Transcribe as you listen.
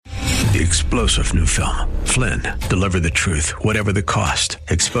The explosive new film, Flynn, Deliver the Truth, Whatever the Cost,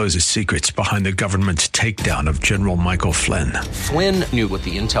 exposes secrets behind the government's takedown of General Michael Flynn. Flynn knew what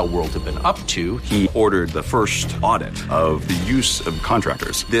the intel world had been up to. He ordered the first audit of the use of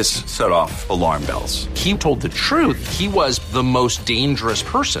contractors. This set off alarm bells. He told the truth. He was the most dangerous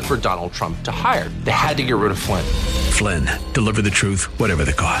person for Donald Trump to hire. They had to get rid of Flynn. Flynn, Deliver the Truth, Whatever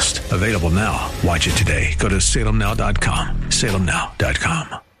the Cost. Available now. Watch it today. Go to salemnow.com.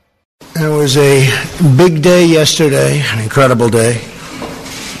 salemnow.com. It was a big day yesterday, an incredible day.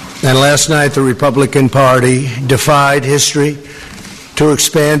 And last night, the Republican Party defied history to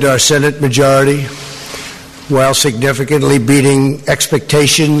expand our Senate majority while significantly beating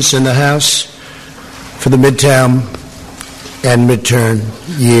expectations in the House for the midterm and midterm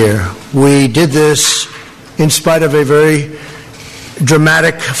year. We did this in spite of a very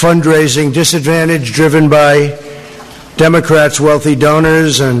dramatic fundraising disadvantage driven by Democrats' wealthy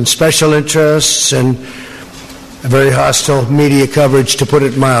donors and special interests and a very hostile media coverage, to put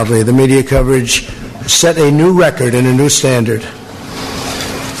it mildly. The media coverage set a new record and a new standard.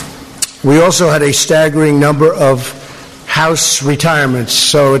 We also had a staggering number of House retirements,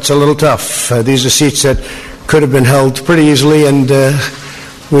 so it's a little tough. These are seats that could have been held pretty easily, and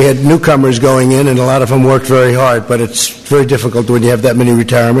we had newcomers going in, and a lot of them worked very hard, but it's very difficult when you have that many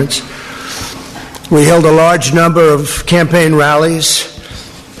retirements. We held a large number of campaign rallies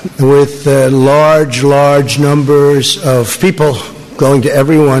with large numbers of people going to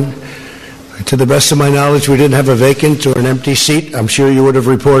everyone. To the best of my knowledge, we didn't have a vacant or an empty seat. I'm sure you would have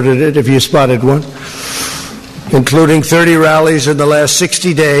reported it if you spotted one. Including 30 rallies in the last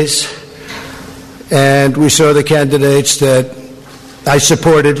 60 days. And we saw the candidates that I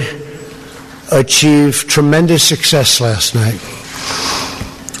supported achieve tremendous success last night.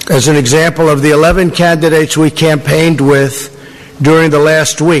 As an example of the 11 candidates we campaigned with during the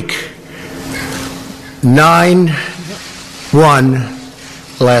last week, 9 won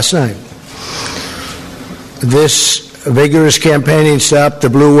last night. This vigorous campaigning stopped the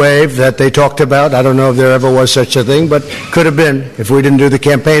blue wave that they talked about. I don't know if there ever was such a thing, but could have been. If we didn't do the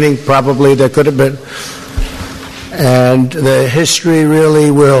campaigning, probably there could have been. And the history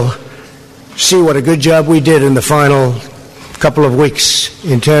really will see what a good job we did in the final couple of weeks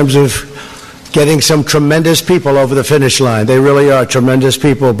in terms of getting some tremendous people over the finish line. They really are tremendous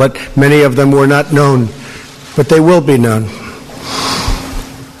people, but many of them were not known, but they will be known.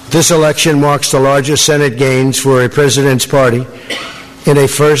 This election marks the largest Senate gains for a president's party in a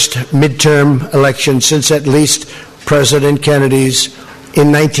first midterm election since at least President Kennedy's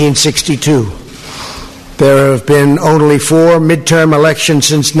in 1962. There have been only 4 midterm elections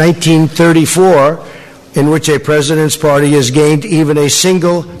since 1934 in which a president's party has gained even a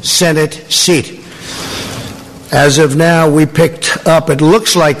single Senate seat. As of now, we picked up, it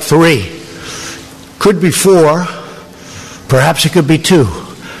looks like 3. Could be 4. Perhaps it could be 2.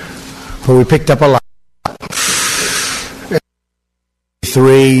 But we picked up a lot.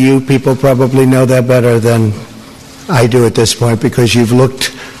 3, you people probably know that better than I do at this point because you've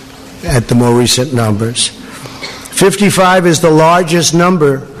looked at the more recent numbers. 55 is the largest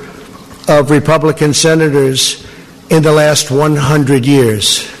number of Republican senators in the last 100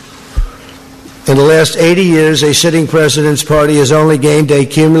 years. In the last 80 years, a sitting president's party has only gained a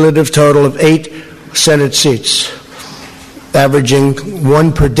cumulative total of 8 Senate seats, averaging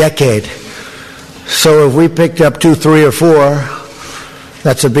 1 per decade. So if we picked up 2, 3, or 4,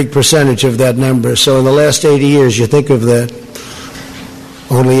 that's a big percentage of that number. So in the last 80 years, you think of that,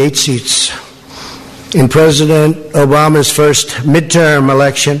 only 8 seats. In President Obama's first midterm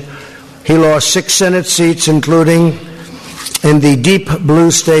election, he lost 6 Senate seats, including in the deep blue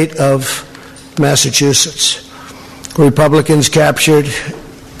state of Massachusetts. Republicans captured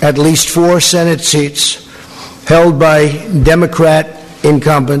at least 4 Senate seats held by Democrat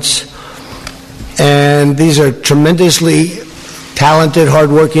incumbents. And these are tremendously talented,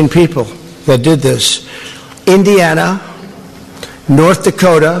 hardworking people that did this. Indiana, North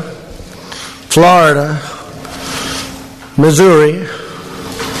Dakota, Florida, Missouri.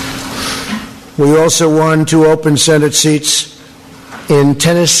 We also won 2 open Senate seats in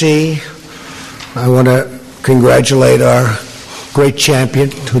Tennessee. I want to congratulate our great champion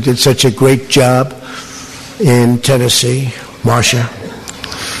who did such a great job in Tennessee, Marsha.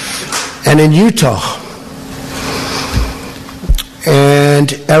 And in Utah.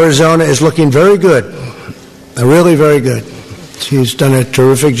 And Arizona is looking very good, really very good. She's done a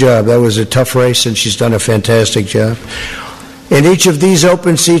terrific job. That was a tough race, and she's done a fantastic job. In each of these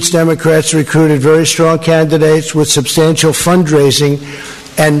open seats, Democrats recruited very strong candidates with substantial fundraising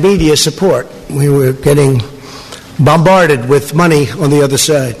and media support. We were getting bombarded with money on the other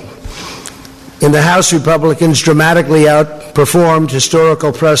side. In the House, Republicans dramatically outperformed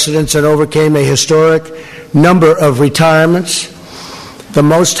historical precedents and overcame a historic number of retirements, the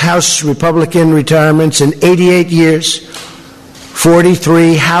most House Republican retirements in 88 years.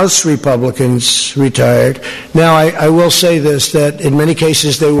 43 House Republicans retired. Now, I will say this, that in many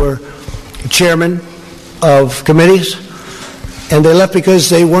cases they were chairmen of committees, and they left because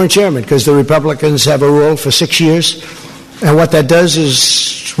they weren't chairman, because the Republicans have a rule for 6 years. And what that does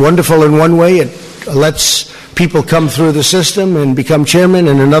is wonderful in one way. It lets people come through the system and become chairman.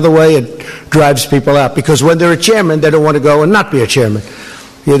 In another way, it drives people out. Because when they're a chairman, they don't want to go and not be a chairman.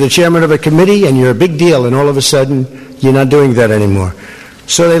 You're the chairman of a committee, and you're a big deal, and all of a sudden, you're not doing that anymore.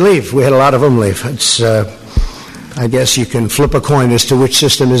 So they leave. We had a lot of them leave. It's, I guess you can flip a coin as to which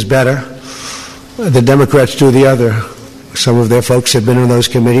system is better. The Democrats do the other. Some of their folks have been in those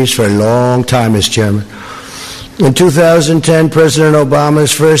committees for a long time as chairman. In 2010, President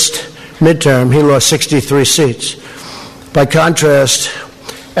Obama's first midterm, he lost 63 seats. By contrast,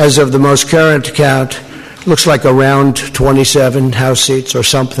 as of the most current count, looks like around 27 House seats or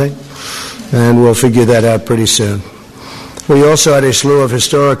something, and we'll figure that out pretty soon. We also had a slew of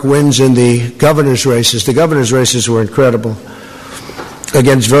historic wins in the governor's races. The governor's races were incredible,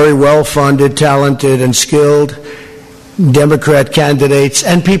 against very well-funded, talented, and skilled Democrat candidates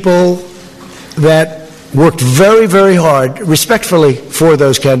and people that worked very, very hard, respectfully, for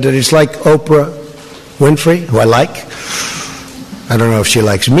those candidates, like Oprah Winfrey, who I like. I don't know if she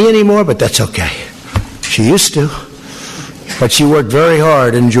likes me anymore, but that's okay. She used to. But she worked very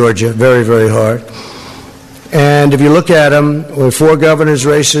hard in Georgia, very, very hard. And if you look at them, with 4 governor's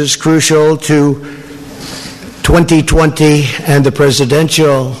races crucial to 2020 and the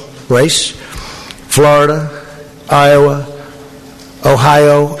presidential race, Florida, Iowa,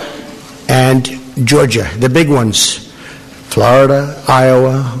 Ohio, and Georgia, the big ones. Florida,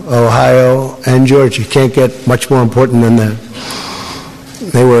 Iowa, Ohio, and Georgia. Can't get much more important than that.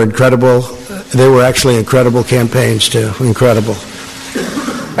 They were incredible. They were actually incredible campaigns, too. Incredible.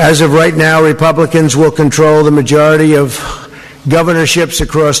 As of right now, Republicans will control the majority of governorships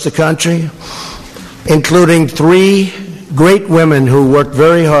across the country, including 3 great women who worked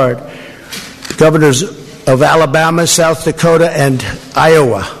very hard. Governors of Alabama, South Dakota, and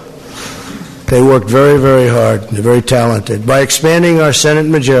Iowa. They worked very, very hard. They're very talented. By expanding our Senate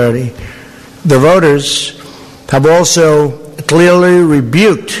majority, the voters have also clearly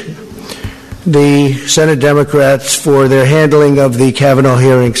rebuked the Senate Democrats for their handling of the Kavanaugh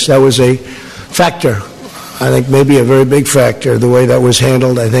hearings. That was a factor, I think maybe a very big factor. The way that was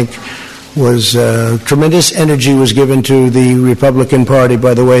handled, I think, was tremendous energy was given to the Republican Party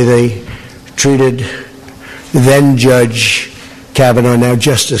by the way they treated then Judge Kavanaugh, now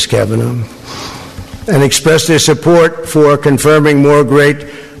Justice Kavanaugh, and expressed their support for confirming more great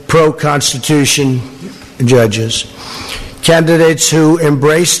pro-Constitution judges. Candidates who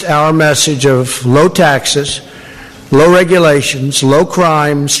embraced our message of low taxes, low regulations, low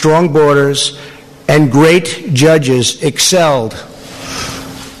crime, strong borders, and great judges excelled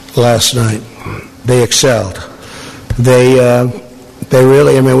last night. They excelled. They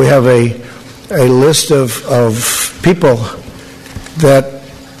really, I mean, we have a list of people that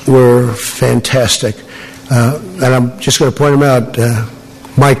were fantastic. And I'm just going to point them out.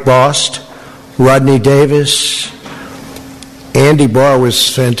 Mike Bost, Rodney Davis, Andy Barr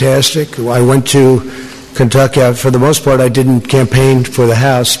was fantastic. I went to Kentucky. For the most part, I didn't campaign for the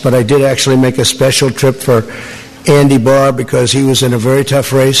House, but I did actually make a special trip for Andy Barr because he was in a very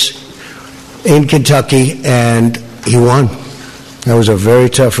tough race in Kentucky, and he won. That was a very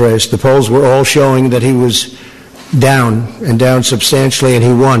tough race. The polls were all showing that he was down, and down substantially, and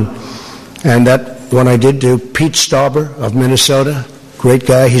he won. And that one I did do. Pete Stauber of Minnesota, great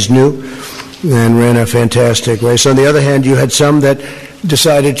guy, he's new, and ran a fantastic race. On the other hand, you had some that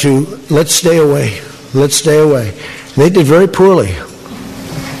decided to, let's stay away. They did very poorly.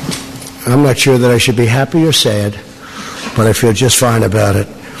 I'm not sure that I should be happy or sad, but I feel just fine about it.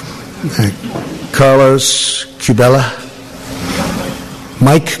 Carlos Cubella,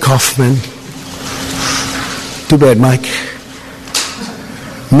 Mike Kaufman, too bad, Mike.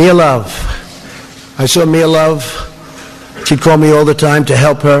 Mia Love. I saw Mia Love. She'd call me all the time to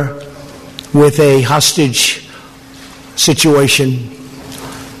help her with a hostage situation,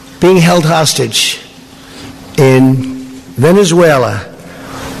 being held hostage in Venezuela.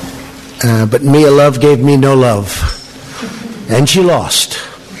 But Mia Love gave me no love, and she lost.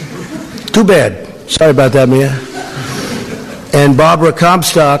 Too bad. Sorry about that, Mia. And Barbara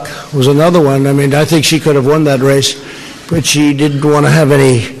Comstock was another one. I mean, I think she could have won that race, but she didn't want to have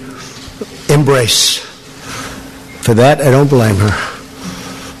any embrace. For that, I don't blame her.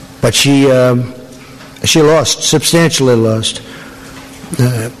 But she lost, substantially lost.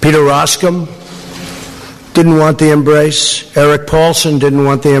 Peter Roskam didn't want the embrace. Eric Paulson didn't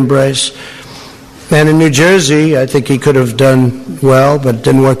want the embrace. And in New Jersey, I think he could have done well, but it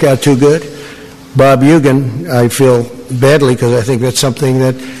didn't work out too good. Bob Eugen, I feel badly because I think that's something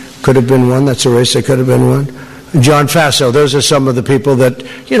that could have been won. That's a race that could have been won. John Faso, those are some of the people that,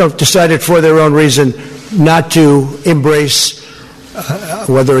 decided for their own reason not to embrace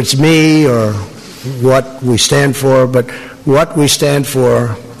whether it's me or what we stand for, but what we stand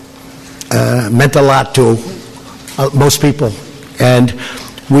for meant a lot to most people. And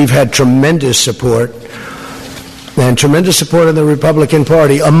we've had tremendous support, and tremendous support in the Republican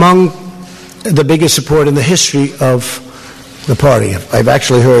Party, among the biggest support in the history of the party. I've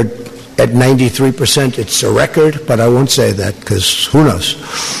actually heard at 93% it's a record, but I won't say that because who knows.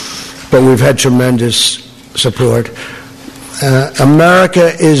 But we've had tremendous support.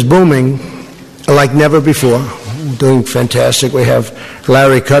 America is booming like never before. We're doing fantastic. We have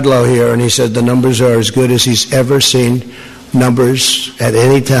Larry Kudlow here, and he said the numbers are as good as he's ever seen numbers at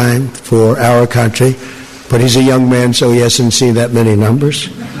any time for our country. But he's a young man, so he hasn't seen that many numbers.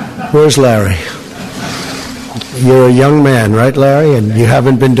 Where's Larry? You're a young man, right, Larry? And you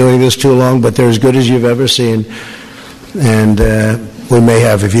haven't been doing this too long, but they're as good as you've ever seen. And we may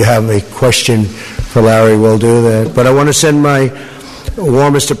have, if you have a question for Larry, we'll do that. But I want to send my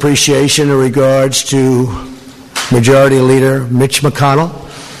warmest appreciation and regards to Majority Leader Mitch McConnell.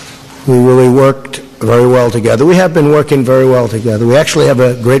 We really worked very well together. We have been working very well together. We actually have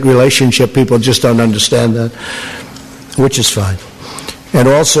a great relationship. People just don't understand that, which is fine. And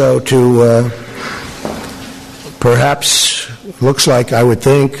also to perhaps, looks like, I would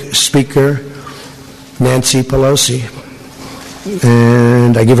think, Speaker Nancy Pelosi.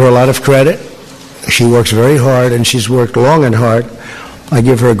 And I give her a lot of credit. She works very hard, and she's worked long and hard. I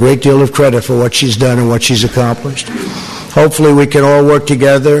give her a great deal of credit for what she's done and what she's accomplished. Hopefully we can all work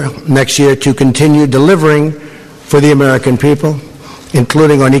together next year to continue delivering for the American people,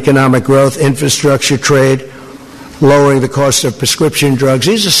 including on economic growth, infrastructure, trade, lowering the cost of prescription drugs.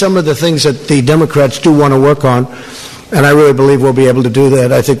 These are some of the things that the Democrats do want to work on, and I really believe we'll be able to do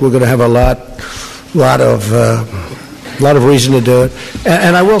that. I think we're going to have a lot of reason to do it.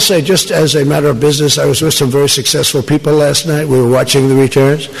 And I will say, just as a matter of business, I was with some very successful people last night. We were watching the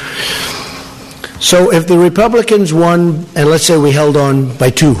returns. So if the Republicans won, and let's say we held on by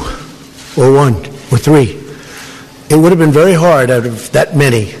 2 or 1 or 3, it would have been very hard out of that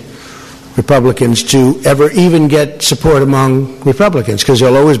many Republicans to ever even get support among Republicans, because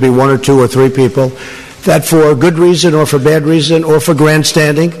there'll always be 1 or 2 or 3 people that, for good reason or for bad reason or for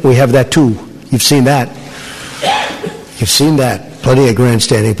grandstanding, we have that too. You've seen that. You've seen that. Plenty of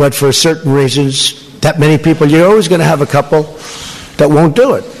grandstanding. But for certain reasons, that many people, you're always going to have a couple that won't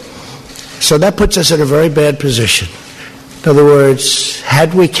do it. So that puts us in a very bad position. In other words,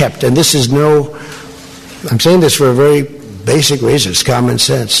 had we kept, and this is I'm saying this for a very basic reason, it's common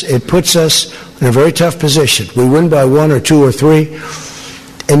sense. It puts us in a very tough position. We win by 1 or 2 or 3,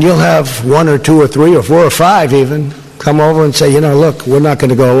 and you'll have 1 or 2 or 3 or 4 or 5 even come over and say, look, we're not going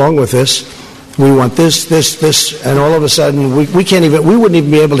to go along with this. We want this, and all of a sudden we wouldn't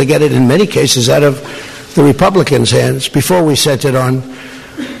even be able to get it in many cases out of the Republicans' hands before we sent it on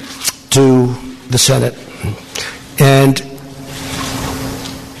to the Senate. And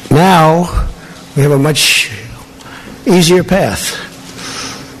now we have a much easier path,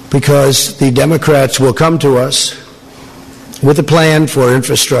 because the Democrats will come to us with a plan for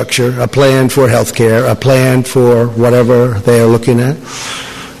infrastructure, a plan for health care, a plan for whatever they are looking at,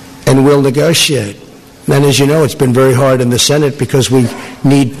 and we'll negotiate. And as you know, it's been very hard in the Senate because we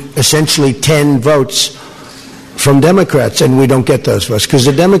need essentially 10 votes from Democrats, and we don't get those votes because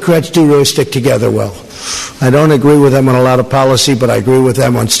the Democrats do really stick together well. I don't agree with them on a lot of policy, but I agree with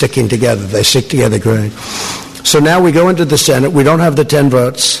them on sticking together. They stick together great. So now we go into the Senate. We don't have the 10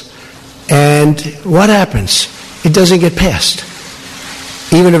 votes. And what happens? It doesn't get passed.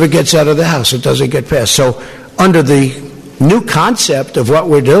 Even if it gets out of the House, it doesn't get passed. So under the new concept of what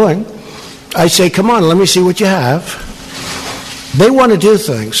we're doing, I say, come on, let me see what you have. They want to do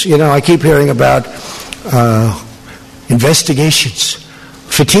things. I keep hearing about investigations,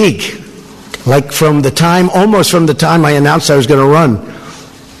 fatigue. Like almost from the time I announced I was going to run,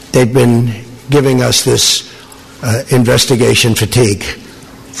 they've been giving us this investigation fatigue.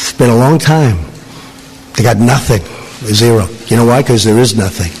 It's been a long time. They got nothing, 0. You know why? Because there is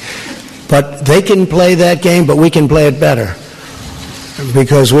nothing. But they can play that game, but we can play it better,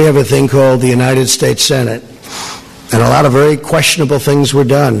 because we have a thing called the United States Senate, and a lot of very questionable things were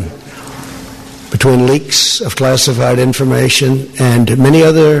done. between leaks of classified information and many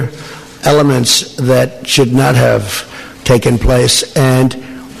other elements that should not have taken place. And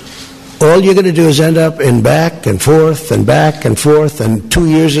all you're going to do is end up in back and forth and back and forth, and 2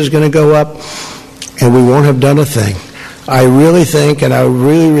 years is going to go up, and we won't have done a thing. I really think, and I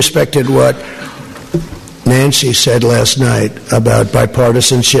really respected what Nancy said last night about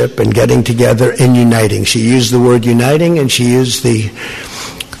bipartisanship and getting together and uniting. She used the word uniting, and she used the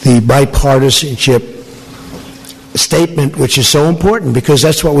bipartisanship statement, which is so important because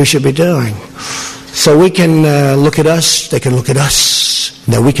that's what we should be doing. So we can look at us, they can look at us,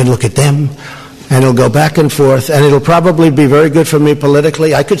 then we can look at them, and it'll go back and forth, and it'll probably be very good for me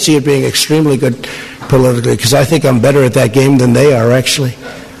politically. I could see it being extremely good politically because I think I'm better at that game than they are, actually.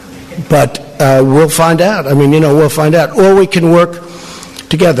 But we'll find out. I mean, we'll find out. Or we can work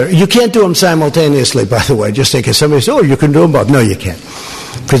together. You can't do them simultaneously, by the way, just in case somebody says, you can do them both. No, you can't.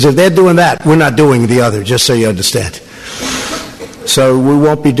 Because if they're doing that, we're not doing the other, just so you understand. So we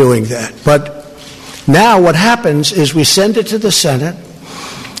won't be doing that. But now what happens is we send it to the Senate,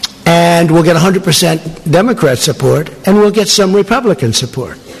 and we'll get 100% Democrat support, and we'll get some Republican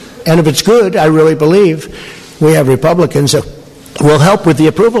support. And if it's good, I really believe we have Republicans that will help with the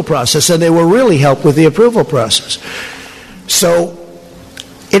approval process, and they will really help with the approval process. So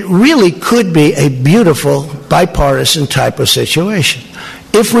it really could be a beautiful bipartisan type of situation.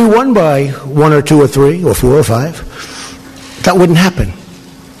 If we won by 1 or 2 or 3 or 4 or 5, that wouldn't happen.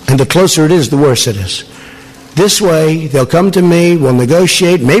 And the closer it is, the worse it is. This way, they'll come to me, we'll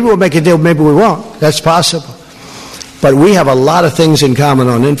negotiate, maybe we'll make a deal, maybe we won't. That's possible. But we have a lot of things in common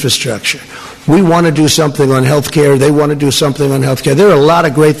on infrastructure. We want to do something on health care, they want to do something on health care. There are a lot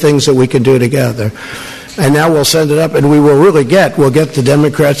of great things that we can do together. And now we'll send it up, and we'll get the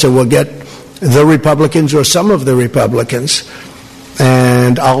Democrats, and we'll get the Republicans or some of the Republicans.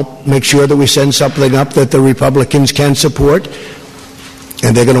 And I'll make sure that we send something up that the Republicans can support,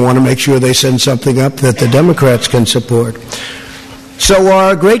 and they're going to want to make sure they send something up that the Democrats can support. So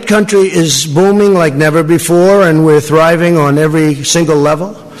our great country is booming like never before, and we're thriving on every single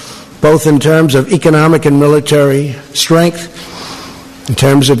level, both in terms of economic and military strength, in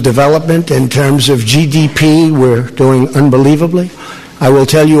terms of development, in terms of GDP, we're doing unbelievably. I will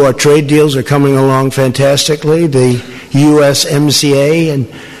tell you our trade deals are coming along fantastically. The USMCA and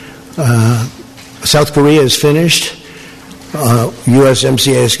South Korea is finished.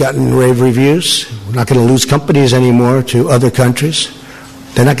 USMCA has gotten rave reviews. We're not going to lose companies anymore to other countries.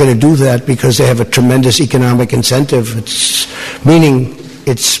 They're not going to do that because they have a tremendous economic incentive. Meaning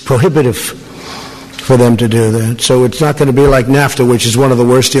it's prohibitive for them to do that. So it's not going to be like NAFTA, which is one of the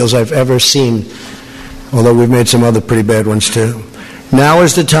worst deals I've ever seen, although we've made some other pretty bad ones too. Now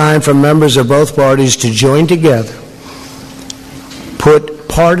is the time for members of both parties to join together, put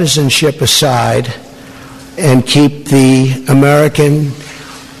partisanship aside, and keep the American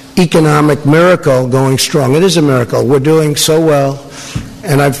economic miracle going strong. It is a miracle. We're doing so well,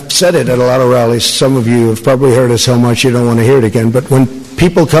 and I've said it at a lot of rallies. Some of you have probably heard it so much you don't want to hear it again, but when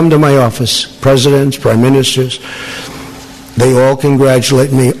people come to my office, presidents, prime ministers, they all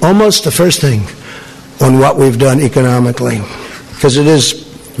congratulate me almost the first thing on what we've done economically, because it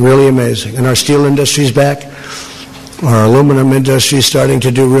is really amazing. And our steel industry's back. Our aluminum industry is starting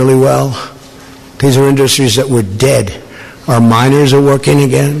to do really well. These are industries that were dead. Our miners are working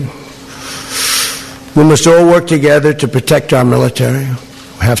again. We must all work together to protect our military.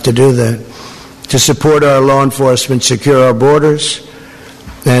 We have to do that. To support our law enforcement, secure our borders,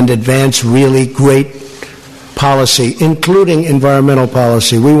 and advance really great policy, including environmental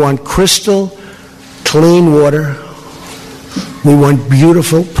policy. We want crystal clean water. We want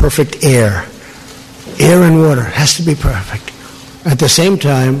beautiful, perfect air. Air and water has to be perfect. At the same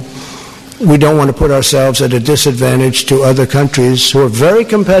time, we don't want to put ourselves at a disadvantage to other countries who are very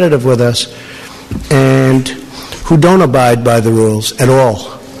competitive with us and who don't abide by the rules at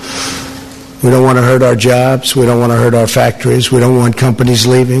all. We don't want to hurt our jobs. We don't want to hurt our factories. We don't want companies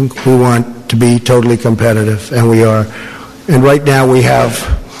leaving. We want to be totally competitive, and we are. And right now we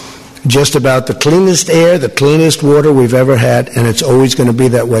have just about the cleanest air, the cleanest water we've ever had, and it's always going to be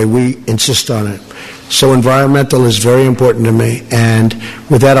that way. We insist on it. So environmental is very important to me. And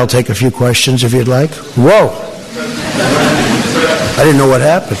with that, I'll take a few questions if you'd like. Whoa! I didn't know what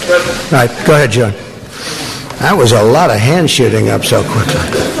happened. All right, go ahead, John. That was a lot of hand shooting up so quickly.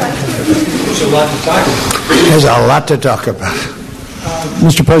 There's a lot to talk about. There's a lot to talk about.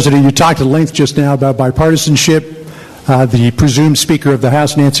 Mr. President, you talked at length just now about bipartisanship. The presumed Speaker of the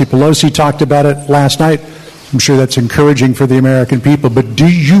House, Nancy Pelosi, talked about it last night. I'm sure that's encouraging for the American people. But do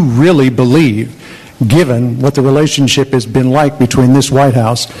you really believe given what the relationship has been like between this White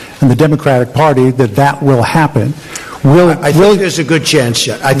House and the Democratic Party, that will happen. I think there's a good chance,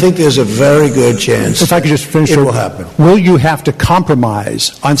 John. I think there's a very good chance. If I could just finish, it will happen. Will you have to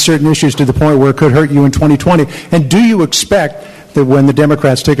compromise on certain issues to the point where it could hurt you in 2020? And do you expect that when the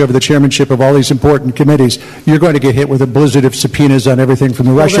Democrats take over the chairmanship of all these important committees, you're going to get hit with a blizzard of subpoenas on everything from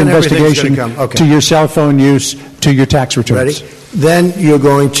the Russia investigation to your cell phone use to your tax returns? Ready? Then you're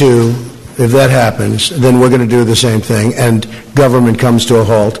going to, if that happens, then we're going to do the same thing, and government comes to a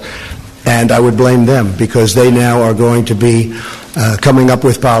halt. And I would blame them because they now are going to be coming up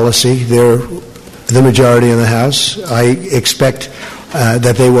with policy. They're the majority in the House. I expect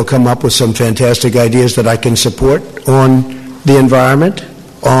that they will come up with some fantastic ideas that I can support on the environment,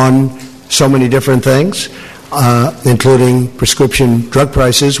 on so many different things, including prescription drug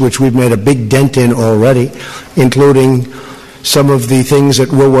prices, which we've made a big dent in already, including some of the things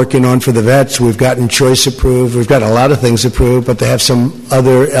that we're working on for the vets. We've gotten choice approved. We've got a lot of things approved, but they have some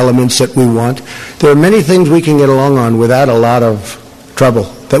other elements that we want. There are many things we can get along on without a lot of trouble,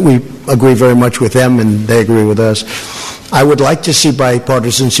 that we agree very much with them and they agree with us. I would like to see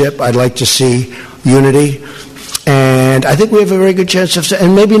bipartisanship. I'd like to see unity. And I think we have a very good chance of,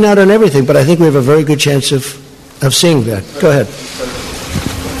 and maybe not on everything, but I think we have a very good chance of seeing that. Go ahead.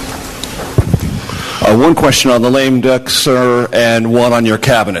 One question on the lame duck, sir, and one on your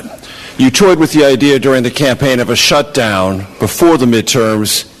cabinet. You toyed with the idea during the campaign of a shutdown before the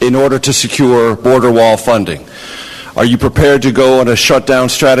midterms in order to secure border wall funding. Are you prepared to go on a shutdown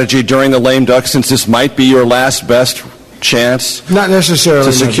strategy during the lame duck, since this might be your last best chance? Not necessarily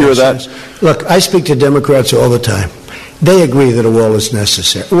to secure that. Look, I speak to Democrats all the time. They agree that a wall is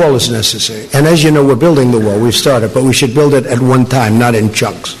necessary. A wall is necessary. And as you know, we're building the wall. We've started, but we should build it at one time, not in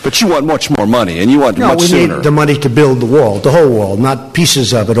chunks. But you want much more money, and you want much sooner. No, we need the money to build the wall, the whole wall, not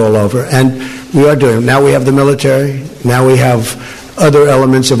pieces of it all over. And we are doing it. Now we have the military. Now we have other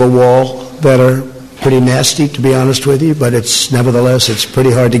elements of a wall that are pretty nasty, to be honest with you, but nevertheless, it's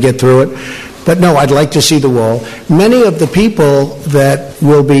pretty hard to get through it. But no, I'd like to see the wall. Many of the people that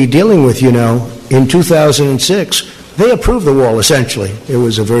we'll be dealing with, in 2006, they approved the wall, essentially. It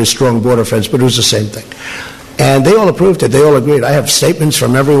was a very strong border fence, but it was the same thing. And they all approved it. They all agreed. I have statements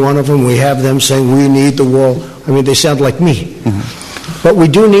from every one of them. We have them saying we need the wall. I mean, they sound like me. Mm-hmm. But we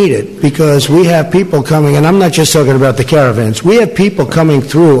do need it because we have people coming, and I'm not just talking about the caravans. We have people coming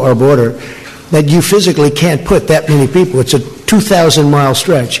through our border that you physically can't put that many people. It's a 2,000-mile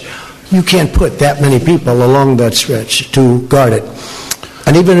stretch. You can't put that many people along that stretch to guard it.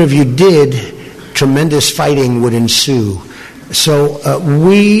 And even if you did, tremendous fighting would ensue. So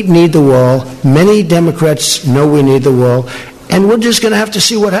we need the wall. Many Democrats know we need the wall. And we're just going to have to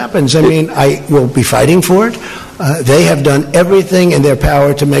see what happens. I mean, I will be fighting for it. They have done everything in their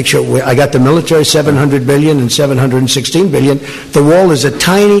power to make sure. I got the military, $700 billion and $716 billion. The wall is a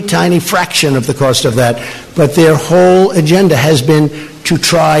tiny, tiny fraction of the cost of that. But their whole agenda has been to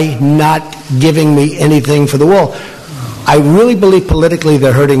try not giving me anything for the wall. I really believe politically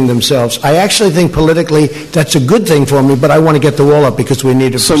they're hurting themselves. I actually think politically that's a good thing for me, but I want to get the wall up because we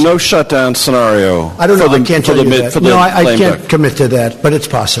need it. So no shutdown scenario? I don't know. I can't tell you that. No, I can't commit to that, but it's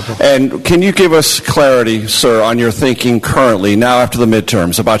possible. And can you give us clarity, sir, on your thinking currently, now after the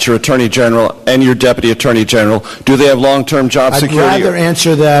midterms, about your Attorney General and your Deputy Attorney General? Do they have long-term job security? I'd rather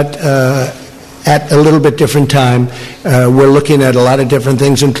answer that at a little bit different time. We're looking at a lot of different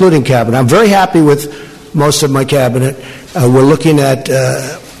things, including cabinet. I'm very happy with most of my cabinet. We're looking at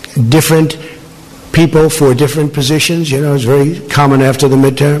different people for different positions. It's very common after the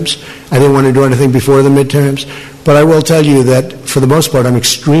midterms. I didn't want to do anything before the midterms. But I will tell you that, for the most part, I'm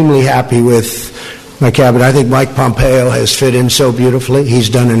extremely happy with my cabinet. I think Mike Pompeo has fit in so beautifully. He's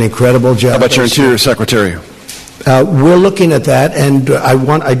done an incredible job. How about your Interior Secretary? We're looking at that, and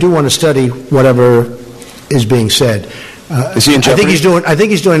I do want to study whatever is being said. Is he in jeopardy? I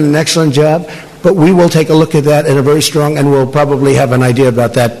think he's doing an excellent job. But we will take a look at that in a very strong, and we'll probably have an idea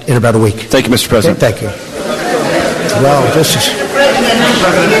about that in about a week. Thank you, Mr. President. Okay, thank you. Well,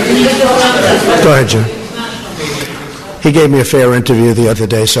 Go ahead, Jim. He gave me a fair interview the other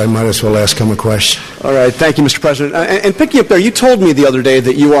day, so I might as well ask him a question. All right, thank you, Mr. President. And picking up there, you told me the other day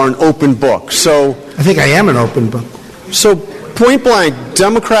that you are an open book. So I think I am an open book. So point blank,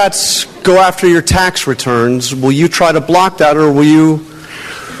 Democrats go after your tax returns. Will you try to block that, or will you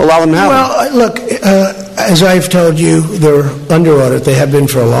allow them to have them? Well, look, as I've told you, they're under audit. They have been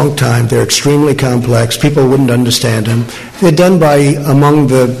for a long time. They're extremely complex. People wouldn't understand them. They're done by among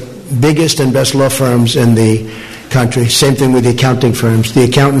the biggest and best law firms in the country. Same thing with the accounting firms. The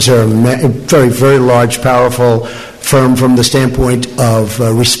accountants are a very, very large, powerful firm from the standpoint of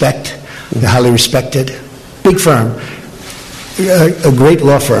respect. They're highly respected. Big firm. A great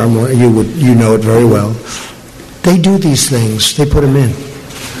law firm, you know it very well. They do these things. They put them in.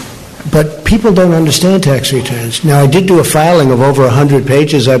 But people don't understand tax returns. Now, I did do a filing of over 100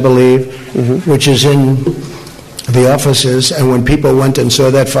 pages, I believe, which is in the offices, and when people went and saw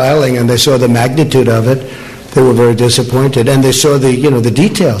that filing and they saw the magnitude of it, they were very disappointed. And they saw the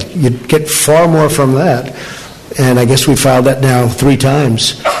detail. You'd get far more from that. And I guess we filed that now 3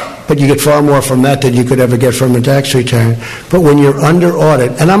 times. But you get far more from that than you could ever get from a tax return. But when you're under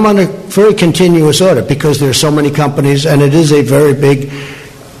audit, and I'm on a very continuous audit because there are so many companies, and it is a very big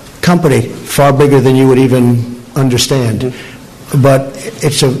company, far bigger than you would even understand. But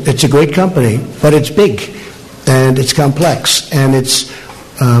it's a great company, but it's big, and it's complex, and it's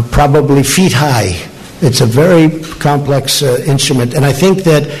probably feet high. It's a very complex instrument, and I think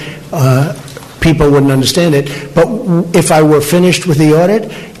that people wouldn't understand it. But if I were finished with the audit,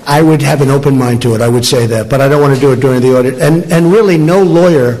 I would have an open mind to it. I would say that, but I don't want to do it during the audit. And really, no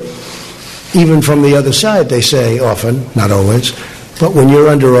lawyer, even from the other side, they say often, not always, but when you're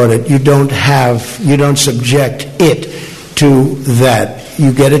under audit, you don't subject it to that.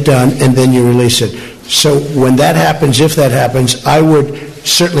 You get it done, and then you release it. So when that happens, if that happens, I would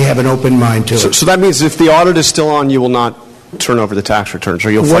certainly have an open mind to it. So that means if the audit is still on, you will not turn over the tax returns,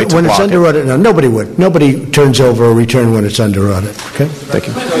 or you'll fight to block it? When it's under audit, no, nobody would. Nobody turns over a return when it's under audit. Okay? Thank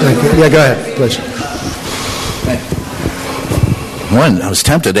you. Yeah, go ahead, please. One, I was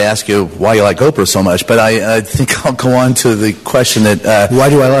tempted to ask you why you like Oprah so much, but I think I'll go on to the question that... why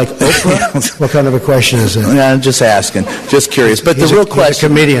do I like Oprah? What kind of a question is it? Yeah, I'm just asking. Just curious. But the real question... He's a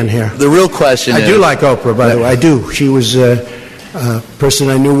comedian here. The real question is... I do like Oprah, by the way. I do. She was a person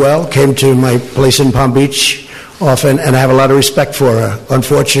I knew well, came to my place in Palm Beach often, and I have a lot of respect for her.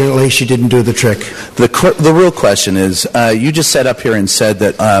 Unfortunately, she didn't do the trick. The real question is, you just sat up here and said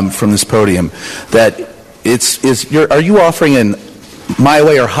that from this podium that are you offering an my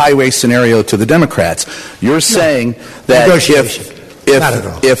way or highway scenario to the Democrats? You're saying that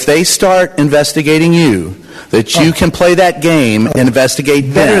if they start investigating you, that you can play that game and investigate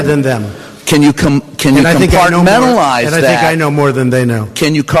them better than them. Can you compartmentalize that? And I think I know more than they know.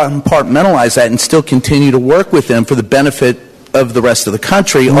 Can you compartmentalize that and still continue to work with them for the benefit of the rest of the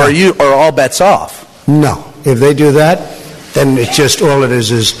country, No. or are all bets off? No. If they do that, then it's just all it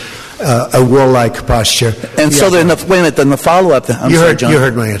is a warlike posture. And so then, wait a minute, then the follow-up... You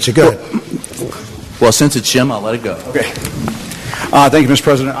heard my answer. Go ahead. Well, since it's Jim, I'll let it go. Okay. Thank you, Mr.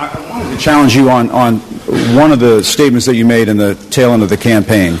 President. I wanted to challenge you on one of the statements that you made in the tail end of the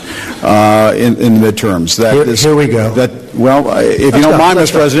campaign in the midterms. Here we go. If you don't mind,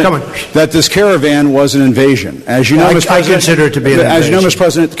 Mr. President, that this caravan was an invasion. As you know, Mr. President, I consider it to be an invasion. As you know, Mr.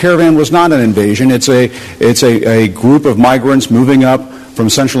 President, the caravan was not an invasion. It's a group of migrants moving up from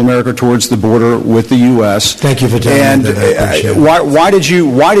Central America towards the border with the U.S. Thank you for telling me that. I appreciate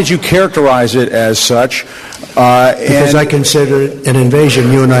it. Why did you characterize it as such? Because I consider it an invasion.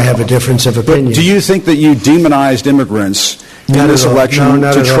 You and I have a difference of opinion. But do you think that you demonized immigrants in this election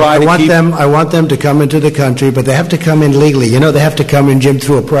to try to keep... I want them to come into the country, but they have to come in legally. You know, they have to come in, Jim,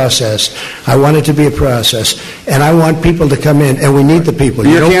 through a process. I want it to be a process. And I want people to come in, and we need the people.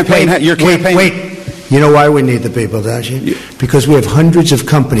 Wait. You know why we need the people, don't you? Because we have hundreds of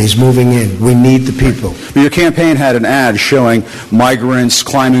companies moving in. We need the people. But your campaign had an ad showing migrants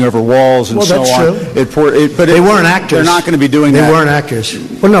climbing over walls and so on. Well, that's true. But they weren't actors. They're not going to be doing that. They weren't actors.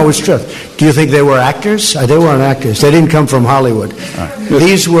 Well, no, it's true. Do you think they were actors? They weren't actors. They didn't come from Hollywood. Right.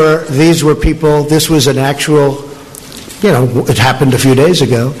 These were people. This was an actual, it happened a few days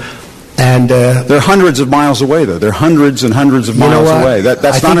ago. And they're hundreds of miles away, though. They're hundreds and hundreds of miles away.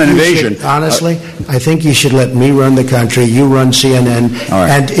 That's not an invasion. Honestly, I think you should let me run the country. You run CNN. Right.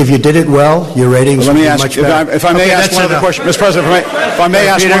 And if you did it well, your ratings would be much better. If I may ask one other question. Mr. President, if I may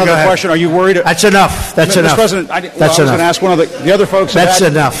ask one other question, are you worried? That's enough. That's enough. Mr. President, I was going to ask one of the other folks. That's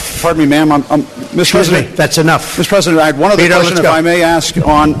enough. Pardon me, ma'am. Mr. President, that's enough. Mr. President, I had one other question, if I may ask,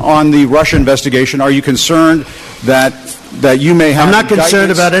 on the Russia investigation. Are you concerned that you may have... I'm not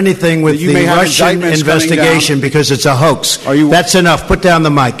concerned about anything with the Russian investigation because it's a hoax. That's enough. Put down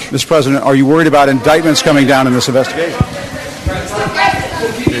the mic. Mr. President, are you worried about indictments coming down in this investigation?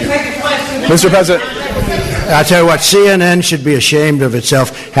 Mr. President. I'll tell you what, CNN should be ashamed of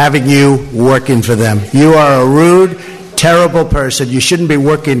itself having you working for them. You are a rude, terrible person. You shouldn't be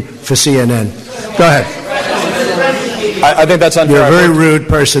working for CNN. Go ahead. I think that's unfair. You're a very rude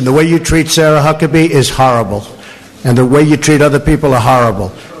person. The way you treat Sarah Huckabee is horrible. And the way you treat other people are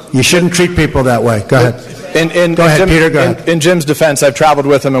horrible. You shouldn't treat people that way. Go ahead. Go ahead, Peter. Go ahead. In Jim's defense, I've traveled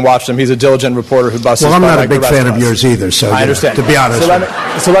with him and watched him. He's a diligent reporter who busts. Well, I'm not a big fan of yours either. So I understand. To be honest,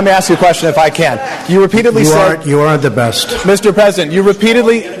 so let me ask you a question, if I can. You repeatedly said you aren't the best, Mr. President. You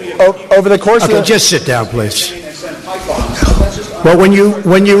repeatedly over the course of just sit down, please. Well,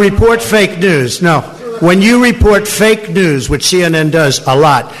 when you report fake news, when you report fake news, which CNN does a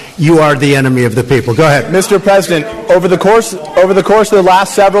lot, you are the enemy of the people. Go ahead, Mr. President. Over the course of the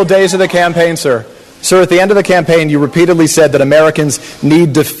last several days of the campaign, sir, at the end of the campaign, you repeatedly said that Americans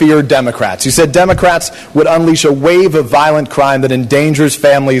need to fear Democrats. You said Democrats would unleash a wave of violent crime that endangers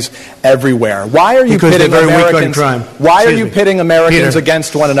families everywhere. Why are you pitting Americans? Why are you pitting Americans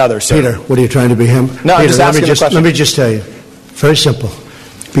against one another, sir? Peter, what are you trying to be him? No, I'm just asking the question. Let me just tell you, very simple.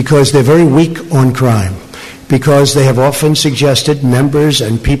 Because they're very weak on crime. Because they have often suggested, members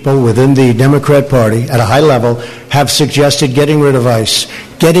and people within the Democrat Party at a high level have suggested getting rid of ICE,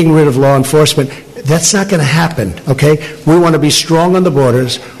 getting rid of law enforcement. That's not going to happen, okay? We want to be strong on the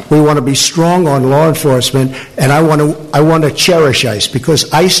borders. We want to be strong on law enforcement, and I want to cherish ICE because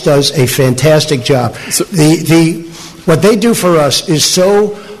ICE does a fantastic job. What they do for us is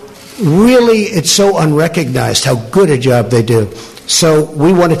it's so unrecognized how good a job they do. So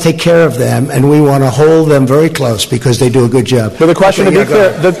we want to take care of them, and we want to hold them very close because they do a good job. But the question, to be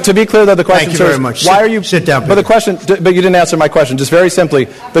clear, though, the question, thank you very much. Why are you sit down? But but you didn't answer my question. Just very simply,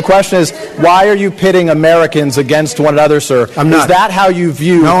 the question is, why are you pitting Americans against one another, sir? I'm not. Is that how you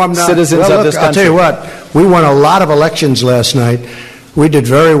view citizens of this country? I'll tell you what. We won a lot of elections last night. We did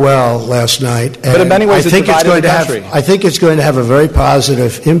very well last night. But in many ways, I think it's going to have a very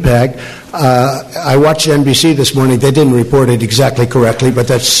positive impact. I watched NBC this morning. They didn't report it exactly correctly, but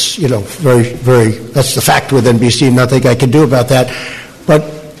that's that's the fact with NBC. Nothing I can do about that. But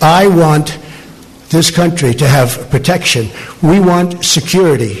I want this country to have protection. We want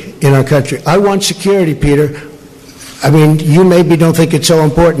security in our country. I want security, Peter. I mean, you maybe don't think it's so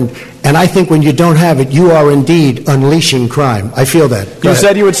important. And I think when you don't have it, you are indeed unleashing crime. I feel that. You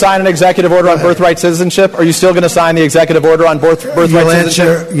said you would sign an executive order on birthright citizenship. Are you still going to sign the executive order on birthright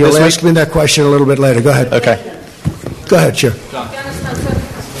citizenship? You'll ask me that question a little bit later. Go ahead. Okay. Go ahead, Chair.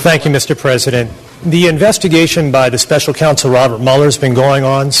 Thank you, Mr. President. The investigation by the special counsel Robert Mueller has been going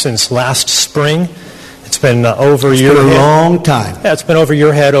on since last spring. It's been over your head. It's been a long time. Yeah, it's been over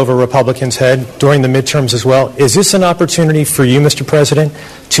your head, over Republicans' head, during the midterms as well. Is this an opportunity for you, Mr. President,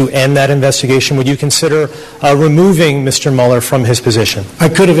 to end that investigation? Would you consider removing Mr. Mueller from his position? I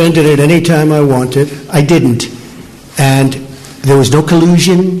could have ended it any time I wanted. I didn't. And there was no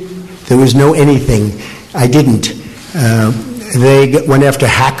collusion. There was no anything. I didn't. They went after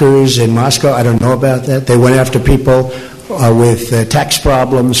hackers in Moscow. I don't know about that. They went after people with tax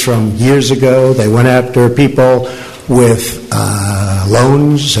problems from years ago. They went after people with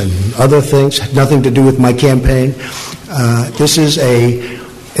loans and other things. Had nothing to do with my campaign. This is a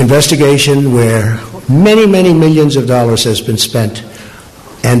investigation where many, many millions of dollars has been spent,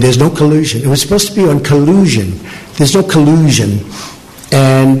 and there's no collusion. It was supposed to be on collusion. There's no collusion,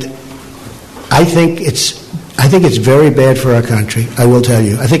 and I think it's very bad for our country. I will tell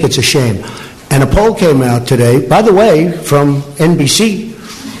you. I think it's a shame. And a poll came out today, by the way, from NBC,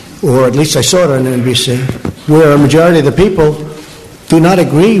 or at least I saw it on NBC, where a majority of the people do not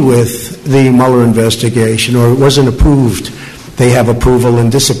agree with the Mueller investigation, or it wasn't approved. They have approval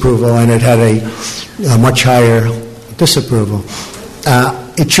and disapproval, and it had a much higher disapproval.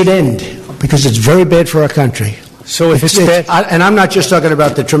 It should end, because it's very bad for our country. So if it's bad... And I'm not just talking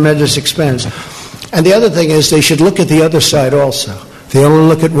about the tremendous expense. And the other thing is they should look at the other side also. They only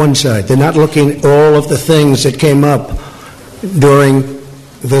look at one side. They're not looking at all of the things that came up during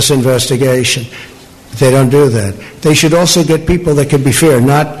this investigation. They don't do that. They should also get people that can be fair,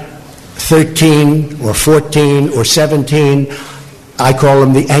 not 13 or 14 or 17. I call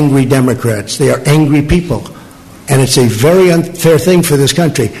them the angry Democrats. They are angry people. And it's a very unfair thing for this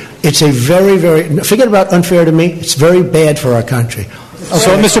country. It's a very, very, forget about unfair to me, it's very bad for our country. Okay.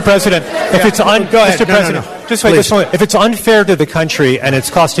 So, Mr. President, if it's Mr. President, just wait this moment. If it's unfair to the country and it's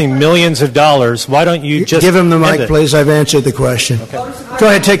costing millions of dollars, why don't you just give him the mic, please? I've answered the question. Okay. Go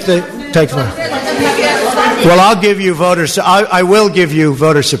ahead, take the. Well, I'll give you I will give you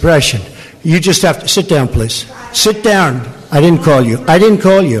voter suppression. You just have to sit down, please. Sit down. I didn't call you. I'll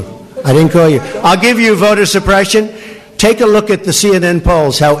give you voter suppression. Take a look at the CNN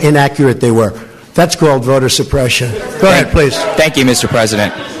polls, how inaccurate they were. That's called voter suppression. Go ahead, please. Thank you, Mr.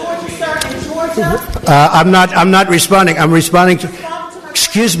 President. I'm not responding. I'm responding to...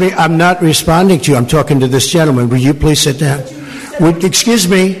 Excuse me, I'm not responding to you. I'm talking to this gentleman. Will you please sit down?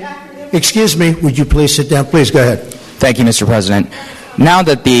 Excuse me, would you please sit down? Please, go ahead. Thank you, Mr. President. Now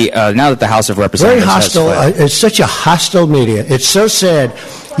that the House of Representatives very hostile. It's such a hostile media. It's so sad.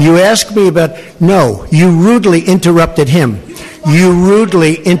 You ask me about. No, you rudely interrupted him. You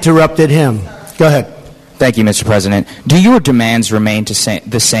rudely interrupted him. Go ahead. Thank you, Mr. President. Do your demands remain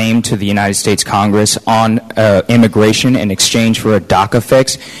the same to the United States Congress on immigration in exchange for a DACA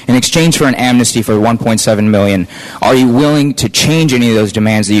fix, in exchange for an amnesty for 1.7 million? Are you willing to change any of those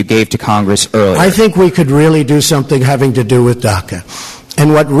demands that you gave to Congress earlier? I think we could really do something having to do with DACA.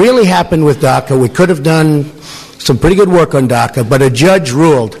 And what really happened with DACA, we could have done some pretty good work on DACA, but a judge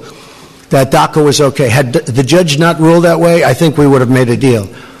ruled that DACA was okay. Had the judge not ruled that way, I think we would have made a deal.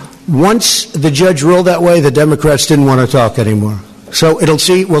 Once the judge ruled that way, the Democrats didn't want to talk anymore. So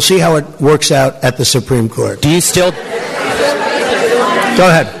we'll see how it works out at the Supreme Court. Do you still? Go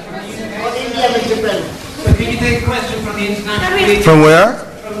ahead. Can you take a question from the international media? From where?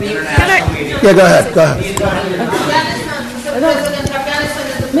 From the international media. Yeah, go ahead. Go ahead.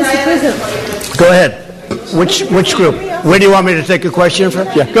 Mr. President. Go ahead. Which group? Where do you want me to take a question from?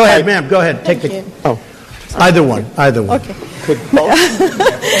 Yeah. Go ahead, ma'am. Go ahead. Take the. Oh. Either one. Either one. Okay.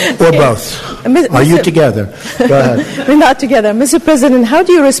 Or both. Are you together? Go ahead. We're not together. Mr. President, how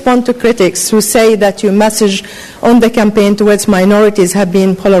do you respond to critics who say that your message on the campaign towards minorities have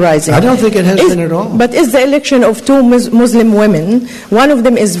been polarizing? I don't think it has been at all. But is the election of two Muslim women, one of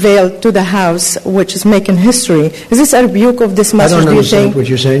them is veiled to the House, which is making history. Is this a rebuke of this message, I don't understand what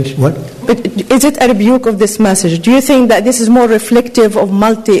you're saying. What? But is it a rebuke of this message? Do you think that this is more reflective of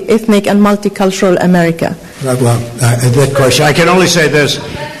multi-ethnic and multicultural America? Well, that question, I can only say this.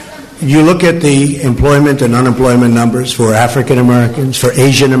 You look at the employment and unemployment numbers for African Americans, for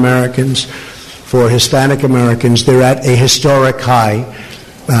Asian Americans, for Hispanic Americans, they're at a historic high.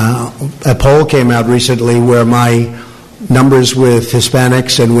 A poll came out recently where my numbers with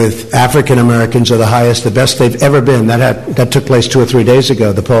Hispanics and with African Americans are the highest, the best they've ever been. That took place 2 or 3 days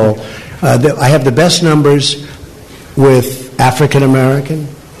ago, the poll. I have the best numbers with African American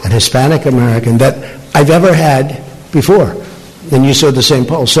and Hispanic American that I've ever had before. And you saw the same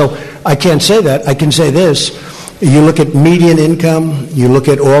poll. So I can't say that. I can say this. You look at median income, you look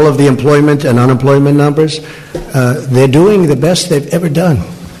at all of the employment and unemployment numbers, they're doing the best they've ever done.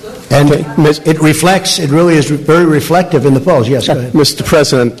 And it reflects, it really is very reflective in the polls. Yes, go ahead. Mr.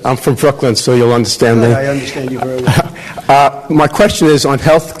 President, I'm from Brooklyn, so you'll understand me. I understand you very well. My question is on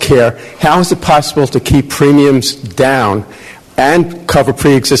health care. How is it possible to keep premiums down and cover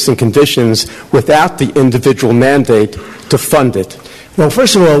pre-existing conditions without the individual mandate to fund it? Well,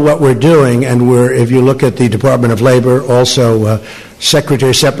 first of all, what we're doing, and if you look at the Department of Labor, also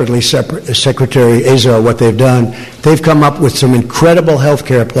Secretary Azar, what they've done, they've come up with some incredible health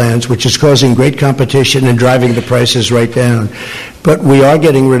care plans, which is causing great competition and driving the prices right down. But we are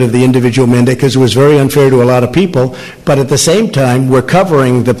getting rid of the individual mandate because it was very unfair to a lot of people. But at the same time, we're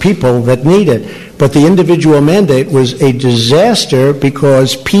covering the people that need it. But the individual mandate was a disaster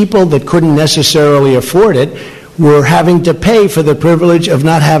because people that couldn't necessarily afford it were having to pay for the privilege of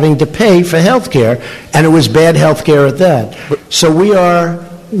not having to pay for health care, and it was bad health care at that. So we are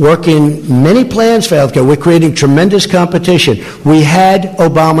working many plans for health care. We're creating tremendous competition. We had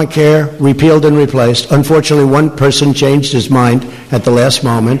Obamacare repealed and replaced. Unfortunately, one person changed his mind at the last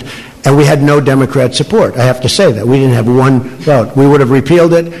moment, and we had no Democrat support. I have to say that. We didn't have one vote. We would have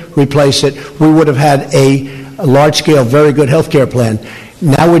repealed it, replaced it. We would have had a large-scale, very good health care plan.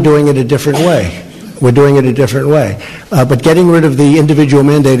 Now we're doing it a different way. We're doing it a different way. But getting rid of the individual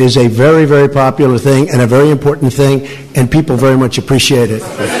mandate is a very, very popular thing and a very important thing, and people very much appreciate it.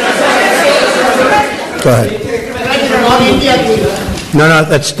 Go ahead. No,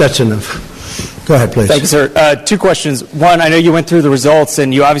 that's enough. Go ahead, please. Thank you, sir. 2 questions. One, I know you went through the results,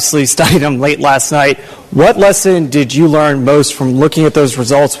 and you obviously studied them late last night. What lesson did you learn most from looking at those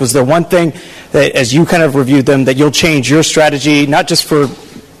results? Was there one thing that, as you kind of reviewed them, that you'll change your strategy, not just for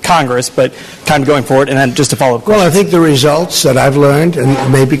Congress, but kind of going forward? And then just a follow-up question. Well, I think the results that I've learned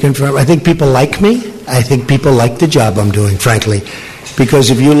and maybe confirmed, I think people like me. I think people like the job I'm doing, frankly. Because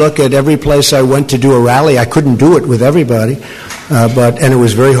if you look at every place I went to do a rally, I couldn't do it with everybody. And it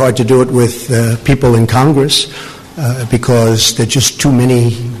was very hard to do it with people in Congress because there's just too many,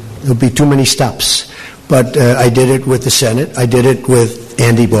 there'll be too many stops. But I did it with the Senate. I did it with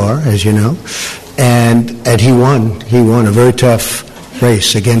Andy Barr, as you know. And he won. He won a very tough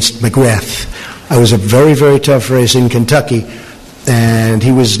race against McGrath. It was a very, very tough race in Kentucky, and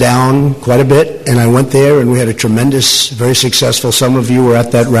he was down quite a bit, and I went there, and we had a tremendous, very successful, some of you were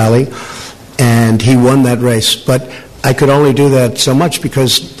at that rally, and he won that race. But I could only do that so much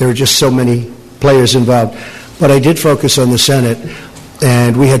because there were just so many players involved. But I did focus on the Senate,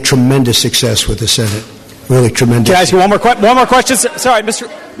 and we had tremendous success with the Senate. really tremendous. Can I ask you one more question? Sorry, Mr.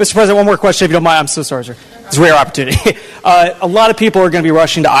 President, one more question, if you don't mind. I'm so sorry, sir. It's a rare opportunity. A lot of people are going to be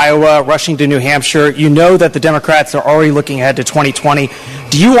rushing to Iowa, rushing to New Hampshire. You know that the Democrats are already looking ahead to 2020.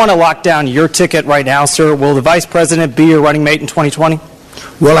 Do you want to lock down your ticket right now, sir? Will the vice president be your running mate in 2020?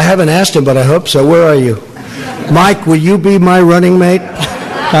 Well, I haven't asked him, but I hope so. Where are you? Mike, will you be my running mate?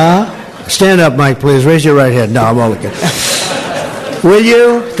 Stand up, Mike, please. Raise your right hand. No, I'm only kidding. Will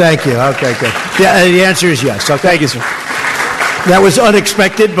you? Thank you. Okay, good. Yeah, the answer is yes. Okay. Thank you, sir. That was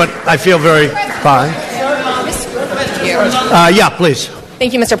unexpected, but I feel very fine. Yeah, please.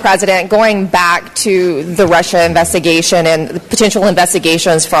 Thank you, Mr. President. Going back to the Russia investigation and the potential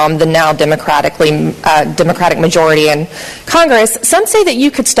investigations from the now Democratic majority in Congress, some say that you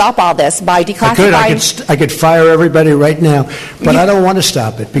could stop all this by declassifying. I could fire everybody right now, but I don't want to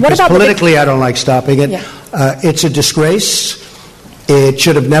stop it because politically I don't like stopping it. Yeah. It's a disgrace. It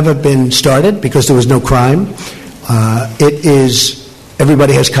should have never been started because there was no crime.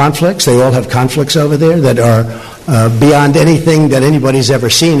 Everybody has conflicts. They all have conflicts over there that are beyond anything that anybody's ever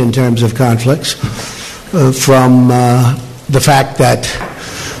seen in terms of conflicts. From the fact that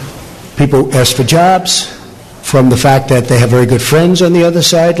people ask for jobs, from the fact that they have very good friends on the other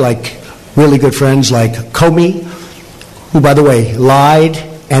side, like really good friends like Comey, who, by the way, lied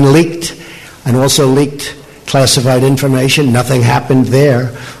and leaked, and also leaked classified information. Nothing happened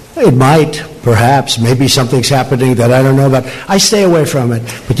there. It might, perhaps, maybe something's happening that I don't know about. I stay away from it.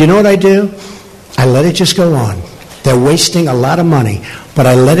 But you know what I do? I let it just go on. They're wasting a lot of money, but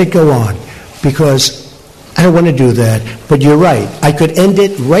I let it go on because I don't want to do that. But you're right. I could end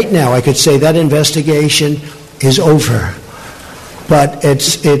it right now. I could say that investigation is over. But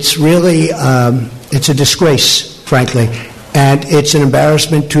it's really, it's a disgrace, frankly. And it's an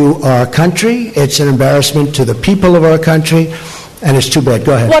embarrassment to our country. It's an embarrassment to the people of our country. And it's too bad.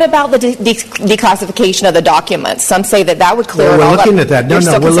 Go ahead. What about the declassification of the documents? Some say that would clear it all up. We're looking at that. No,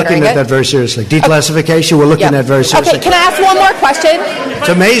 we're looking at that very seriously. Declassification, we're looking at very seriously. Okay, can I ask one more question? It's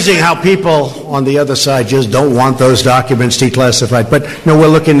amazing how people on the other side just don't want those documents declassified. But, no, we're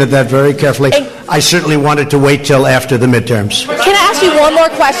looking at that very carefully. I certainly wanted to wait till after the midterms. Can I ask you one more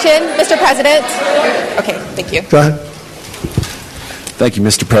question, Mr. President? Okay, thank you. Go ahead. Thank you,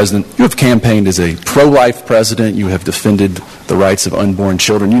 Mr. President. You have campaigned as a pro-life president. You have defended the rights of unborn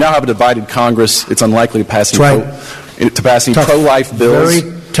children. You now have a divided Congress. It's unlikely to pass any pro-life bills.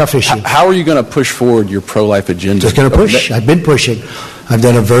 Very tough issue. How are you going to push forward your pro-life agenda? Just going to push. I've been pushing. I've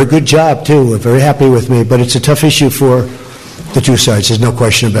done a very good job, too. They're very happy with me. But it's a tough issue for the two sides. There's no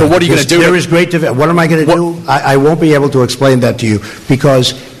question about it. But what are you going to do? There is great what am I going to do? I won't be able to explain that to you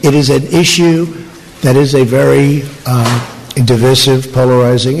because it is an issue that is a very divisive,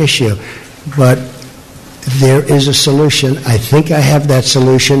 polarizing issue. But there is a solution. I think I have that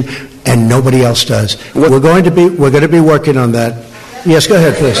solution, and nobody else does. We're going to be working on that. Yes, go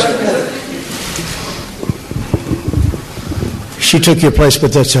ahead, please. She took your place,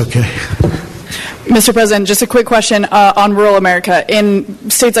 but that's okay. Mr. President, just a quick question on rural America. In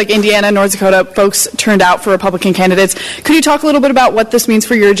states like Indiana, North Dakota, folks turned out for Republican candidates. Could you talk a little bit about what this means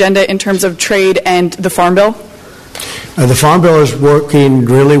for your agenda in terms of trade and the Farm Bill? The Farm Bill is working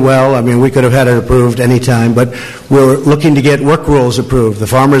really well. I mean, we could have had it approved any time, but we're looking to get work rules approved. The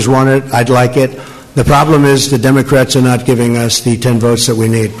farmers want it. I'd like it. The problem is the Democrats are not giving us the 10 votes that we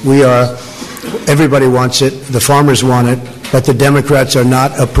need. Everybody wants it. The farmers want it, but the Democrats are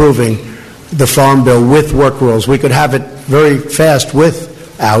not approving the Farm Bill with work rules. We could have it very fast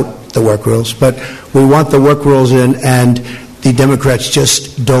without the work rules, but we want the work rules in, and the Democrats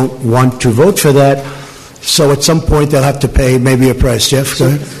just don't want to vote for that. So at some point they'll have to pay maybe a price. Jeff, go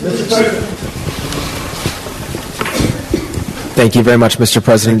ahead. Thank you very much, Mr.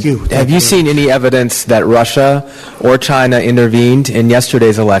 President. Thank you. Have you seen any evidence that Russia or China intervened in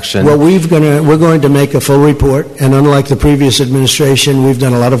yesterday's election? Well, we're going to make a full report, and unlike the previous administration, we've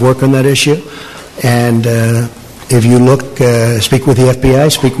done a lot of work on that issue. And if you look, speak with the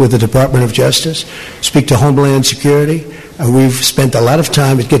FBI, speak with the Department of Justice, speak to Homeland Security. We've spent a lot of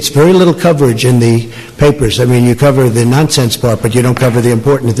time. It gets very little coverage in the papers. I mean, you cover the nonsense part, but you don't cover the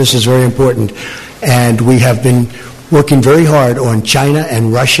important. This is very important. And we have been working very hard on China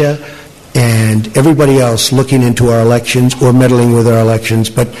and Russia and everybody else looking into our elections or meddling with our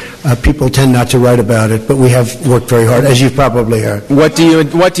elections. But people tend not to write about it. But we have worked very hard, as you've probably heard. What do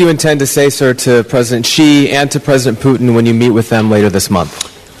you intend to say, sir, to President Xi and to President Putin when you meet with them later this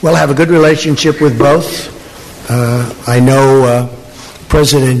month? Well, I have a good relationship with both. I know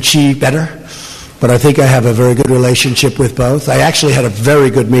President Xi better, but I think I have a very good relationship with both. I actually had a very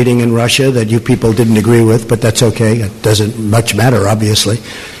good meeting in Russia that you people didn't agree with, but that's okay. It doesn't much matter, obviously,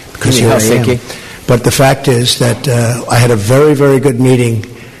 because here I am. But the fact is that I had a very, very good meeting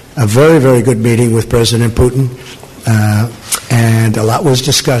with President Putin, and a lot was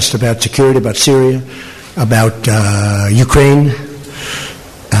discussed about security, about Syria, about Ukraine,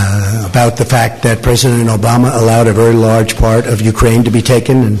 about the fact that President Obama allowed a very large part of Ukraine to be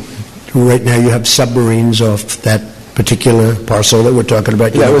taken, and right now you have submarines off that particular parcel that we're talking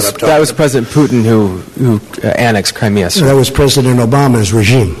about. That was President Putin who annexed Crimea. Sir. That was President Obama's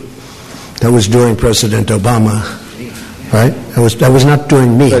regime. That was during President Obama, right? That was not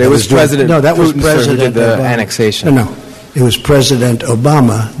during me. But it was President Putin, that was President who did the Obama. annexation. No, it was President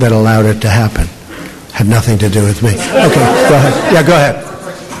Obama that allowed it to happen. Had nothing to do with me. Okay, go ahead. Yeah, go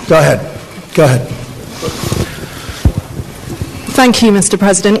ahead. Thank you, Mr.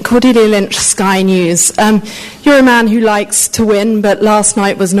 President. Cordelia Lynch, Sky News. You're a man who likes to win, but last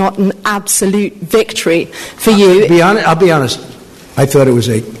night was not an absolute victory for you. I'll be honest. I thought it was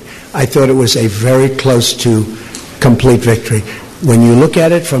a very close to complete victory. When you look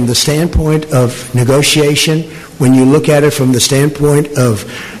at it from the standpoint of negotiation, when you look at it from the standpoint of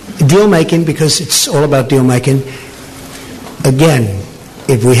deal making, because it's all about deal making, again,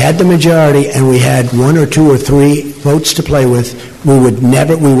 if we had the majority and we had 1 or 2 or 3 votes to play with, we would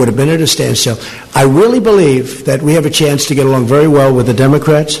have been at a standstill. I really believe that we have a chance to get along very well with the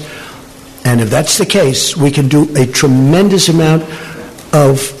Democrats, and if that's the case, we can do a tremendous amount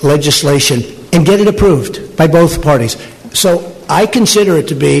of legislation and get it approved by both parties. So I consider it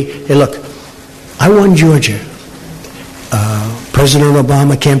to be, hey, look, I won Georgia. President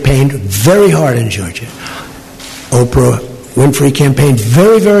Obama campaigned very hard in Georgia. Oprah Winfrey campaigned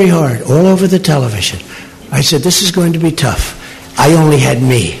very, very hard all over the television. I said, this is going to be tough. I only had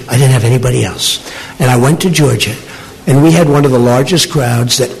me. I didn't have anybody else. And I went to Georgia, and we had one of the largest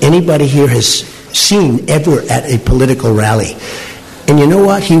crowds that anybody here has seen ever at a political rally. And you know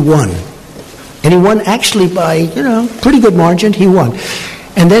what? He won. And he won actually by, pretty good margin. He won.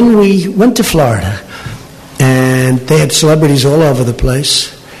 And then we went to Florida, and they had celebrities all over the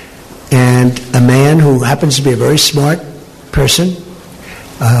place. And a man who happens to be a very smart person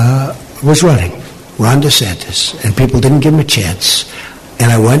was running, Ron DeSantis, and people didn't give him a chance.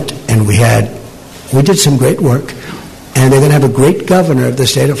 And I went, and we did some great work, and they're going to have a great governor of the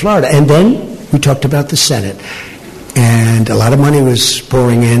state of Florida. And then we talked about the Senate, and a lot of money was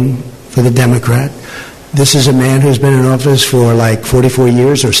pouring in for the Democrat. This is a man who's been in office for like 44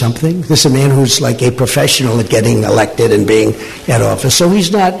 years or something. This is a man who's like a professional at getting elected and being at office. So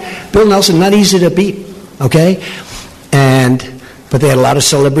he's not, Bill Nelson, not easy to beat, okay? But they had a lot of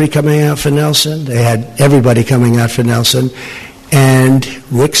celebrity coming out for Nelson. They had everybody coming out for Nelson. And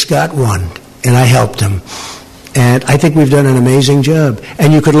Rick Scott won, and I helped him. And I think we've done an amazing job.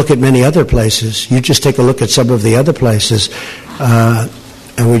 And you could look at many other places. You just take a look at some of the other places.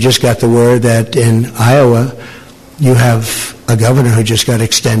 And we just got the word that in Iowa, you have a governor who just got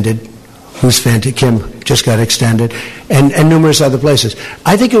extended, who's Kim just got extended, and numerous other places.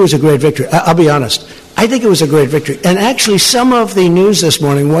 I think it was a great victory. I'll be honest. I think it was a great victory. And actually, some of the news this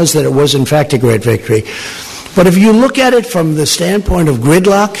morning was that it was, in fact, a great victory. But if you look at it from the standpoint of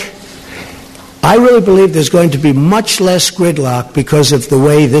gridlock, I really believe there's going to be much less gridlock because of the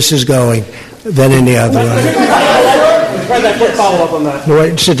way this is going than any other way. President, quick follow-up on that.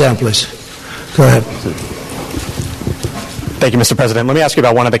 Wait, sit down, please. Go ahead. Thank you, Mr. President. Let me ask you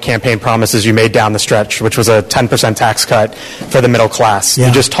about one of the campaign promises you made down the stretch, which was a 10% tax cut for the middle class. Yeah.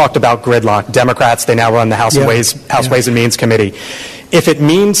 You just talked about gridlock. Democrats, they now run the House Ways and Means Committee. If it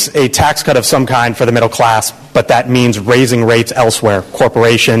means a tax cut of some kind for the middle class, but that means raising rates elsewhere,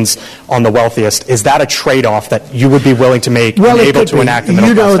 corporations on the wealthiest, is that a trade-off that you would be willing to make and able to enact a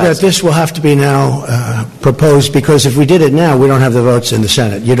middle class tax? You know that this will have to be now proposed, because if we did it now, we don't have the votes in the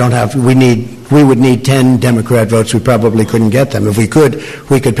Senate. We would need 10 Democrat votes. We probably couldn't get them. If we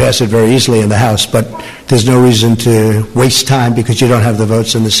could pass it very easily in the House, but there's no reason to waste time because you don't have the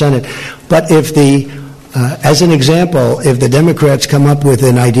votes in the Senate. But if as an example, if the Democrats come up with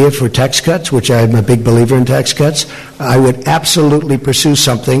an idea for tax cuts, which I'm a big believer in tax cuts, I would absolutely pursue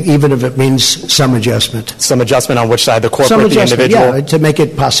something, even if it means some adjustment. Some adjustment on which side, the corporate, the individual? Yeah, to make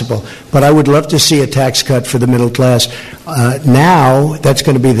it possible. But I would love to see a tax cut for the middle class. Now, that's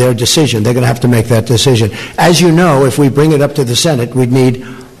going to be their decision. They're going to have to make that decision. As you know, if we bring it up to the Senate, we'd need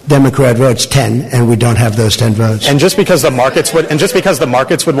Democrat votes 10, and we don't have those 10 votes. And just because the markets would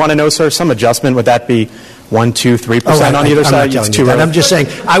want to know, sir, some adjustment, would that be 1%, 2%, 3% on either side? It's too early. I'm just saying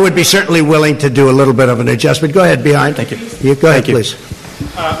I would be certainly willing to do a little bit of an adjustment. Go ahead, behind. Thank you. Go ahead, please.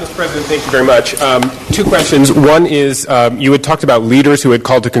 Mr. President, thank you very much. Two questions. One is, you had talked about leaders who had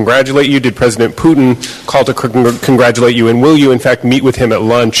called to congratulate you. Did President Putin call to congratulate you? And will you, in fact, meet with him at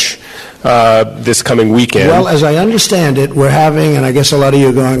lunch this coming weekend? Well, as I understand it, we're having, and I guess a lot of you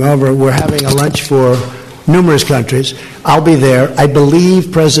are going over, we're having a lunch for numerous countries. I'll be there. I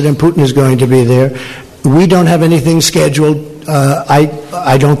believe President Putin is going to be there. We don't have anything scheduled.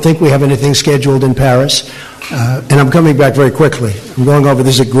 I don't think we have anything scheduled in Paris. And I'm coming back very quickly. I'm going over.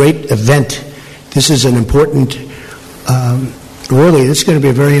 This is a great event. This is an important, really, this is going to be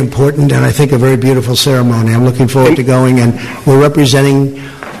a very important and I think a very beautiful ceremony. I'm looking forward to going, and we're representing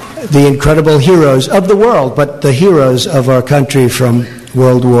the incredible heroes of the world, but the heroes of our country from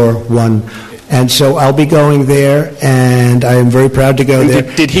World War I. And so I'll be going there, and I am very proud to go there.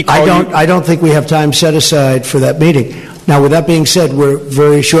 Did he call you? I don't think we have time set aside for that meeting. Now, with that being said, we're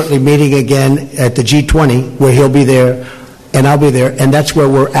very shortly meeting again at the G20, where he'll be there, and I'll be there, and that's where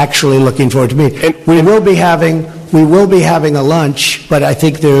we're actually looking forward to meet. We will be having a lunch, but I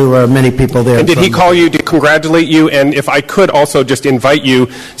think there are many people there. And did he call you to congratulate you? And if I could also just invite you,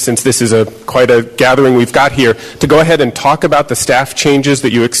 since this is quite a gathering we've got here, to go ahead and talk about the staff changes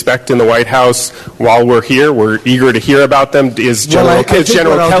that you expect in the White House while we're here. We're eager to hear about them. Is General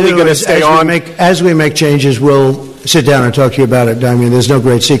Kelly going to stay on? As we make changes, we'll sit down and talk to you about it. I mean, there's no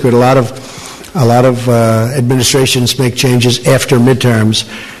great secret. A lot of administrations make changes after midterms.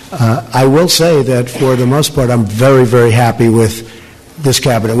 I will say that for the most part, I'm very, very happy with this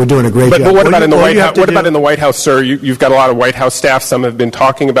cabinet. We're doing a great job. But what about in the White House? What about in the White House, sir? You've got a lot of White House staff. Some have been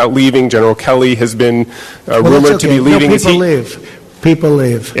talking about leaving. General Kelly has been rumored to be leaving. No, people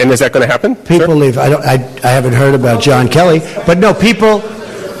leave. And is that going to happen? People leave. I haven't heard about John Kelly, but no, people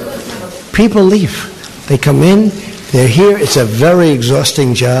leave. They come in. They're here. It's a very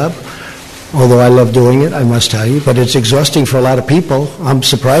exhausting job. Although I love doing it, I must tell you, but it's exhausting for a lot of people. I'm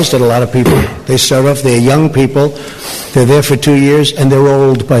surprised at a lot of people. They start off, they're young people, they're there for 2 years, and they're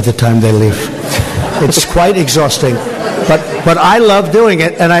old by the time they leave. It's quite exhausting. But I love doing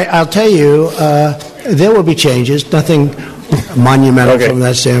it, and I'll tell you, there will be changes, nothing monumental from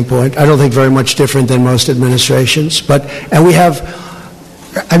that standpoint. I don't think very much different than most administrations. And we have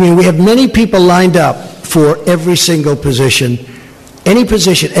many people lined up for every single position. Any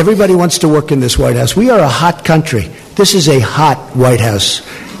position, everybody wants to work in this White House. We are a hot country. This is a hot White House.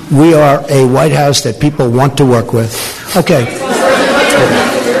 We are a White House that people want to work with. Okay.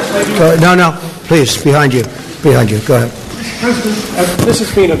 No, please, behind you. Go ahead. President, this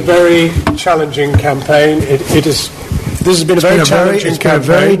has been a very challenging campaign. This has been a very challenging campaign. It's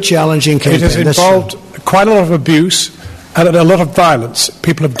been a very challenging campaign. It has involved quite a lot of abuse and a lot of violence.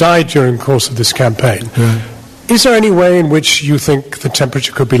 People have died during the course of this campaign. Right. Is there any way in which you think the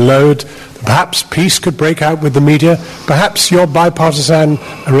temperature could be lowered? Perhaps peace could break out with the media? Perhaps your bipartisan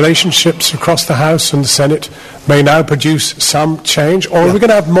relationships across the House and the Senate may now produce some change? Or are we going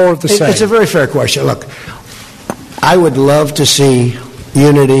to have more of the same? It's a very fair question. Look, I would love to see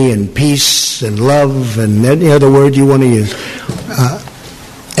unity and peace and love and any other word you want to use.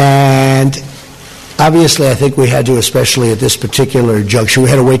 And obviously I think we had to, especially at this particular juncture, we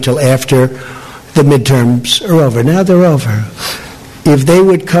had to wait till after the midterms are over. Now they're over. If they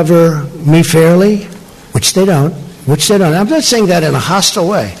would cover me fairly, which they don't. I'm not saying that in a hostile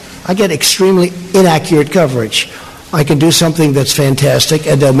way. I get extremely inaccurate coverage. I can do something that's fantastic,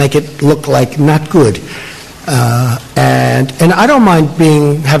 and they'll make it look like not good. And I don't mind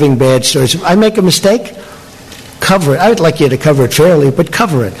having bad stories. If I make a mistake, cover it. I would like you to cover it fairly, but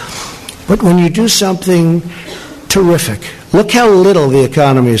cover it. But when you do something terrific, look how little the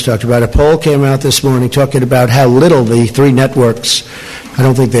economy is talked about. A poll came out this morning talking about how little the three networks, I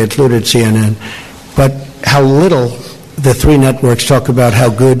don't think they included CNN, but how little the three networks talk about how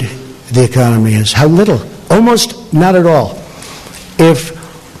good the economy is. How little. Almost not at all. If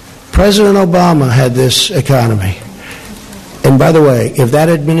President Obama had this economy, and by the way, if that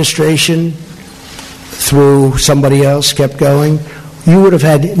administration through somebody else kept going, you would have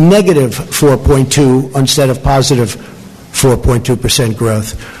had negative 4.2 instead of positive 4.2%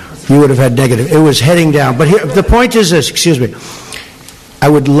 growth. You would have had negative. It was heading down. But here, the point is this, I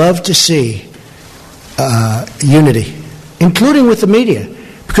would love to see unity, including with the media.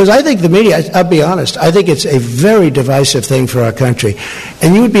 Because I think the media, I'll be honest, I think it's a very divisive thing for our country.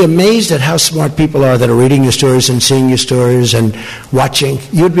 And you would be amazed at how smart people are that are reading your stories and seeing your stories and watching.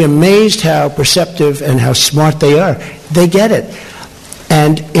 You would be amazed how perceptive and how smart they are. They get it.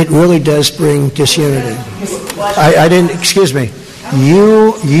 And it really does bring disunity. I didn't, excuse me.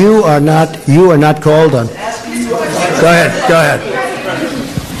 You are not called on. Go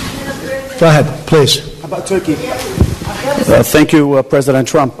ahead, please. How about Turkey? Thank you, President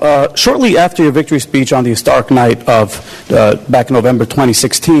Trump. Shortly after your victory speech on the historic night of back in November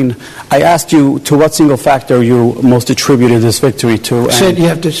 2016, I asked you to what single factor you most attributed this victory to. Sid, you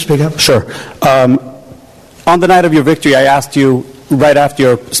have to speak up. Sure. On the night of your victory, I asked you, right after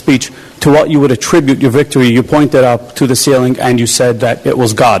your speech, to what you would attribute your victory. You pointed up to the ceiling and you said that it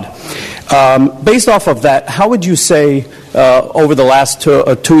was God. Based off of that, how would you say over the last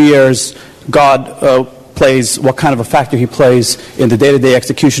 2 years God plays, what kind of a factor he plays in the day-to-day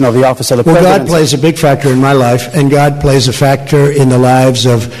execution of the office of the president? Well, God plays a big factor in my life, and God plays a factor in the lives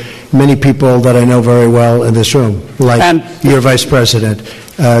of many people that I know very well in this room, like your vice president.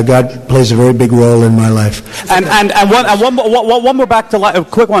 God plays a very big role in my life. And one more back to a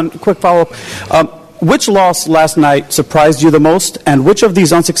quick follow-up. Which loss last night surprised you the most, and which of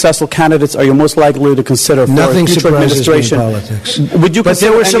these unsuccessful candidates are you most likely to consider for Nothing future surprises administration? me in politics. Would you but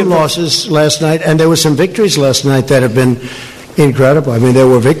there were some any losses last night, and there were some victories last night that have been incredible. I mean, there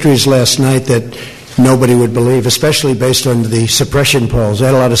were victories last night that nobody would believe, especially based on the suppression polls. I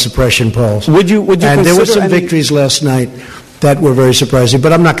had a lot of suppression polls. Would you and there were some any victories last night that were very surprising,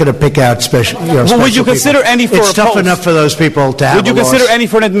 but I'm not going to pick out special. Well, would you consider people. any for It's a tough post? enough for those people to have. Would you a consider loss. any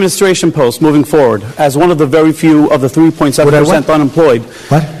for an administration post moving forward as one of the very few of the 3.7% unemployed?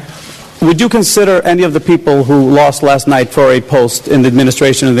 What? Would you consider any of the people who lost last night for a post in the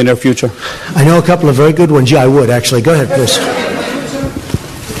administration in the near future? I know a couple of very good ones. Yeah, I would actually. Go ahead, please.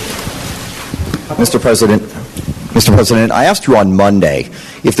 Mr. President, I asked you on Monday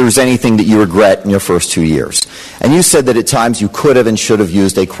if there was anything that you regret in your first 2 years. And you said that at times you could have and should have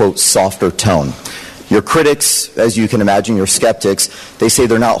used a, quote, softer tone. Your critics, as you can imagine, your skeptics, they say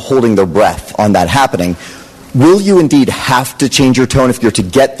they're not holding their breath on that happening. Will you indeed have to change your tone if you're to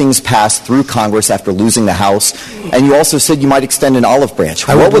get things passed through Congress after losing the House? And you also said you might extend an olive branch.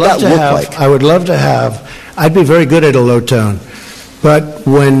 What would that look like? I would love to have. I'd be very good at a low tone. But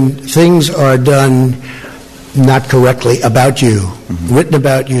when things are done not correctly about you, written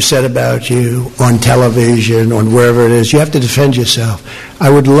about you, said about you, on television, on wherever it is, you have to defend yourself. I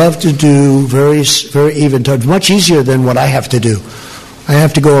would love to do very, very even tones, much easier than what I have to do. I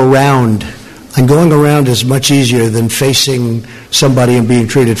have to go around, and going around is much easier than facing somebody and being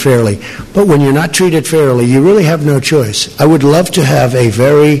treated fairly. But when you're not treated fairly, you really have no choice. I would love to have a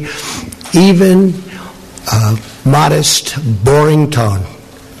very even, modest, boring tone.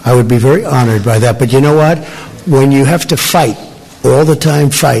 I would be very honored by that. But you know what? When you have to fight, all the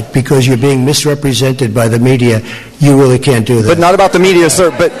time fight, because you're being misrepresented by the media, you really can't do that. But not about the media, sir.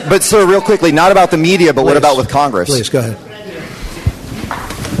 But sir, real quickly, not about the media, but what about with Congress? Please, go ahead.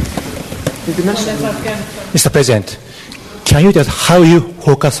 Mr. President, can you just how you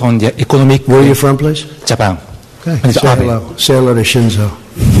focus on the economic... Where are you from, please? Japan. Okay. Say hello. Say hello to Shinzo.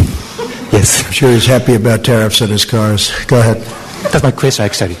 Yes. I'm sure he's happy about tariffs on his cars. Go ahead. That's my question,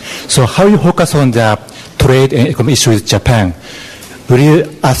 actually. So how you focus on the trade and economic issues with Japan? Will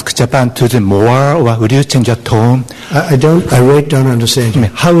you ask Japan to do more, or will you change your tone? I really don't understand you.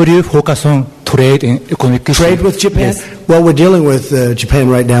 How will you focus on trade and economic issues? Trade with Japan? Yes. Well, we're dealing with Japan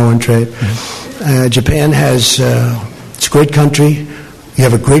right now on trade. Japan has, it's a great country. You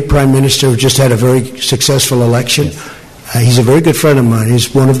have a great prime minister who just had a very successful election. He's a very good friend of mine.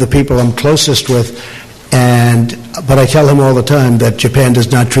 He's one of the people I'm closest with. But I tell him all the time that Japan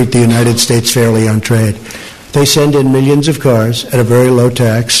does not treat the United States fairly on trade. They send in millions of cars at a very low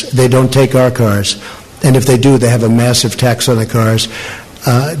tax. They don't take our cars. And if they do, they have a massive tax on the cars.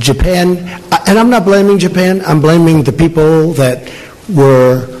 Japan, and I'm not blaming Japan, I'm blaming the people that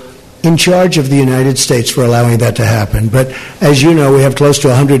were in charge of the United States for allowing that to happen. But as you know, we have close to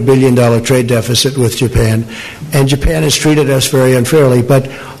a $100 billion trade deficit with Japan, and Japan has treated us very unfairly. But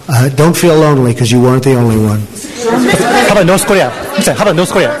don't feel lonely, because you weren't the only one. How about North Korea? How about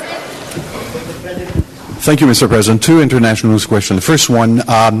North Korea? Thank you, Mr. President. Two international news questions. The first one,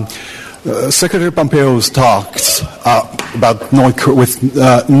 Secretary Pompeo's talks about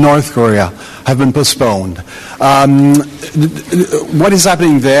North Korea have been postponed. What is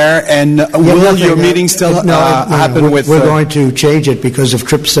happening there, and will your meeting still happen with... We're going to change it because of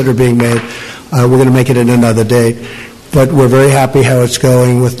trips that are being made. We're going to make it in another date. But we're very happy how it's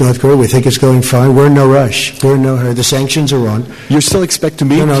going with North Korea. We think it's going fine. We're in no rush. We're in no hurry. The sanctions are on. You still expect to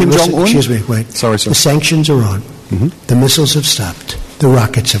meet Kim Jong-un? Excuse me, wait. Sorry, sir. The sanctions are on. Mm-hmm. The missiles have stopped. The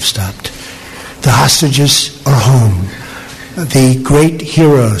rockets have stopped. The hostages are home. The great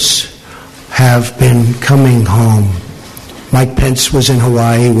heroes have been coming home. Mike Pence was in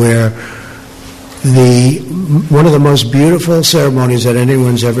Hawaii, where one of the most beautiful ceremonies that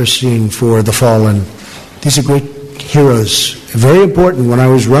anyone's ever seen for the fallen. These are great heroes. Very important. When I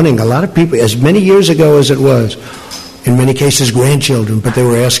was running, a lot of people, as many years ago as it was, in many cases grandchildren, but they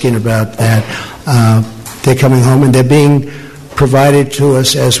were asking about that. They're coming home and they're being provided to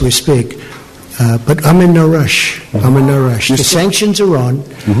us as we speak. But I'm in no rush. I'm in no rush. The sanctions are on.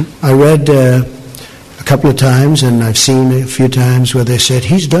 I read a couple of times, and I've seen a few times where they said,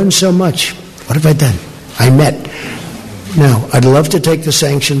 he's done so much. What have I done? I met. Now, I'd love to take the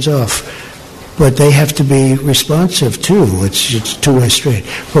sanctions off, but they have to be responsive, too. It's a two-way street.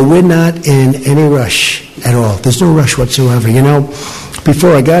 But we're not in any rush at all. There's no rush whatsoever. You know,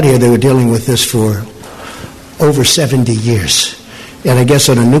 before I got here, they were dealing with this for over 70 years. And I guess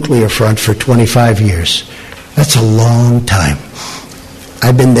on a nuclear front for 25 years. That's a long time.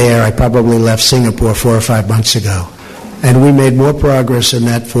 I've been there. I probably left Singapore 4 or 5 months ago. And we made more progress in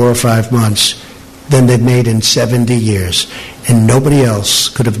that 4 or 5 months than they've made in 70 years. And nobody else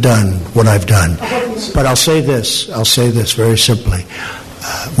could have done what I've done. But I'll say this very simply.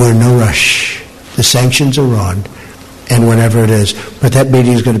 We're in no rush. The sanctions are on, and whenever it is. But that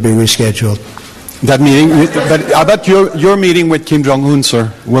meeting is going to be rescheduled. That meeting, but how about your meeting with Kim Jong-un,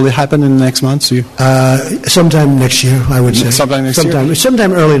 sir? Will it happen in the next month? Sometime next year, I would say. Sometime next year?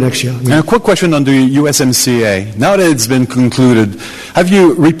 Sometime early next year. And a quick question on the USMCA. Now that it's been concluded, have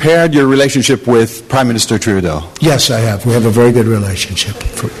you repaired your relationship with Prime Minister Trudeau? Yes, I have. We have a very good relationship.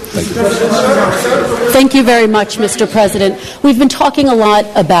 Thank you. Thank you very much, Mr. President. We've been talking a lot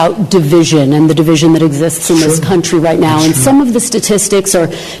about division and the division that exists in this country right now. And some of the statistics are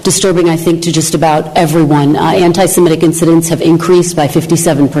disturbing, I think, to just about everyone. Anti-Semitic incidents have increased by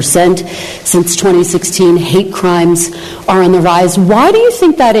 57% since 2016. Hate crimes are on the rise. Why do you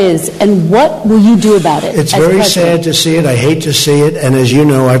think that is, and what will you do about it? It's very sad to see it. I hate to see it. And as you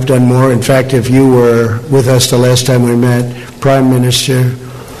know, I've done more. In fact, if you were with us the last time we met, Prime Minister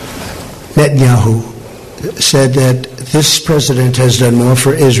Netanyahu said that this president has done more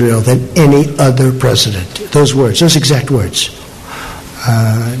for Israel than any other president. Those words, those exact words.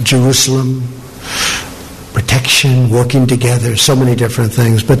 Jerusalem, protection, working together, so many different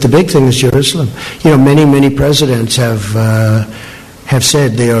things. But the big thing is Jerusalem. You know, many presidents have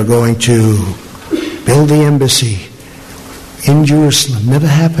said they are going to build the embassy in Jerusalem. Never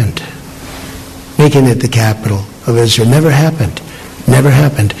happened. Making it the capital of Israel. Never happened. Never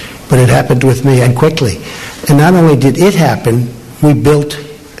happened. But it happened with me, and quickly. And not only did it happen, we built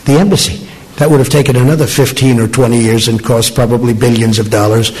the embassy. That would have taken another 15 or 20 years and cost probably billions of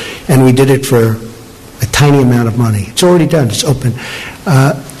dollars. And we did it for a tiny amount of money. It's already done. It's open.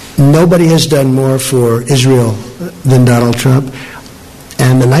 Nobody has done more for Israel than Donald Trump.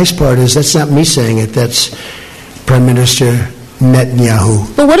 And the nice part is that's not me saying it. That's Prime Minister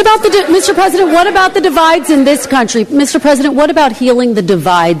Netanyahu. But what about Mr. President, what about the divides in this country? Mr. President, what about healing the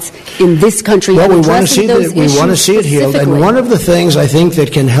divides in this country? Well, we want to see it healed. And one of the things I think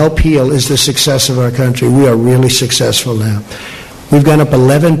that can help heal is the success of our country. We are really successful now. We've gone up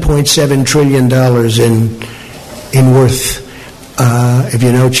 $11.7 trillion in worth. If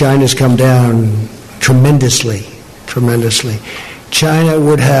you know, China's come down tremendously. China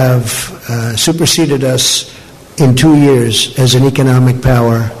would have superseded us in 2 years as an economic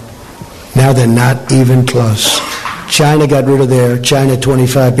power. Now they're not even close. China got rid of their China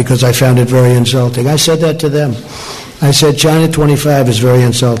 25 because I found it very insulting. I said that to them. I said China 25 is very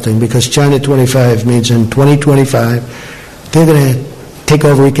insulting because China 25 means in 2025 they're going to take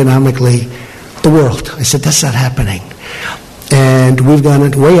over economically the world. I said that's not happening. And we've gone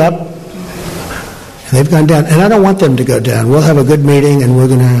way up. And they've gone down. And I don't want them to go down. We'll have a good meeting and we're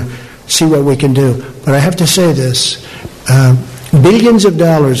going to see what we can do. But I have to say this. Billions of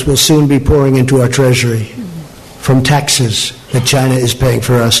dollars will soon be pouring into our treasury from taxes that China is paying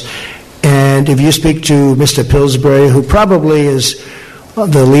for us. And if you speak to Mr. Pillsbury, who probably is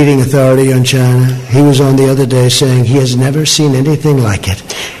the leading authority on China, he was on the other day saying he has never seen anything like it.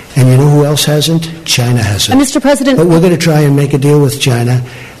 And you know who else hasn't? China hasn't. And Mr. President, but we're going to try and make a deal with China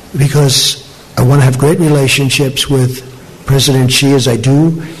because I want to have great relationships with President Xi, as I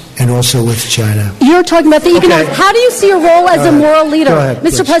do, and also with China. You're talking about the economic. How do you see your role as a moral leader? Ahead, Mr.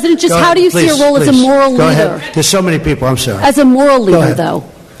 please. President, just how do you see your role as a moral Go leader? Ahead. There's so many people, I'm sorry. As a moral leader, though.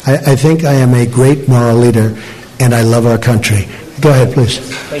 I think I am a great moral leader, and I love our country. Go ahead, please.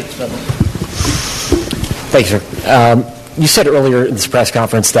 Thanks, sir. You said earlier in this press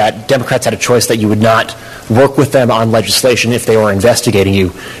conference that Democrats had a choice that you would not work with them on legislation if they were investigating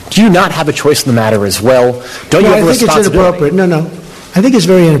you. Do you not have a choice in the matter as well? Don't you have a responsibility? I think it's inappropriate. No. I think it's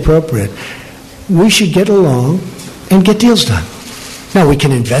very inappropriate. We should get along and get deals done. Now, we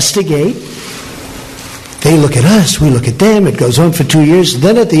can investigate. They look at us. We look at them. It goes on for 2 years.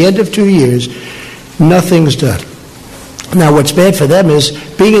 Then at the end of 2 years, nothing's done. Now, what's bad for them is,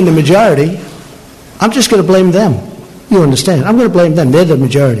 being in the majority, I'm just going to blame them. You understand? I'm going to blame them. They're the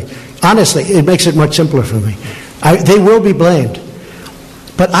majority. Honestly, it makes it much simpler for me. They will be blamed.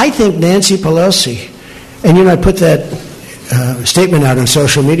 But I think Nancy Pelosi, and I put that statement out on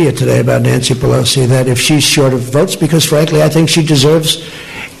social media today about Nancy Pelosi, that if she's short of votes, because frankly I think she deserves,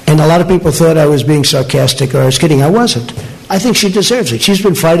 and a lot of people thought I was being sarcastic or I was kidding. I wasn't. I think she deserves it. She's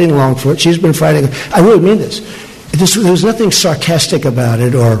been fighting along for it. She's been fighting. I really mean this. There was nothing sarcastic about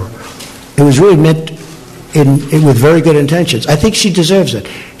it, or it was really meant with very good intentions. I think she deserves it.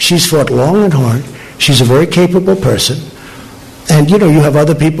 She's fought long and hard. She's a very capable person. And, you have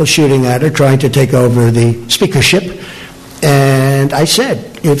other people shooting at her, trying to take over the speakership. And I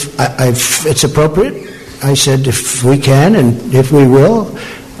said, if it's appropriate, I said, if we can and if we will,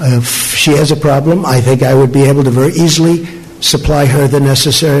 if she has a problem, I think I would be able to very easily supply her the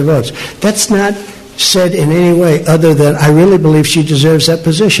necessary votes. That's not said in any way other than I really believe she deserves that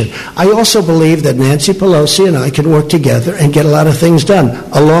position. I also believe that Nancy Pelosi and I can work together and get a lot of things done,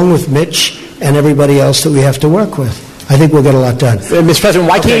 along with Mitch and everybody else that we have to work with. I think we'll get a lot done. Mr. President,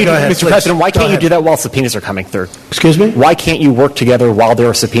 why can't you do that while subpoenas are coming through? Excuse me? Why can't you work together while there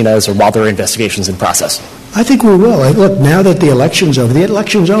are subpoenas or while there are investigations in process? I think we will. Look, now that the election's over,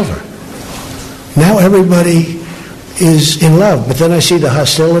 now everybody is in love. But then I see the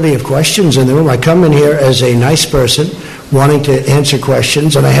hostility of questions in the room. I come in here as a nice person wanting to answer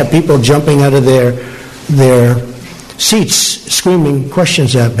questions, and I have people jumping out of their seats screaming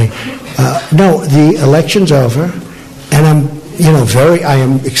questions at me. No, the election's over. And I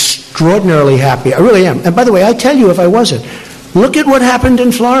am extraordinarily happy. I really am. And by the way, I tell you, if I wasn't, look at what happened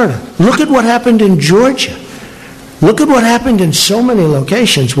in Florida. Look at what happened in Georgia. Look at what happened in so many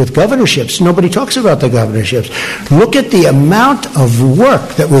locations with governorships. Nobody talks about the governorships. Look at the amount of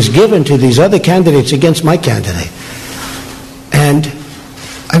work that was given to these other candidates against my candidate. And,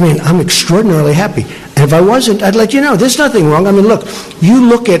 I'm extraordinarily happy. And if I wasn't, I'd let you know. There's nothing wrong. Look, you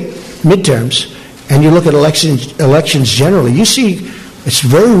look at midterms, and you look at elections generally, you see it's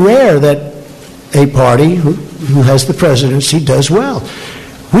very rare that a party who has the presidency does well.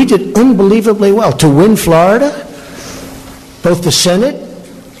 We did unbelievably well. To win Florida, both the Senate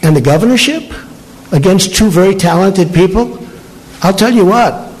and the governorship, against two very talented people, I'll tell you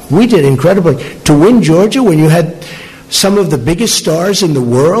what, we did incredibly. To win Georgia, when you had some of the biggest stars in the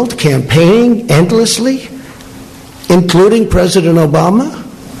world campaigning endlessly, including President Obama,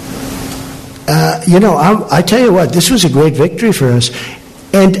 I tell you what, this was a great victory for us.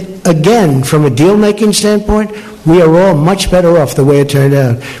 And again, from a deal-making standpoint, we are all much better off the way it turned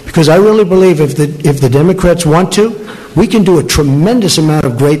out. Because I really believe if the Democrats want to, we can do a tremendous amount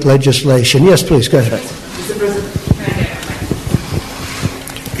of great legislation. Yes, please, go ahead.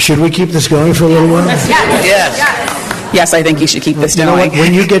 Should we keep this going for a little while? Yes, I think you should keep this going. You know what?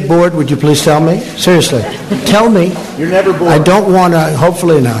 When you get bored, would you please tell me? Seriously. Tell me. You're never bored. I don't want to,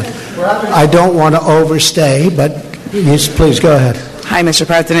 hopefully not. I don't want to overstay, but yes, please go ahead. Hi, Mr.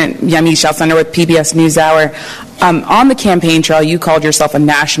 President. Yami Shelsunder with PBS NewsHour. On the campaign trail, you called yourself a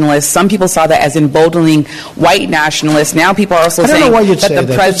nationalist. Some people saw that as emboldening white nationalists. Now people are also saying I don't know why you'd say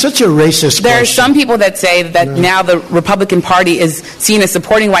that. It's such a racist There are some people that say that now the Republican Party is seen as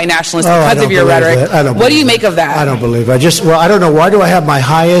supporting white nationalists because of your rhetoric. What do you make of that? I don't believe it. I don't know. Why do I have my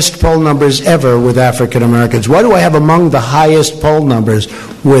highest poll numbers ever with African Americans? Why do I have among the highest poll numbers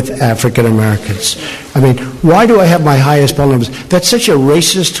with African Americans? Why do I have my highest poll numbers? That's such a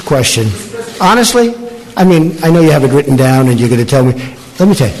racist question. Honestly, I know you have it written down and you're going to tell me. Let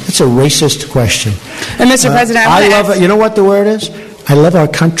me tell you, it's a racist question. And Mr. President, I love it. You know what the word is? I love our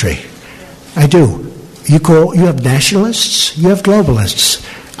country. I do. You have nationalists, you have globalists.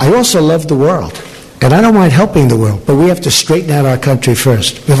 I also love the world. And I don't mind helping the world, but we have to straighten out our country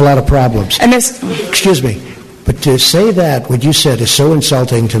first. We have a lot of problems. Excuse me. But to say that, what you said, is so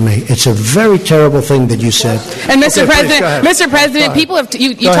insulting to me. It's a very terrible thing that you said. And Mr. President, people have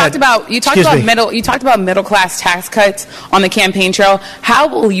you talked about middle class tax cuts on the campaign trail. How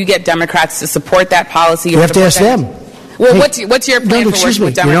will you get Democrats to support that policy? You have to ask them. Well, what's your plan for working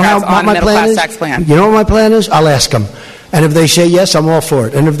with Democrats on the middle class tax plan? You know what my plan is? I'll ask them. And if they say yes, I'm all for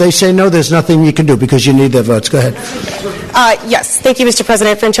it. And if they say no, there's nothing you can do because you need their votes. Go ahead. Yes. Thank you, Mr.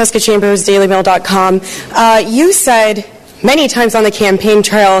 President. Francesca Chambers, DailyMail.com. You said many times on the campaign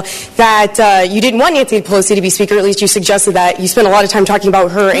trail that you didn't want Nancy Pelosi to be Speaker. At least you suggested that. You spent a lot of time talking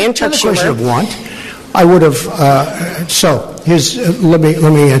about her and Chuck Schumer. Question of want. I would have. Let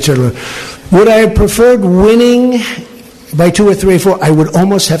me answer. Would I have preferred winning by 2 or 3 or 4? I would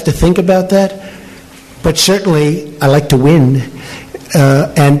almost have to think about that. But certainly, I like to win.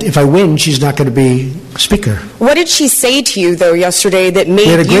 And if I win, she's not going to be Speaker. What did she say to you, though, yesterday that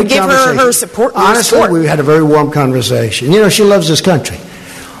made you give her support? Honestly, we had a very warm conversation. You know, she loves this country.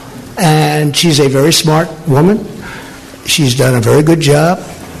 And she's a very smart woman. She's done a very good job.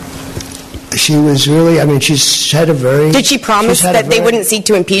 She was really, I mean, she's had a very... Did she promise that they wouldn't seek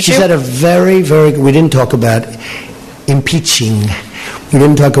to impeach you? She's had a very, very... We didn't talk about impeaching. We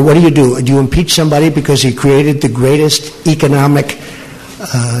didn't talk... What do? Do you impeach somebody because he created the greatest economic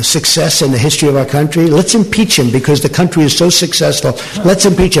success in the history of our country? Let's impeach him because the country is so successful. Let's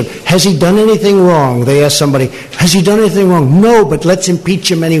impeach him. Has he done anything wrong? They asked somebody, has he done anything wrong? No, but let's impeach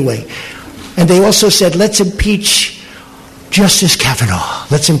him anyway. And they also said, let's impeach Justice Kavanaugh.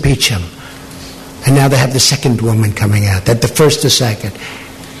 Let's impeach him. And now they have the second woman coming out, that the first or second.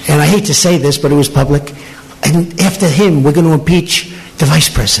 And I hate to say this, but it was public. And after him, we're going to impeach the vice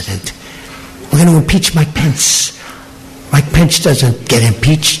president. We're going to impeach Mike Pence. Mike Pence doesn't get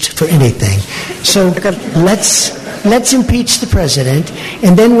impeached for anything. So let's impeach the president,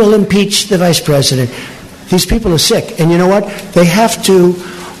 and then we'll impeach the vice president. These people are sick. And you know what? They have to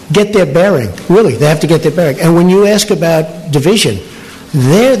get their bearing. Really, they have to get their bearing. And when you ask about division,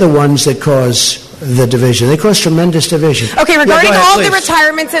 they're the ones that cause the division. They cause tremendous division. Okay, regarding all of the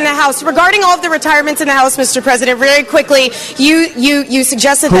retirements in the House, Mr. President, very quickly, you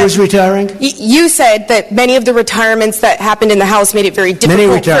suggested that... Who is retiring? You said that many of the retirements that happened in the House made it very difficult...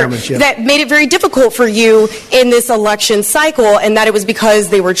 Many retirements, yeah. That made it very difficult for you in this election cycle, and that it was because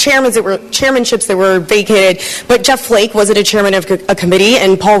they were chairmanships that were vacated. But Jeff Flake wasn't a chairman of a committee,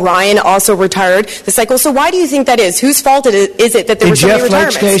 and Paul Ryan also retired the cycle. So why do you think that is? Whose fault is it that there were so many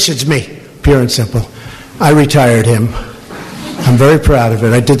retirements? In Jeff Flake's case, it's me. Pure and simple. I retired him. I'm very proud of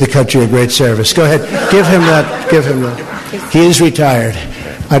it. I did the country a great service. Go ahead. Give him that. He is retired.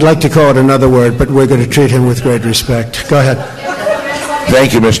 I'd like to call it another word, but we're going to treat him with great respect. Go ahead.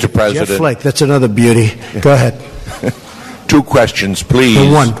 Thank you, Mr. President. Jeff Flake, that's another beauty. Go ahead. 2 questions, please.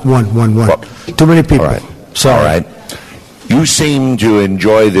 One. Well, too many people. All right. Sorry. All right. You seem to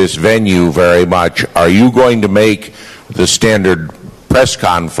enjoy this venue very much. Are you going to make the standard press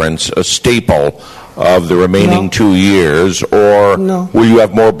conference a staple of the remaining 2 years, or will you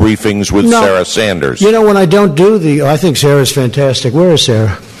have more briefings with Sarah Sanders? You know, when I don't do I think Sarah's fantastic. Where is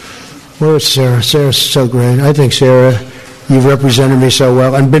Sarah? Sarah's so great. I think, Sarah, you've represented me so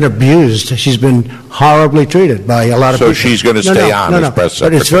well and been abused. She's been horribly treated by a lot of people. So she's going to stay on as press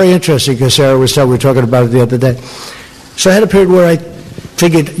secretary. But it's very interesting because Sarah we were talking about it the other day. So I had a period where I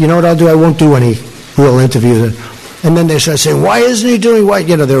figured, you know what I'll do? I won't do any real interviews. And then they started saying, why isn't he doing what?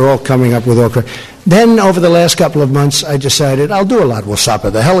 You know, they're all coming up with all kinds. Then over the last couple of months, I decided I'll do a lot. We'll stop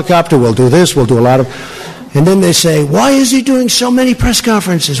at the helicopter. We'll do this. We'll do a lot of... And then they say, why is he doing so many press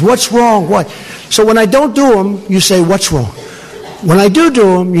conferences? What's wrong? What? So when I don't do them, you say, what's wrong? When I do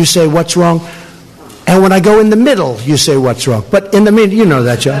them, you say, what's wrong? And when I go in the middle, you say, what's wrong? But in the middle, you know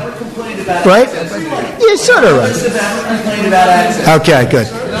that, John. Right? You're sort of right. Okay, good.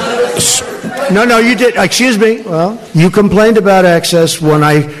 No, you did. Excuse me. Well, you complained about access when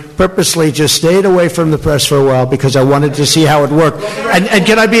I purposely just stayed away from the press for a while because I wanted to see how it worked. And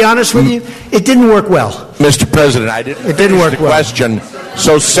can I be honest with you? It didn't work well. Mr. President, it didn't work well. Question.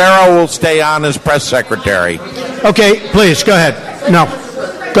 So Sarah will stay on as press secretary. Okay, please, go ahead. No,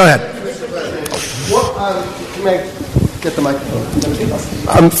 go ahead. Get the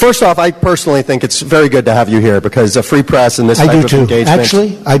microphone. First off, I personally think it's very good to have you here because a free press and this type of engagement...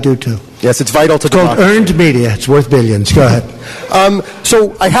 Actually, I do too. Yes, it's vital to democracy. It's called earned media. It's worth billions. Go ahead.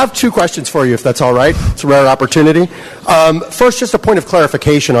 So I have 2 questions for you, if that's all right. It's a rare opportunity. First, just a point of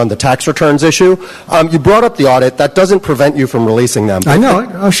clarification on the tax returns issue. You brought up the audit. That doesn't prevent you from releasing them. I know it.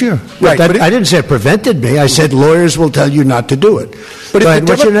 Oh, sure. Right. I didn't say it prevented me. I said lawyers will tell you not to do it. But go ahead.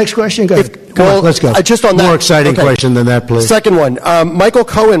 What's your next question? Go ahead. Come on, let's go. Just on that, more exciting question than that, please. Second one. Michael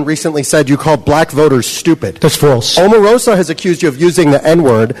Cohen recently said you called black voters stupid. That's false. Omarosa has accused you of using the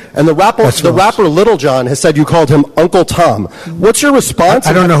N-word, and the rapper Little John has said you called him Uncle Tom. What's your response?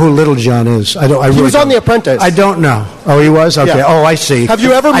 I don't know who Little John is. He was on The Apprentice. I don't know. Oh, he was? Okay. Yeah. Oh, I see. Have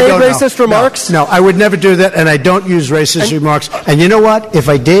you ever made racist remarks? No, I would never do that, and I don't use racist remarks. And you know what? If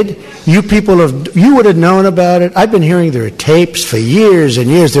I did, you would have known about it. I've been hearing there are tapes for years and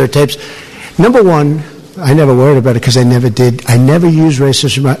years. There are tapes. Number one, I never worried about it because I never did. I never used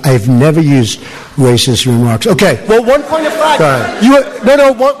racist remarks. I've never used racist remarks. Okay. Well, one point of fact.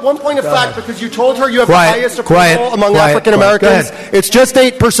 One point of fact, because you told her you have the highest approval among African Americans. It's just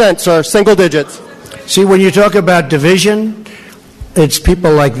 8%, sir, single digits. See, when you talk about division, it's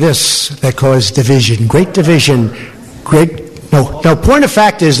people like this that cause division. Great division. No, point of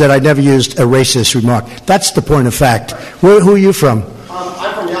fact is that I never used a racist remark. That's the point of fact. Who are you from?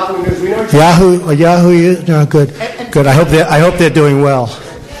 Yahoo. No, good. I hope they're doing well.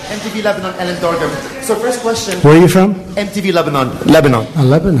 MTV Lebanon, Ellen Dorgan. So first question. Where are you from? MTV Lebanon. Lebanon.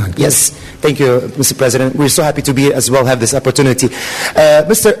 Lebanon. Good. Yes. Thank you, Mr. President. We're so happy to be here as well, have this opportunity.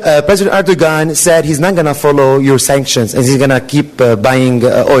 President Erdogan said he's not going to follow your sanctions and he's going to keep buying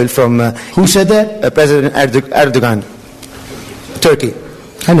oil from... Who said that? President Erdogan. Turkey.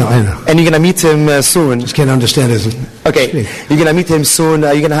 I know. And you're going to meet him soon. Just can't understand his... Okay. You're going to meet him soon.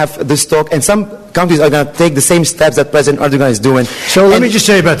 You're going to have this talk. And some countries are going to take the same steps that President Erdogan is doing. So let me just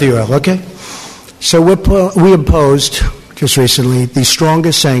tell you about the oil, okay? So we imposed, just recently, the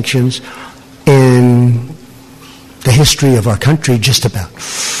strongest sanctions in the history of our country, just about.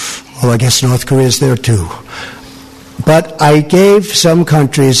 Well, I guess North Korea is there too. But I gave some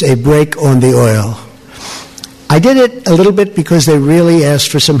countries a break on the oil. I did it a little bit because they really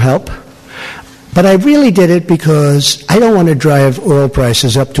asked for some help. But I really did it because I don't want to drive oil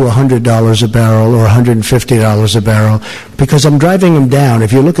prices up to $100 a barrel or $150 a barrel, because I'm driving them down.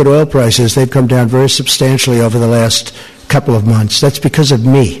 If you look at oil prices, they've come down very substantially over the last couple of months. That's because of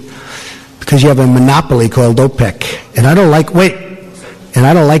me. Because you have a monopoly called OPEC. And I don't like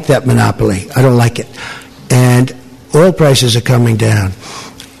that monopoly. I don't like it. And oil prices are coming down.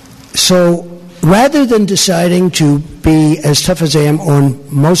 So rather than deciding to be as tough as I am on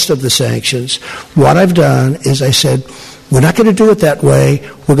most of the sanctions, what I've done is I said, we're not going to do it that way.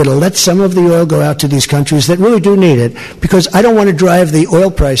 We're going to let some of the oil go out to these countries that really do need it, because I don't want to drive the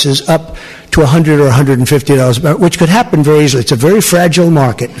oil prices up to $100 or $150 a barrel, which could happen very easily. It's a very fragile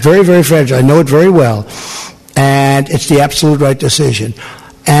market, very, very fragile. I know it very well, and it's the absolute right decision.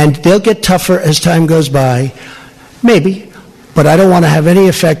 And they'll get tougher as time goes by, maybe. But I don't want to have any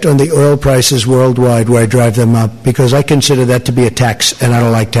effect on the oil prices worldwide where I drive them up, because I consider that to be a tax, and I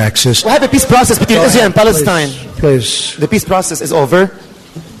don't like taxes. We'll have a peace process between Israel and Palestine. Please. The peace process is over.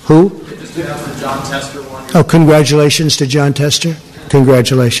 Who? Just the John Tester one. Oh, congratulations to John Tester.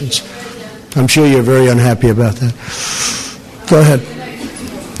 Congratulations. I'm sure you're very unhappy about that. Go ahead.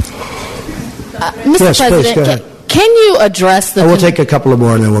 Mr. Yes, President, please, go ahead. Can you address the... We'll take a couple of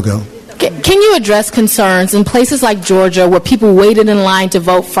more and then we'll go. Can you address concerns in places like Georgia where people waited in line to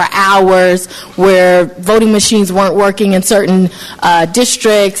vote for hours, where voting machines weren't working in certain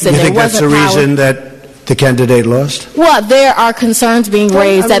districts, and you think that's the reason that the candidate lost? Well, there are concerns being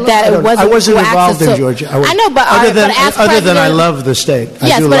raised that it wasn't. I wasn't involved in Georgia. I know, but other than I love the state.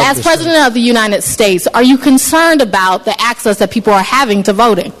 Yes, but as President of the United States, are you concerned about the access that people are having to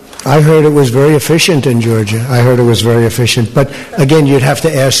voting? I heard it was very efficient in Georgia. I heard it was very efficient. But again, you'd have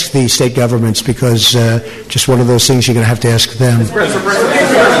to ask the state governments, because just one of those things you're going to have to ask them.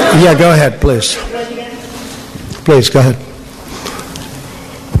 Yeah, go ahead, please. Please, go ahead.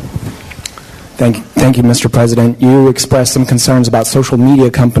 Thank you, Mr. President. You expressed some concerns about social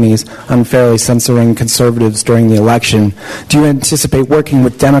media companies unfairly censoring conservatives during the election. Do you anticipate working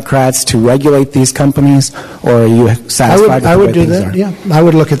with Democrats to regulate these companies, or are you satisfied with the way things are? I would do that, yeah. I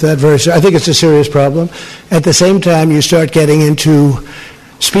would look at that very seriously. I think it's a serious problem. At the same time, you start getting into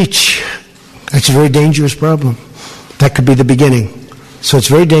speech. That's a very dangerous problem. That could be the beginning. So it's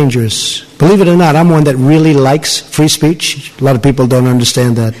very dangerous. Believe it or not, I'm one that really likes free speech. A lot of people don't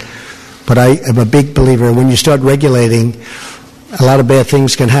understand that. But I am a big believer. When you start regulating, a lot of bad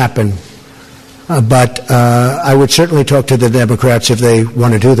things can happen. But I would certainly talk to the Democrats if they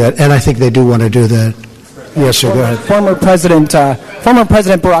want to do that, and I think they do want to do that. Yes, sir, go ahead. Former President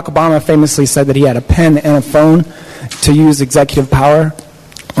Barack Obama famously said that he had a pen and a phone to use executive power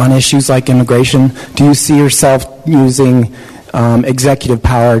on issues like immigration. Do you see yourself using executive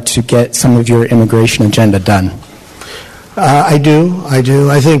power to get some of your immigration agenda done? I do. I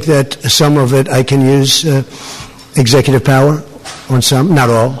think that some of it I can use executive power on some, not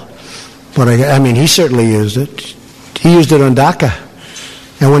all. But I mean, he certainly used it. He used it on DACA.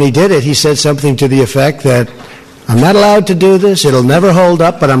 And when he did it, he said something to the effect that, I'm not allowed to do this, it'll never hold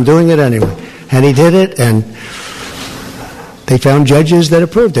up, but I'm doing it anyway. And he did it, and they found judges that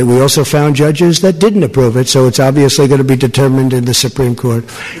approved it. We also found judges that didn't approve it, so it's obviously going to be determined in the Supreme Court.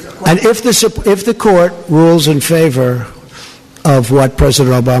 And if the court rules in favor of what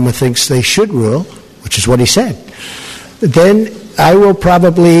President Obama thinks they should rule, which is what he said, then I will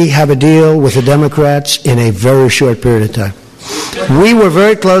probably have a deal with the Democrats in a very short period of time. We were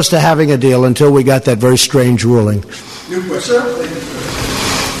very close to having a deal until we got that very strange ruling.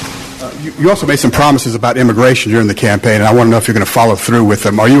 You also made some promises about immigration during the campaign, and I want to know if you're going to follow through with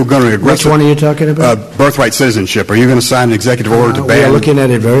them. Are you going to Which one are you talking about? Birthright citizenship. Are you going to sign an executive order to ban? We are looking at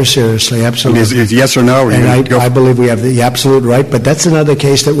it very seriously, absolutely. Is yes or no? I believe we have the absolute right, but that's another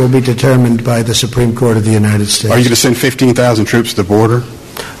case that will be determined by the Supreme Court of the United States. Are you going to send 15,000 troops to the border?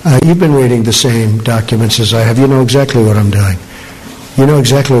 You've been reading the same documents as I have. You know exactly what I'm doing. You know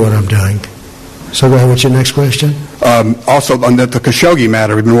exactly what I'm doing. So go ahead, what's your next question? Also, on the Khashoggi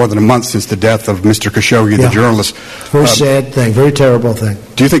matter, it's been more than a month since the death of Mr. Khashoggi, the journalist. Very sad thing, very terrible thing.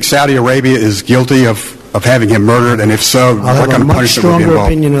 Do you think Saudi Arabia is guilty of having him murdered? And if so, I'll what kind have of a much punishment would be stronger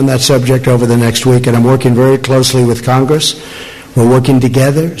involved? opinion on that subject over the next week, and I'm working very closely with Congress. We're working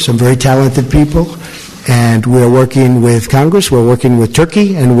together, some very talented people, and we're working with Congress, we're working with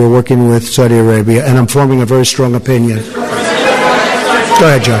Turkey, and we're working with Saudi Arabia, and I'm forming a very strong opinion. Go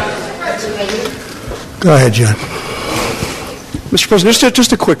ahead, John. Go ahead, John. Mr. President,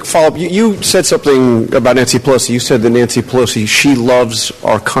 just a quick follow-up. You said something about Nancy Pelosi. You said that Nancy Pelosi, she loves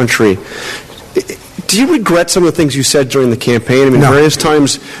our country. Do you regret some of the things you said during the campaign? I mean, various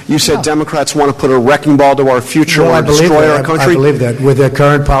times you said Democrats want to put a wrecking ball to our future or destroy our country. I believe that. With their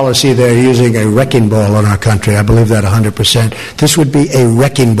current policy, they're using a wrecking ball on our country. I believe that 100%. This would be a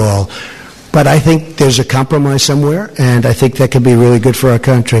wrecking ball. But I think there's a compromise somewhere, and I think that could be really good for our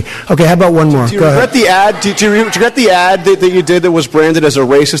country. Okay, how about one more? Do you regret the ad? Do you regret the ad that you did that was branded as a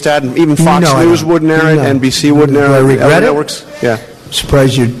racist ad? And even Fox News wouldn't air it, NBC wouldn't air it. Do I regret it? Networks? Yeah.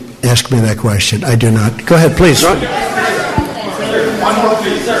 Surprised you asked me that question. I do not. Go ahead, please.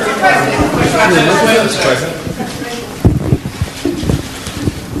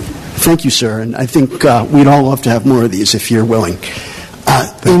 Thank you, sir. And I think we'd all love to have more of these if you're willing.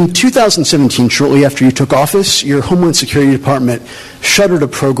 In 2017, shortly after you took office, your Homeland Security Department shuttered a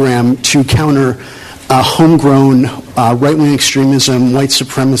program to counter homegrown right-wing extremism, white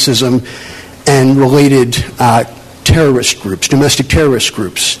supremacism, and related terrorist groups, domestic terrorist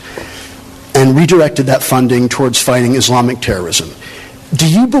groups, and redirected that funding towards fighting Islamic terrorism. Do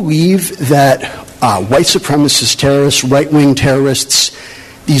you believe that white supremacist terrorists, right-wing terrorists,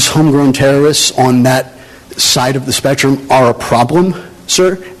 these homegrown terrorists on that side of the spectrum are a problem,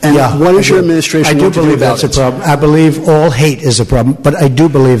 sir? And what is your administration going to do about it? I do believe that's a problem. I believe all hate is a problem, but I do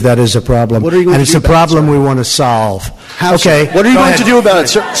believe that is a problem. What are you going and to do it's a problem we want to solve. How, okay. Sir? What are you going to do about it,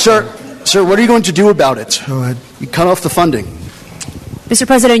 sir, what are you going to do about it? Go ahead. You cut off the funding. Mr.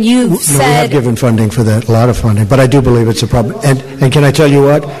 President, you said... we have given funding for that, a lot of funding, but I do believe it's a problem. And can I tell you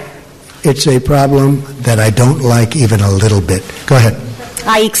what? It's a problem that I don't like even a little bit. Go ahead.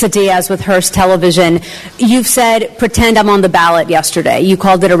 Aixa Diaz with Hearst Television. You've said, pretend I'm on the ballot yesterday. You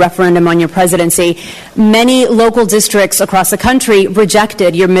called it a referendum on your presidency. Many local districts across the country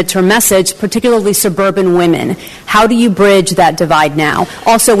rejected your midterm message, particularly suburban women. How do you bridge that divide now?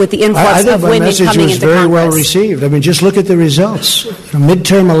 Also with the influx of women coming into Congress. I think my message was very well received. I mean, just look at the results.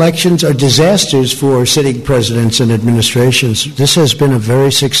 Midterm elections are disasters for sitting presidents and administrations. This has been a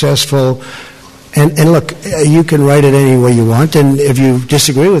very successful... And look, you can write it any way you want, and if you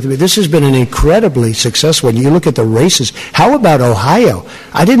disagree with me, this has been an incredibly successful one. You look at the races. How about Ohio?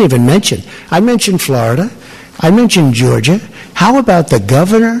 I didn't even mention. I mentioned Florida. I mentioned Georgia. How about the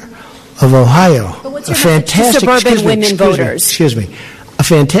governor of Ohio? But what's your fantastic suburban women voters? Excuse me. A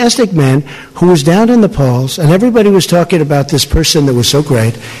fantastic man who was down in the polls, and everybody was talking about this person that was so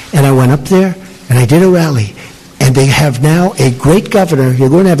great, and I went up there, and I did a rally. And they have now a great governor. You're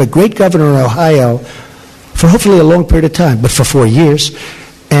going to have a great governor in Ohio for hopefully a long period of time, but for 4 years.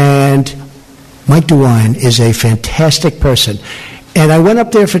 And Mike DeWine is a fantastic person. And I went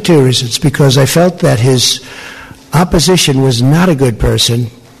up there for two reasons, because I felt that his opposition was not a good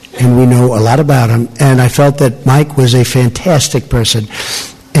person, and we know a lot about him. And I felt that Mike was a fantastic person.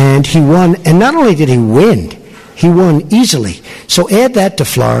 And he won. And not only did he win easily. So add that to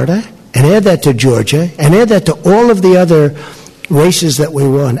Florida, and add that to Georgia, and add that to all of the other races that we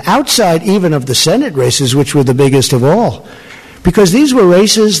won, outside even of the Senate races, which were the biggest of all. Because these were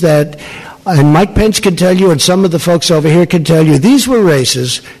races that, and Mike Pence can tell you, and some of the folks over here can tell you, these were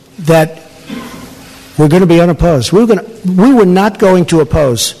races that were going to be unopposed. We were not going to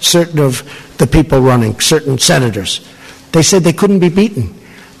oppose certain of the people running, certain senators. They said they couldn't be beaten.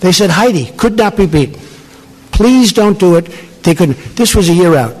 They said Heidi could not be beaten. Please don't do it. They couldn't. This was a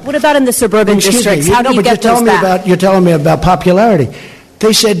year out. What about in the suburban districts? How do you get those back? You're telling me about popularity.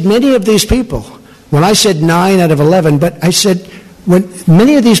 They said many of these people, when I said 9 out of 11, but I said when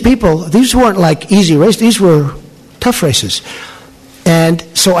many of these people, these weren't like easy races. These were tough races. And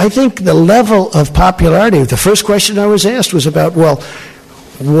so I think the level of popularity, the first question I was asked was about, well,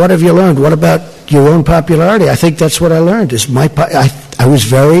 what have you learned? What about your own popularity? I think that's what I learned. I was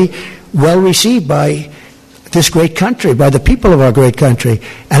very well received by this great country, by the people of our great country.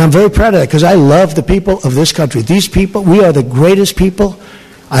 And I'm very proud of that, because I love the people of this country. These people, we are the greatest people.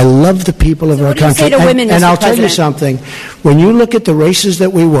 I love the people of our country. What do you say to women, Mr. President? And I'll tell you something. When you look at the races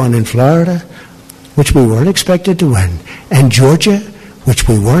that we won in Florida, which we weren't expected to win, and Georgia, which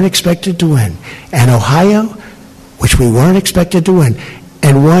we weren't expected to win, and Ohio, which we weren't expected to win,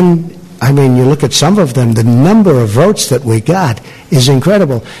 and won. I mean, you look at some of them, the number of votes that we got is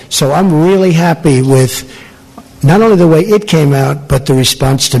incredible. So I'm really happy with not only the way it came out, but the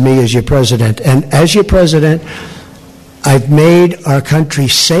response to me as your president. And as your president, I've made our country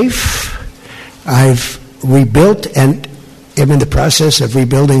safe. I've rebuilt, and I'm in the process of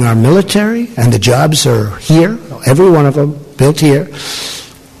rebuilding our military, and the jobs are here, every one of them built here.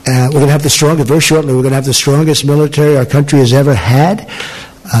 We're going to have the strongest, very shortly, we're going to have the strongest military our country has ever had.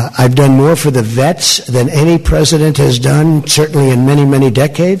 I've done more for the vets than any president has done, certainly in many, many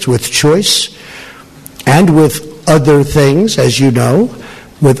decades, with choice and with other things, as you know,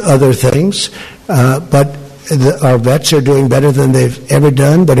 with other things. But our vets are doing better than they've ever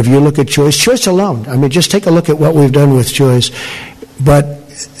done. But if you look at choice alone, I mean, just take a look at what we've done with choice. But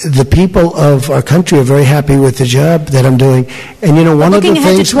the people of our country are very happy with the job that I'm doing. And, you know, one of the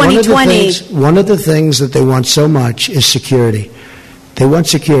things that they want so much is security. They want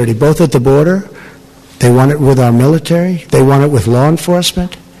security, both at the border. They want it with our military. They want it with law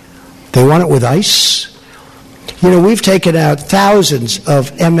enforcement. They want it with ICE. You know, we've taken out thousands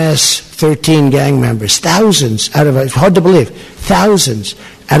of MS-13 gang members, thousands out of our, it's hard to believe, thousands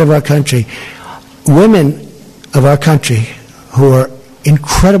out of our country. Women of our country who are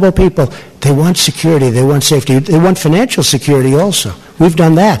incredible people, they want security, they want safety, they want financial security also. We've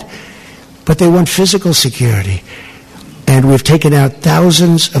done that. But they want physical security. And we've taken out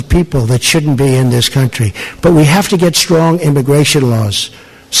thousands of people that shouldn't be in this country. But we have to get strong immigration laws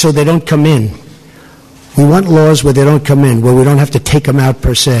so they don't come in. We want laws where they don't come in, where we don't have to take them out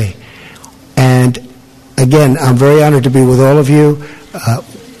per se. And again, I'm very honored to be with all of you.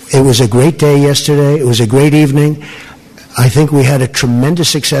 It was a great day yesterday. It was a great evening. I think we had a tremendous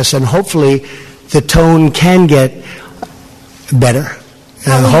success, and hopefully the tone can get better.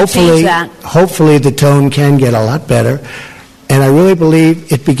 Hopefully the tone can get a lot better. And I really believe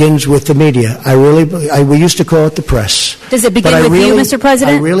it begins with the media. We used to call it the press. Does it begin with you, Mr.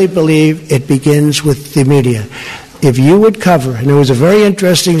 President? I really believe it begins with the media. If you would cover, and there was a very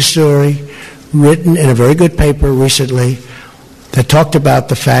interesting story written in a very good paper recently that talked about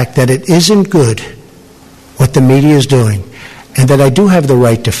the fact that it isn't good what the media is doing, and that I do have the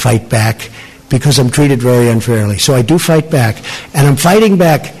right to fight back because I'm treated very unfairly. So I do fight back, and I'm fighting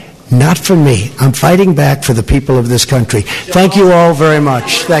back not for me. I'm fighting back for the people of this country. Thank you all very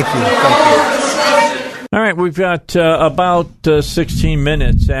much. Thank you. All right, we've got about 16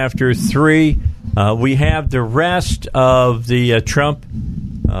 minutes after 3. We have the rest of the Trump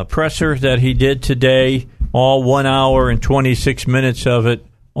presser that he did today, all 1 hour and 26 minutes of it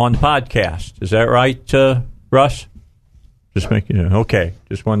on the podcast. Is that right, Russ? Just making okay.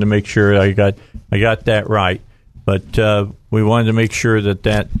 Just wanted to make sure I got that right. But we wanted to make sure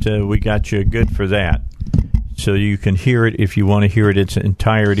that we got you good for that, so you can hear it if you want to hear it its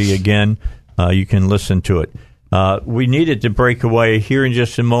entirety again. You can listen to it. We needed to break away here in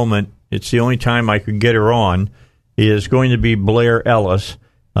just a moment. It's the only time I could get her on. Is going to be Blair Ellis.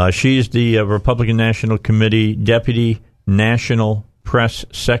 She's the Republican National Committee Deputy National Press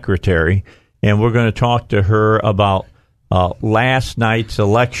Secretary, and we're going to talk to her about last night's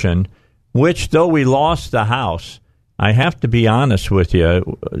election, which, though we lost the House, I have to be honest with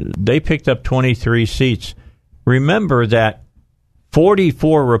you, they picked up 23 seats. Remember that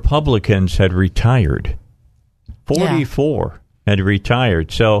 44 Republicans had retired. 44 had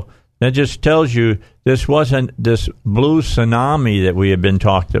retired. So that just tells you this wasn't this blue tsunami that we have been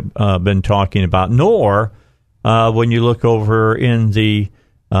talking about, nor when you look over in the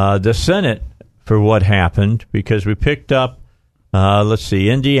Senate for what happened, because we picked up,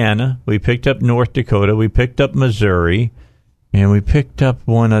 Indiana, we picked up North Dakota, we picked up Missouri, and we picked up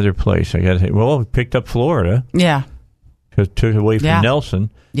one other place. I got to say, we picked up Florida. Yeah. Took away from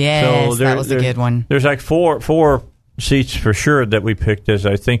Nelson. Yes, that was a good one. There's like four seats for sure that we picked. As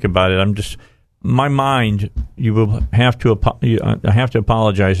I think about it, my mind. You will have to. I have to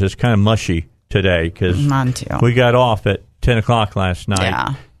apologize. It's kind of mushy today because we got off at 10 o'clock last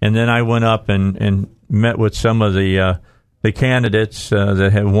night, and then I went up and met with some of the candidates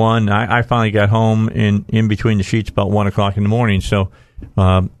that had won. I finally got home in between the sheets about 1 o'clock in the morning. So,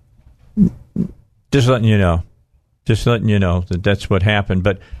 just letting you know that that's what happened.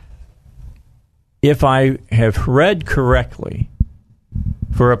 But if I have read correctly,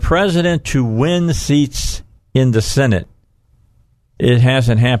 for a president to win seats in the Senate, it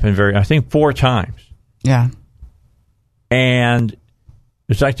hasn't happened I think 4 times. Yeah. And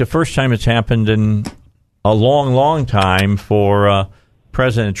it's like the first time it's happened in a long, long time for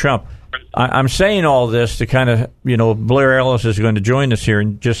President Trump. I'm saying all this to kind of, Blair Ellis is going to join us here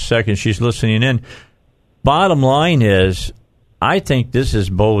in just a second. She's listening in. Bottom line is, I think this is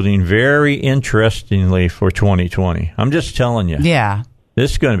boding very interestingly for 2020. I'm just telling you. Yeah.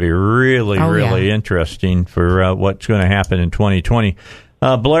 This is going to be really interesting for what's going to happen in 2020.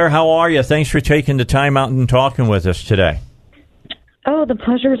 Blair, how are you? Thanks for taking the time out and talking with us today. Oh, the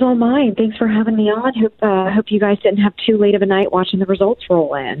pleasure is all mine. Thanks for having me on. Hope you guys didn't have too late of a night watching the results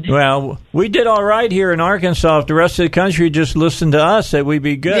roll in. Well, we did all right here in Arkansas. If the rest of the country just listened to us, that we'd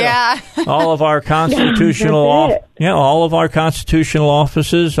be good. Yeah. All of our constitutional all of our constitutional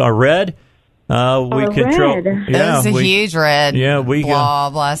offices are red. We control. Red. It was a huge red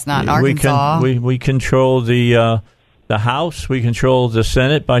blob last night in Arkansas. We control the House. We control the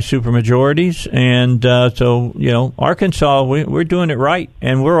Senate by supermajorities, and so Arkansas, we're doing it right,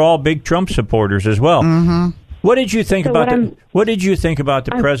 and we're all big Trump supporters as well. Mm-hmm. What did you think about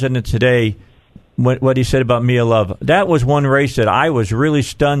the president today? What he said about Mia Love? That was one race that I was really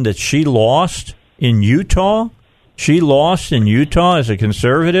stunned that she lost in Utah. She lost in Utah as a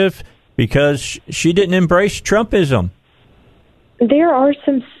conservative because she didn't embrace Trumpism. There are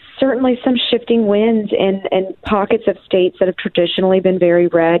certainly some shifting winds in pockets of states that have traditionally been very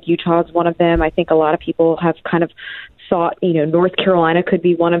red. Utah is one of them. I think a lot of people have kind of thought, North Carolina could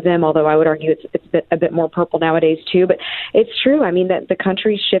be one of them, although I would argue it's a bit more purple nowadays too. But it's true. I mean, that the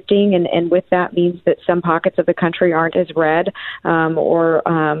country's shifting, and with that means that some pockets of the country aren't as red or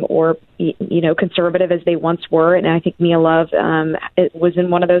conservative as they once were. And I think Mia Love it was in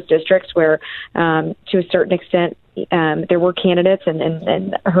one of those districts where, to a certain extent, there were candidates,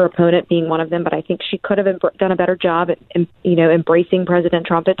 and her opponent being one of them. But I think she could have done a better job at embracing President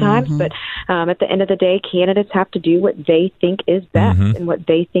Trump at times. Mm-hmm. But at the end of the day, candidates have to do what they think is best and what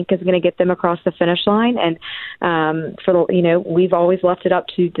they think is going to get them across the finish line. And we've always left it up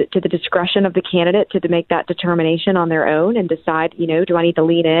to the discretion of the candidate to make that determination on their own and decide, do I need to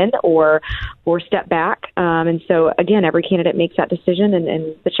lean in or step back? And so again, every candidate makes that decision,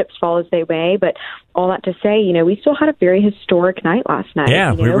 and the chips fall as they may. But all that to say, we still had a very historic night last night.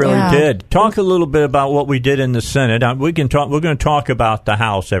 Yeah, we really did. Talk a little bit about what we did in the Senate. We're going to talk about the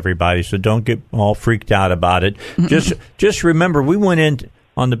House, everybody, so don't get all freaked out about it. Just remember, we went in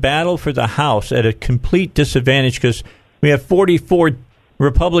on the battle for the House at a complete disadvantage because we have 44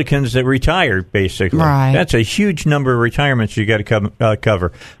 Republicans that retired, basically. Right. That's a huge number of retirements you got to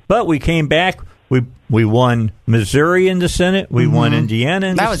cover. But we came back. We won Missouri in the Senate. We won Indiana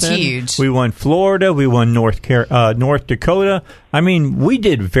in the Senate. That was huge. We won Florida. We won North Dakota. I mean, we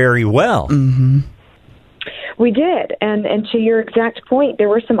did very well. Mm-hmm. We did, and to your exact point, there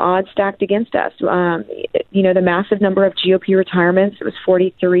were some odds stacked against us. The massive number of GOP retirements, it was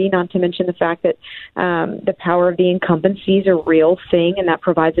 43, not to mention the fact that the power of the incumbency is a real thing, and that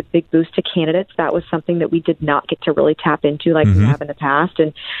provides a big boost to candidates. That was something that we did not get to really tap into like we have in the past,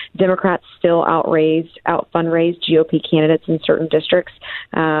 and Democrats still out-fundraised GOP candidates in certain districts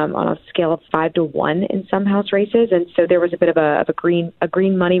on a scale of 5-1 in some House races, and so there was a bit of a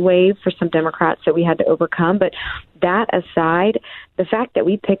green money wave for some Democrats that we had to overcome. But that aside, the fact that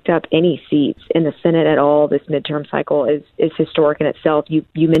we picked up any seats in the Senate at all this midterm cycle is historic in itself. You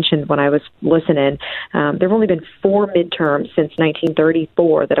mentioned when I was listening, there have only been 4 midterms since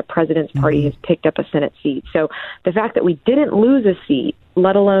 1934 that a president's party has picked up a Senate seat. So the fact that we didn't lose a seat,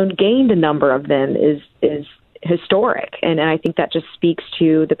 let alone gained a number of them, is historic. And I think that just speaks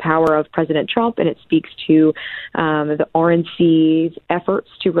to the power of President Trump, and it speaks to the RNC's efforts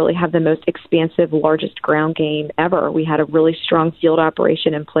to really have the most expansive, largest ground game ever. We had a really strong field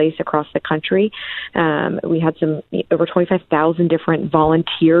operation in place across the country. We had over 25,000 different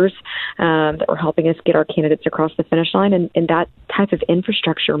volunteers that were helping us get our candidates across the finish line, and that type of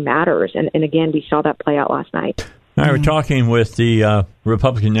infrastructure matters. And again, we saw that play out last night. All right, we're talking with the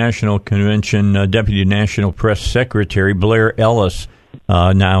Republican National Convention Deputy National Press Secretary Blair Ellis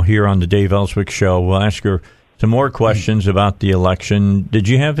now here on the Dave Elswick Show. We'll ask her some more questions about the election. Did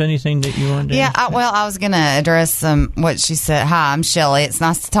you have anything that you wanted to ask? I was going to address what she said. Hi, I'm Shelley. It's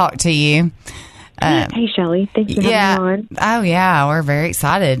nice to talk to you. Hey, Shelley. Thanks for having me on. Oh, yeah, we're very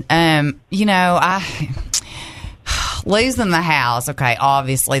excited. Losing the House, okay,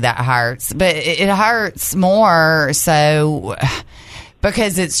 obviously that hurts, but it hurts more so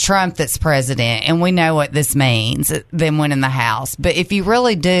because it's Trump that's president, and we know what this means, than winning the House. But if you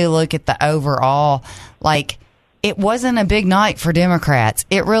really do look at the overall, it wasn't a big night for Democrats.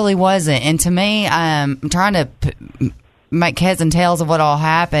 It really wasn't. And to me, I'm trying to make heads and tails of what all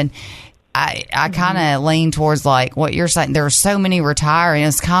happened. I kind of lean towards like what you're saying. There were so many retiring.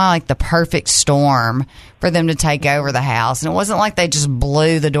 It's kind of like the perfect storm for them to take over the House. And it wasn't like they just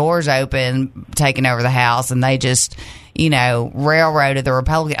blew the doors open, taking over the House, and they just, railroaded the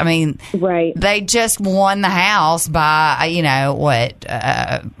Republican. I mean, right. They just won the House by, what?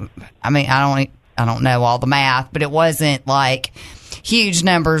 I don't know all the math, but it wasn't like huge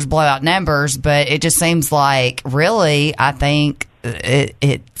numbers, blowout numbers. But it just seems like, really, I think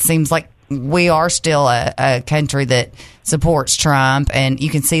it seems like we are still a country that supports Trump, and you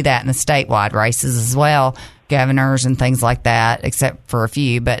can see that in the statewide races as well, governors and things like that, except for a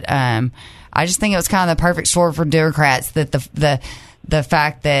few. But I just think it was kind of the perfect storm for Democrats, that the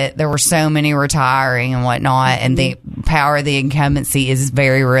fact that there were so many retiring and whatnot, and the power of the incumbency is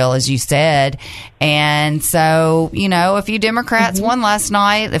very real, as you said. And so, a few Democrats won last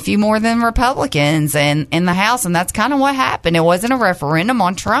night, a few more than Republicans in the House, and that's kind of what happened. It wasn't a referendum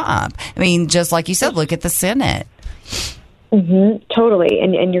on Trump. I mean, just like you said, look at the Senate. Totally,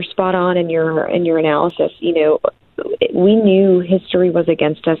 and you're spot on in your analysis. We knew history was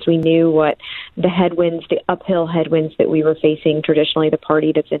against us. We knew what the headwinds, the uphill headwinds that we were facing. Traditionally, the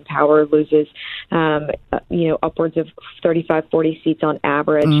party that's in power loses, upwards of 35, 40 seats on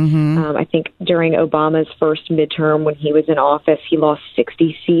average. I think during Obama's first midterm, when he was in office, he lost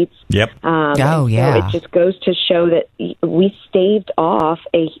 60 seats. Yep. So it just goes to show that we staved off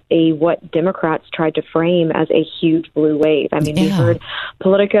a what Democrats tried to frame as a huge blue wave. I mean, we heard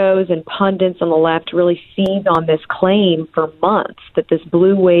politicos and pundits on the left really seize on this claim for months that this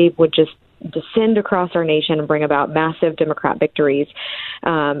blue wave would just descend across our nation and bring about massive Democrat victories.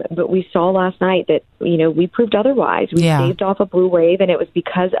 But we saw last night that, we proved otherwise. We staved off a blue wave, and it was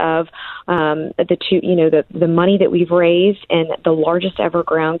because of the money that we've raised and the largest ever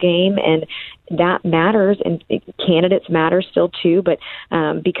ground game. And that matters, and candidates matter still too. But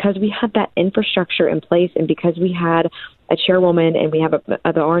because we had that infrastructure in place, and because we had a chairwoman, and we have the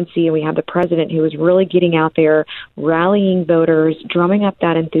RNC, and we have the president who was really getting out there, rallying voters, drumming up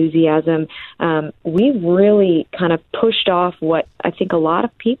that enthusiasm, we really kind of pushed off what I think a lot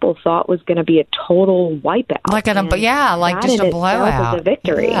of people thought was going to be a total wipeout. Just a blowout. Was a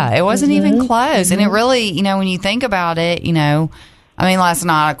victory. Yeah, it wasn't even close. And it really, when you think about it, last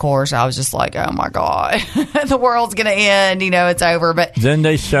night, of course, I was just like, oh, my God, the world's going to end. It's over. But then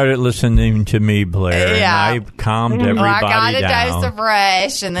they started listening to me, Blair, and I calmed everybody down. I got a dose of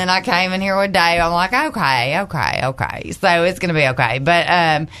Rush, and then I came in here with Dave. I'm like, okay. So it's going to be okay.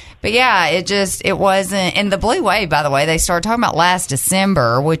 But yeah, it wasn't. And the blue wave, by the way, they started talking about last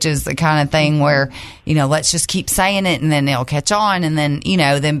December, which is the kind of thing where, let's just keep saying it, and then it'll catch on, and then,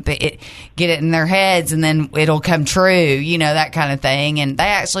 get it in their heads, and then it'll come true, that kind of thing. And they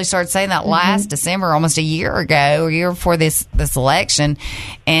actually started saying that last December, almost a year before this election.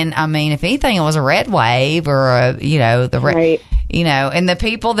 And I mean, if anything, it was a red wave, or and the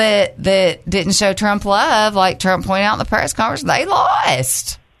people that didn't show Trump love, like Trump pointed out in the press conference, they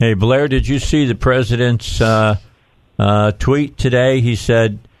lost. Hey, Blair, did you see the president's tweet today? He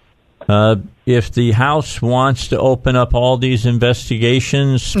said, if the House wants to open up all these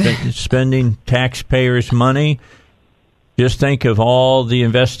investigations, spending taxpayers' money, just think of all the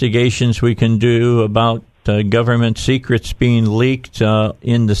investigations we can do about government secrets being leaked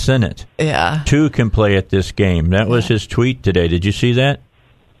in the Senate. Yeah. Two can play at this game. That was his tweet today. Did you see that?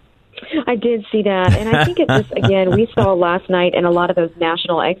 I did see that. And I think it just, again, we saw last night in a lot of those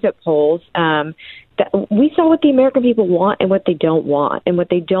national exit polls that we saw what the American people want and what they don't want. And what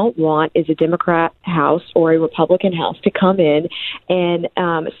they don't want is a Democrat House or a Republican House to come in and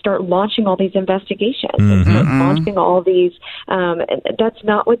start launching all these investigations and start launching all these. That's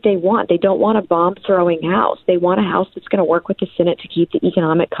not what they want. They don't want a bomb-throwing House. They want a House that's going to work with the Senate to keep the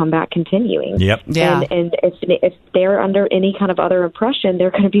economic comeback continuing. Yep. Yeah. And if they're under any kind of other impression,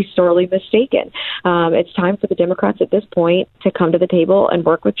 they're going to be sorely mistaken. It's time for the Democrats at this point to come to the table and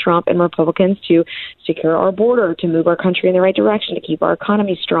work with Trump and Republicans to secure our border, to move our country in the right direction, to keep our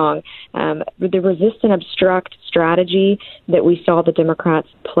economy strong. The resist and obstruct strategy that we saw the Democrats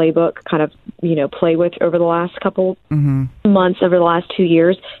playbook kind of, play with over the last couple months, over the last 2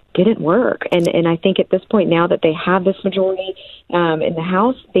 years, didn't work. And I think at this point, now that they have this majority in the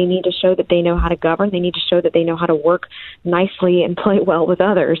House, they need to show that they know how to govern. They need to show that they know how to work nicely and play well with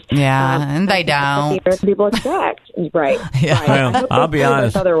others. Yeah, and they don't. The American people expect. Right. Yeah. Right. Well, I'll be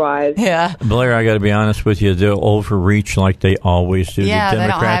honest. Otherwise. Yeah. Blair, I got to be honest with you. They'll overreach like they always do. Yeah, the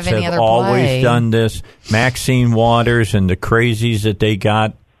Democrats they don't have any other always play. done this. Maxine Waters and the crazies that they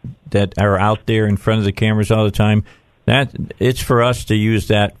got that are out there in front of the cameras all the time. That it's for us to use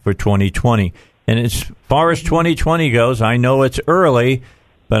that for 2020. And as far as 2020 goes, I know it's early,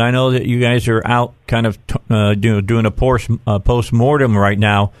 but I know that you guys are out kind of doing a post-mortem right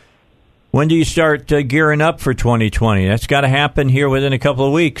now. When do you start gearing up for 2020? That's got to happen here within a couple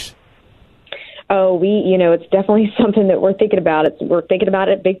of weeks. Oh, it's definitely something that we're thinking about. We're thinking about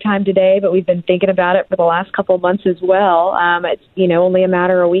it big time today, but we've been thinking about it for the last couple of months as well. It's, only a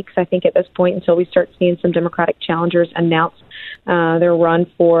matter of weeks, I think, at this point until we start seeing some Democratic challengers announce their run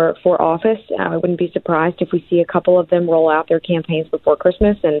for office. I wouldn't be surprised if we see a couple of them roll out their campaigns before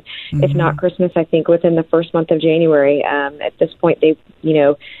Christmas, and if not Christmas, I think within the first month of January. At this point,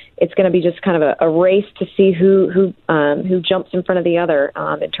 it's going to be just kind of a race to see who jumps in front of the other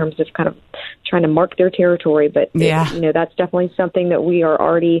in terms of kind of trying to mark their territory. But that's definitely something that we are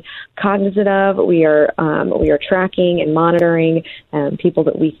already cognizant of. We are tracking and monitoring people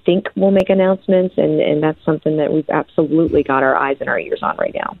that we think will make announcements, and that's something that we've absolutely got our eyes and our ears on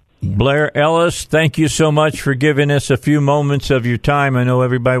right now. Blair Ellis, thank you so much for giving us a few moments of your time. I know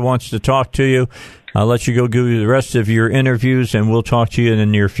everybody wants to talk to you. I'll let you go do the rest of your interviews, and we'll talk to you in the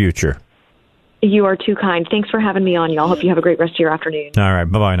near future. You are too kind. Thanks for having me on, y'all. Hope you have a great rest of your afternoon. All right.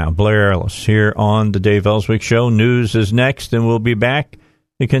 Bye-bye now. Blair Ellis here on the Dave Elswick Show. News is next, and we'll be back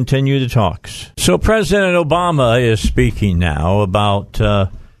to continue the talks. So President Obama is speaking now about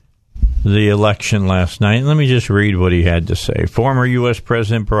the election last night. Let me just read what he had to say. Former U.S.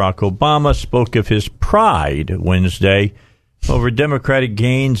 President Barack Obama spoke of his pride Wednesday over Democratic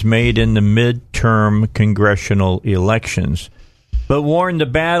gains made in the midterm congressional elections, but warned the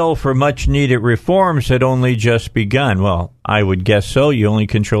battle for much-needed reforms had only just begun. Well, I would guess so. You only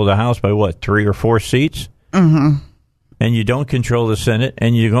control the House by, 3 or 4 seats? Mm-hmm. And you don't control the Senate,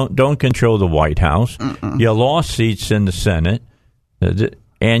 and you don't control the White House. You lost seats in the Senate,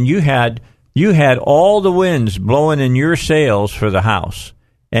 and you had all the winds blowing in your sails for the House,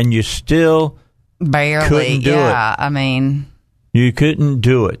 and you still barely couldn't do it. You couldn't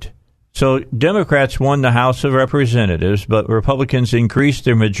do it. So Democrats won the House of Representatives, but Republicans increased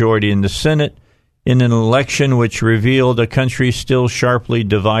their majority in the Senate in an election which revealed a country still sharply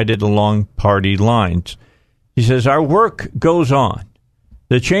divided along party lines. He says, our work goes on.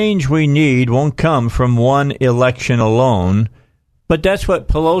 The change we need won't come from one election alone, but that's what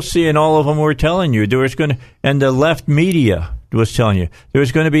Pelosi and all of them were telling you. And the left media was telling you, there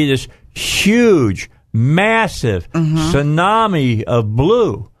was going to be this huge, massive tsunami of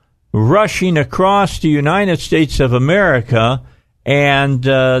blue rushing across the United States of America, and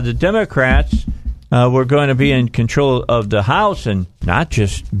the Democrats were going to be in control of the House, and not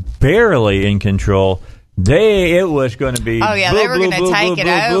just barely in control. It was going to be they were going to take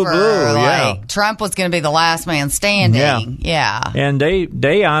it over. Trump was going to be the last man standing. Yeah. And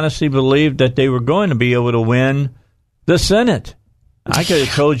they honestly believed that they were going to be able to win the Senate. I could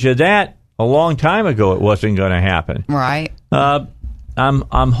have told you that a long time ago it wasn't going to happen. Right.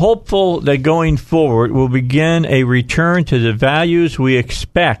 I'm hopeful that going forward we'll begin a return to the values we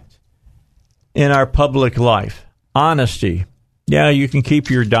expect in our public life. Honesty. Yeah, you can keep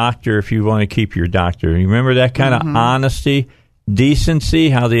your doctor if you want to keep your doctor. You remember that kind of honesty, decency,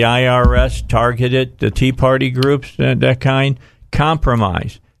 how the IRS targeted the Tea Party groups, that kind?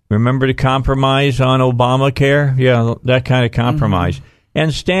 Compromise. Remember the compromise on Obamacare? Yeah, that kind of compromise.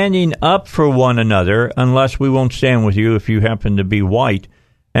 And standing up for one another, unless we won't stand with you if you happen to be white,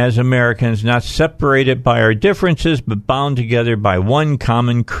 as Americans, not separated by our differences, but bound together by one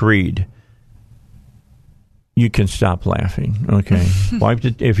common creed. You can stop laughing. Okay.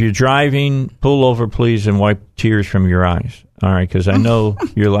 If you're driving, pull over, please, and wipe tears from your eyes. All right, because I know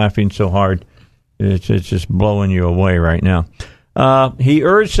you're laughing so hard. It's just blowing you away right now. He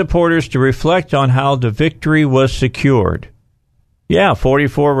urged supporters to reflect on how the victory was secured. Yeah,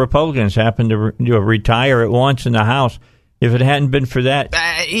 44 Republicans happened to retire at once in the House. If it hadn't been for that,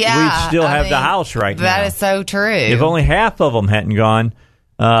 we'd still have the House right now. That is so true. If only half of them hadn't gone,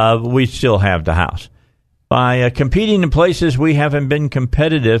 we'd still have the House. By competing in places we haven't been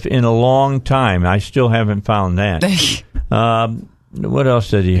competitive in a long time. I still haven't found that. What else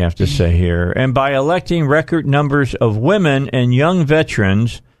did he have to say here? And by electing record numbers of women and young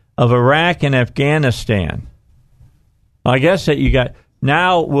veterans of Iraq and Afghanistan. I guess that you got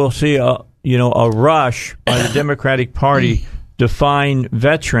now we'll see a rush by the Democratic Party to find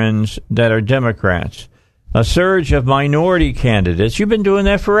veterans that are Democrats. A surge of minority candidates. You've been doing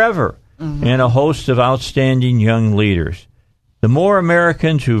that forever. And a host of outstanding young leaders. The more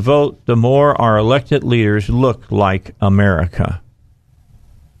Americans who vote, the more our elected leaders look like America.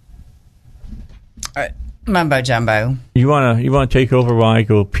 Mumbo jumbo. You want to take over while I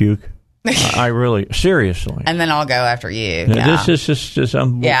go puke? I really, seriously. And then I'll go after you. This is just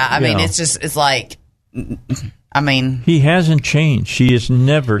it's like I mean, he hasn't changed. She is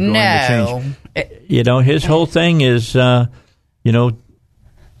never going to change. His whole thing is,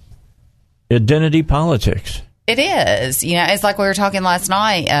 identity politics. It is. It's like we were talking last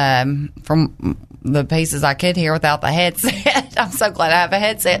night from the pieces I could hear without the headset. I'm so glad I have a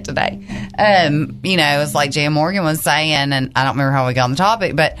headset today. It's like Jan Morgan was saying, and I don't remember how we got on the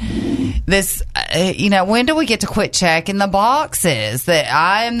topic, but this, when do we get to quit checking the boxes that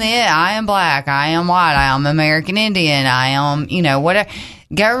I am black, I am white, I am American Indian, I am, whatever.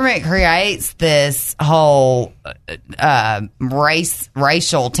 Government creates this whole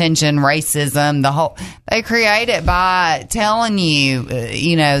racial tension, racism. They create it by telling you,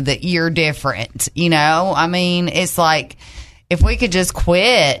 that you're different. I mean, it's like if we could just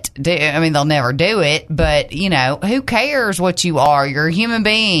quit. They'll never do it, but who cares what you are? You're a human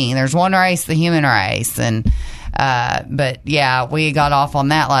being. There's one race, the human race, and. But yeah, we got off on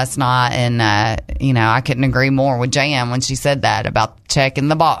that last night, and I couldn't agree more with Jan when she said that about checking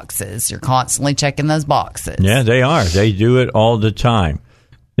the boxes. You're constantly checking those boxes. Yeah, they are. They do it all the time.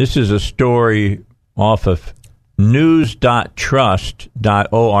 This is a story off of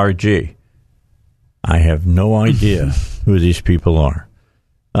news.trust.org. I have no idea who these people are.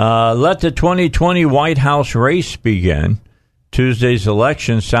 Let the 2020 White House race begin. Tuesday's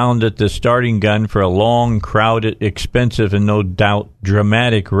election sounded the starting gun for a long, crowded, expensive, and no doubt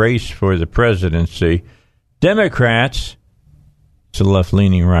dramatic race for the presidency. Democrats, it's a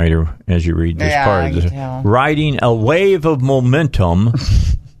left-leaning writer as you read this part of this, riding a wave of momentum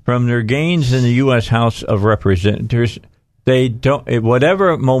from their gains in the U.S. House of Representatives. They don't,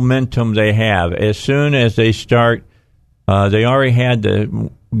 whatever momentum they have, as soon as they start, they already had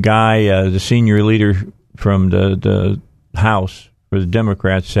the guy, the senior leader from the House for the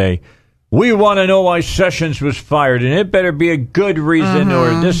Democrats say, we want to know why Sessions was fired, and it better be a good reason,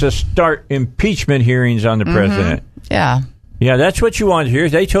 or this will start impeachment hearings on the president. Yeah, that's what you want to hear.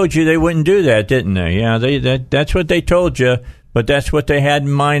 They told you they wouldn't do that, didn't they? Yeah, that's what they told you, but that's what they had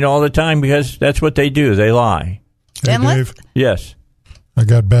in mind all the time, because that's what they do. They lie. Hey, Dave. Yes. I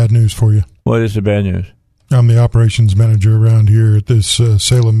got bad news for you. What is the bad news? I'm the operations manager around here at this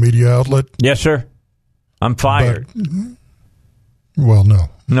Salem media outlet. Yes, sir. I'm fired. Well, no.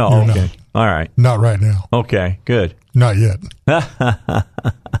 No, okay. Not. All right. Not right now. Okay, good. Not yet.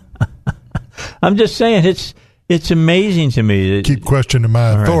 I'm just saying, it's amazing to me. That, keep questioning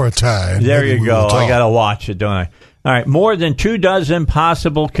my authority. There you go. I got to watch it, don't I? All right, more than 24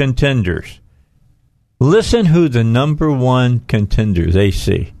 possible contenders. Listen who the number one contender they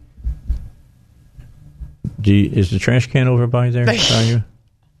see. Is the trash can over by there? Are you?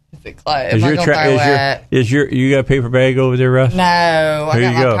 You got a paper bag over there, Russ? No, I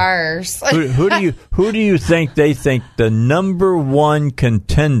got my purse. Who do you think they think the number one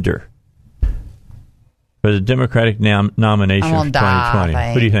contender for the Democratic nomination for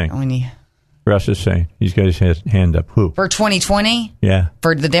 2020? Who do you think? Russ is saying he's got his hand up. Who for 2020? Yeah,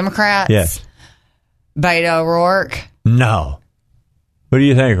 for the Democrats. Yes, Beto O'Rourke. No. Who do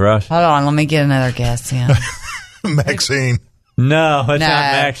you think, Russ? Hold on, let me get another guess. Yeah, Maxine. No, it's not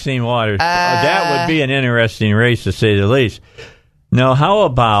Maxine Waters. That would be an interesting race, to say the least. No, how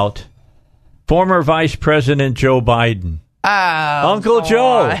about former Vice President Joe Biden? Uncle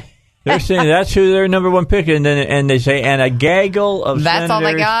Joe. They're saying that's who their number one pick, and they say, and a gaggle of all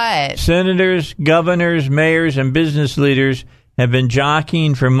they got. Senators, governors, mayors, and business leaders have been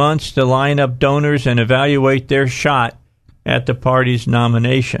jockeying for months to line up donors and evaluate their shot at the party's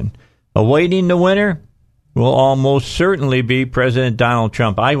nomination. Awaiting the winner will almost certainly be President Donald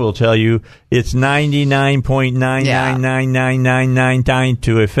Trump. I will tell you, it's 99.9999999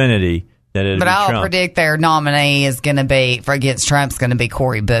 to affinity that it'll be Trump. But I'll predict their nominee is going to be, for against Trump's going to be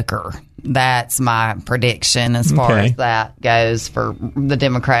Cory Booker. That's my prediction as far as that goes for the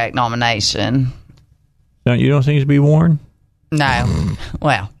Democratic nomination. So you don't think it's be Warren? No.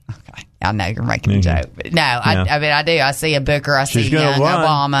 Well, okay. I know you're making a joke. But no, I mean, I do. I see a Booker. I see young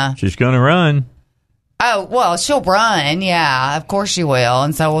Obama. She's going to run. Oh, well, she'll run. Yeah, of course she will.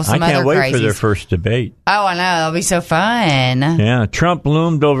 And so will some other crazies. I can't wait for their first debate. Oh, I know. That'll be so fun. Yeah. Trump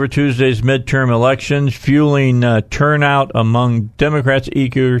loomed over Tuesday's midterm elections, fueling turnout among Democrats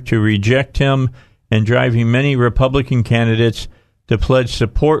eager to reject him and driving many Republican candidates to pledge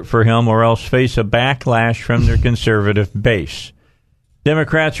support for him or else face a backlash from their conservative base.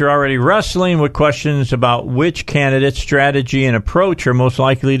 Democrats are already wrestling with questions about which candidate's strategy and approach are most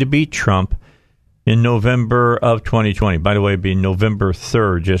likely to beat Trump in November of 2020. By the way, it'd be November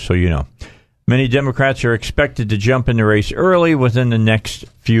 3rd, just so you know. Many Democrats are expected to jump in the race early within the next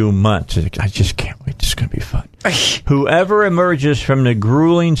few months. I just can't wait. This is going to be fun. Whoever emerges from the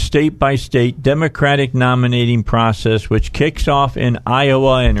grueling state-by-state Democratic nominating process, which kicks off in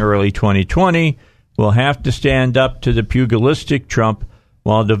Iowa in early 2020, will have to stand up to the pugilistic Trump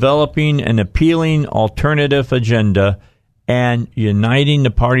while developing an appealing alternative agenda and uniting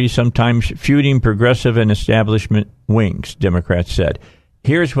the party's sometimes feuding progressive and establishment wings, Democrats said.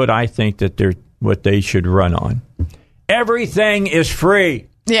 Here's what I think that what they should run on. Everything is free.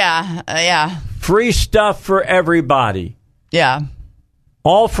 Yeah. Free stuff for everybody. Yeah.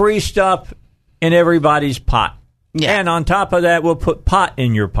 All free stuff in everybody's pot. Yeah. And on top of that, we'll put pot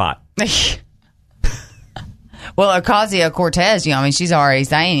in your pot. Well, Ocasio-Cortez, she's already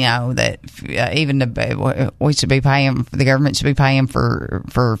saying, that we should be paying, the government should be paying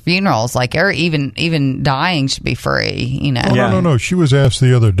for funerals, like, or even dying should be free, Well, no. She was asked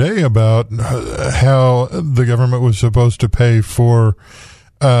the other day about how the government was supposed to pay for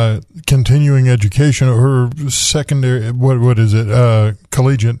continuing education or secondary, what is it,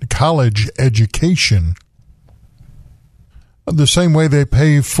 college education. The same way they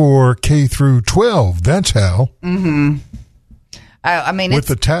pay for K through 12. That's how. Mm-hmm. With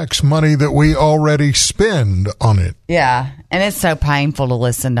the tax money that we already spend on it. Yeah, and it's so painful to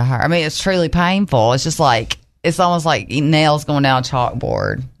listen to her. It's truly painful. It's just like, it's almost like nails going down a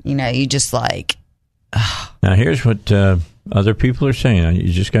chalkboard. You just like... Now, here's what other people are saying.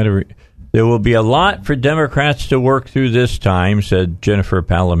 You just got to... There will be a lot for Democrats to work through this time, said Jennifer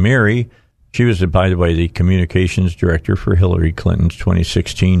Palmieri. She was, by the way, the communications director for Hillary Clinton's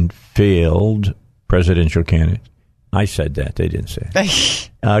 2016 failed presidential candidate. I said that. They didn't say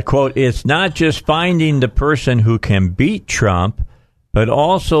it. Quote, it's not just finding the person who can beat Trump, but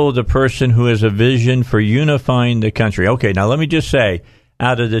also the person who has a vision for unifying the country. Okay, now let me just say,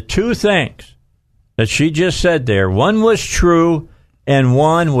 out of the two things that she just said there, one was true and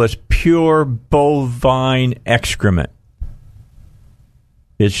one was pure bovine excrement.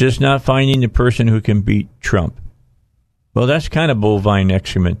 It's just not finding the person who can beat Trump. Well, that's kind of bovine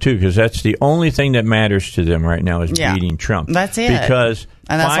excrement, too, because that's the only thing that matters to them right now is beating Trump. That's it. Because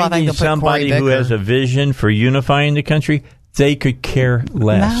finding somebody who has a vision for unifying the country, they could care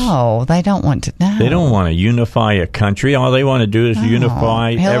less. No, they don't want to. No. They don't want to unify a country. All they want to do is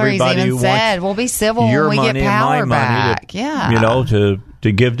unify everybody who wants we'll be civil your when we money get power and my back. money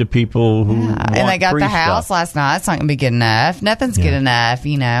to give to people who want and they got free the House stuff. last night. It's not going to be good enough. Nothing's good enough,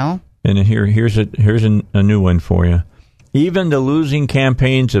 And here's a new one for you. Even the losing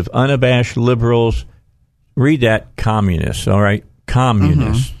campaigns of unabashed liberals, read that, communists, all right?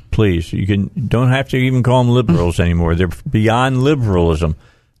 Communists, please. Don't have to even call them liberals anymore. They're beyond liberalism.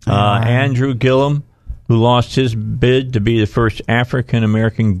 Andrew Gillum, who lost his bid to be the first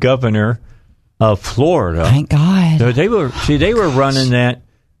African-American governor of Florida. Thank God. So they were running that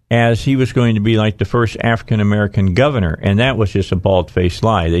as he was going to be like the first African-American governor, and that was just a bald-faced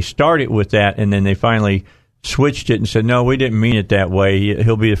lie. They started with that, and then they finally switched it and said, no, we didn't mean it that way.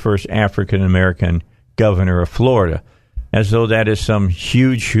 He'll be the first African-American governor of Florida, as though that is some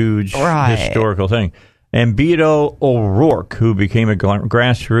huge historical thing. And Beto O'Rourke, who became a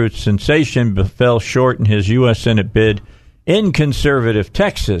grassroots sensation, but fell short in his U.S. Senate bid in conservative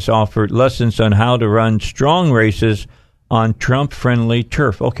Texas, offered lessons on how to run strong races on Trump-friendly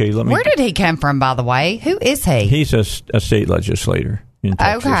turf. Okay, Where did he come from, by the way? Who is he? He's a state legislator in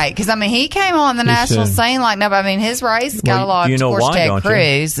Texas. Okay, because, he came on the national scene like nobody. His race got a lot. Of course, Ted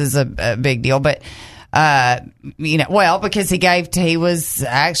Cruz is a big deal, but, because he was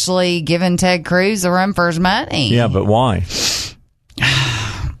actually giving Ted Cruz a run for his money. Yeah, but why?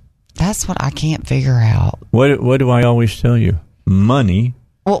 That's what I can't figure out. What do I always tell you? Money.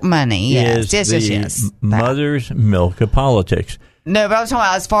 Well, money, yes. Yes. Mother's milk of politics. No, but I was talking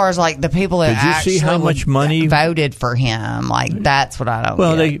about as far as like the people that actually see how much money voted for him. Like that's what I don't.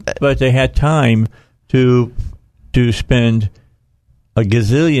 Well, but they had time to spend a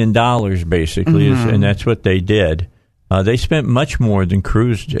gazillion dollars basically, and that's what they did. They spent much more than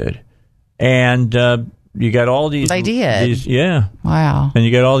Cruz did, and you got all these. They did. Wow. And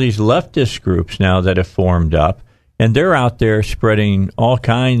you got all these leftist groups now that have formed up. And they're out there spreading all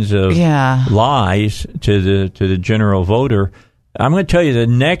kinds of lies to the general voter. I'm going to tell you, the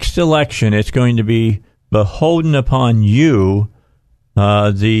next election, it's going to be beholden upon you,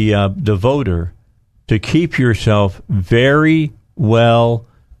 the voter, to keep yourself very well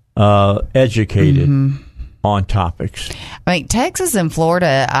educated on topics. Texas and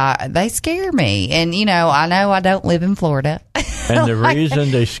Florida, they scare me. And, I know I don't live in Florida. And the reason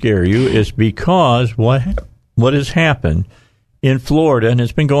they scare you is because what has happened in Florida, and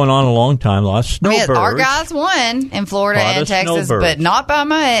it's been going on a long time. A lot of snowbirds. Our guys won in Florida and Texas, but not by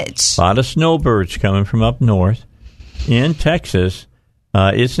much. A lot of snowbirds coming from up north. In Texas,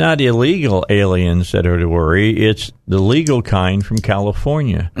 it's not illegal aliens that are to worry. It's the legal kind from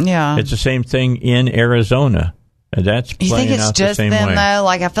California. Yeah. It's the same thing in Arizona. That's you playing think it's out just the same them, way. though?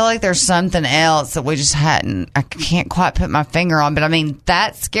 Like, I feel like there's something else that we just hadn't. I can't quite put my finger on, but I mean,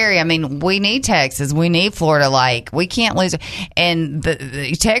 that's scary. I mean, we need Texas, we need Florida. Like, we can't lose. And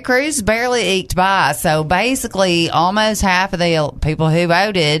the Ted Cruz barely eked by. So basically, almost half of the people who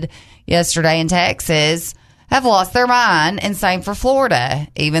voted yesterday in Texas have lost their mind, and same for Florida.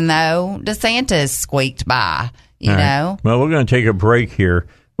 Even though DeSantis squeaked by, you know. Well, we're going to take a break here.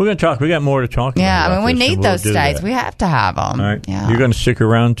 We're going to talk. We got more to talk about. Yeah, I mean, we need we'll those states. that. We have to have them. All right. Yeah. You're going to stick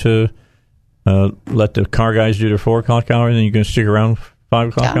around to let the car guys do their 4 o'clock hour, and then you're going to stick around 5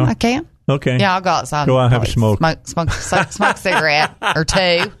 o'clock hour? I can. Okay. Yeah, I'll go outside. Go out and have a smoke. Smoke a cigarette or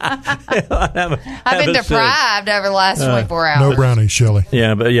two. I've been deprived over the last 24 hours. No brownies, Shelley.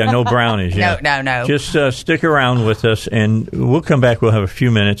 Yeah, but no brownies. Yeah. No. Just stick around with us, and we'll come back. We'll have a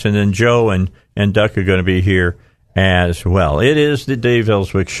few minutes, and then Joe and Duck are going to be here as well. It is the Dave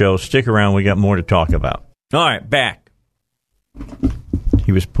Elswick Show. Stick around. We got more to talk about. All right, back.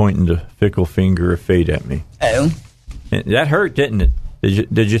 He was pointing the fickle finger of fate at me. Oh. That hurt, didn't it?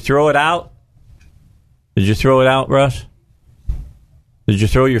 Did you throw it out? Did you throw it out, Russ? Did you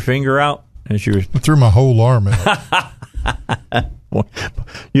throw your finger out? As you I threw my whole arm out.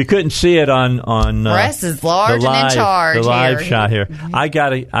 You couldn't see it on Russ is large and in charge. The live here. shot here. I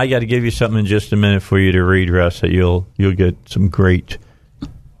gotta give you something in just a minute for you to read, Russ. That you'll get some great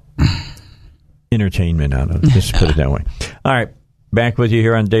entertainment out of it. Just put it that way. All right. Back with you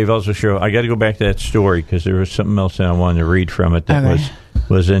here on Dave Elswick Show. I got to go back to that story because there was something else that I wanted to read from it that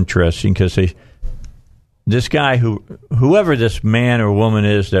was interesting. Because this guy, whoever this man or woman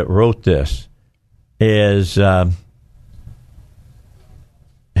is that wrote this, is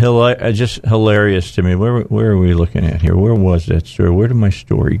just hilarious to me. Where are we looking at here? Where was that story? Where did my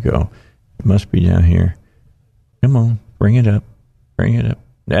story go? It must be down here. Come on, bring it up.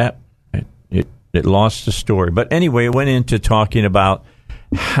 It lost the story. But anyway, it went into talking about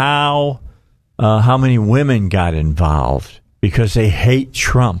how many women got involved because they hate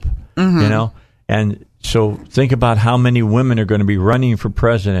Trump, you know? And so think about how many women are going to be running for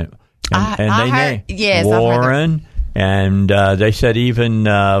president. And Warren, and they said even,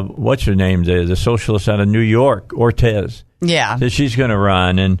 what's her name, the socialist out of New York, Ortiz. Yeah. That she's going to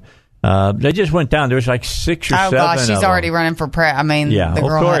run. And they just went down. There's like 6 or 7 Oh, gosh, she's of already them. running for president. I mean, Yeah, the of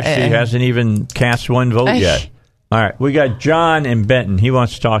girl, course. She hasn't even cast one vote yet. All right, we got John in Benton. He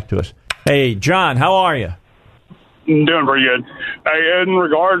wants to talk to us. Hey, John, how are you? I'm doing pretty good. Hey, in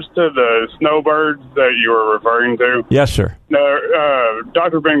regards to the snowbirds that you were referring to, Yes, sir.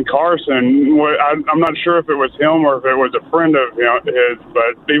 Dr. Ben Carson, I'm not sure if it was him or if it was a friend of his,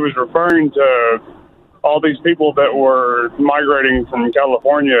 but he was referring to all these people that were migrating from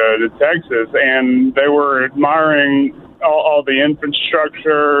California to Texas, and they were admiring all the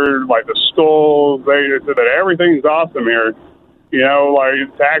infrastructure, like the schools. They said that everything's awesome here. You know,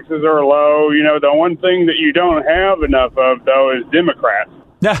 like taxes are low. You know, the one thing that you don't have enough of, though, is Democrats.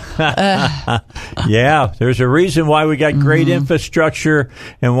 Yeah, there's a reason why we got great infrastructure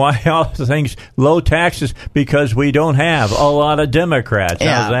and why all the things, low taxes, because we don't have a lot of Democrats.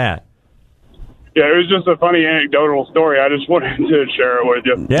 Yeah. How's that? Yeah, it was just a funny anecdotal story. I just wanted to share it with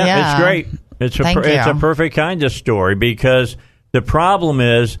you. Yeah. It's great. It's a perfect kind of story because the problem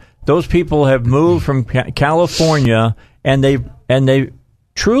is those people have moved from California and they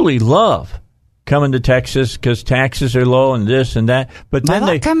truly love coming to Texas because taxes are low and this and that. But then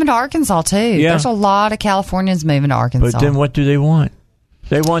they coming to Arkansas too. Yeah. There's a lot of Californians moving to Arkansas. But then what do they want?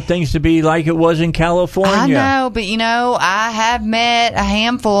 They want things to be like it was in California. I know, but I have met a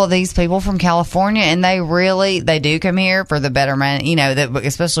handful of these people from California, and they do come here for the betterment.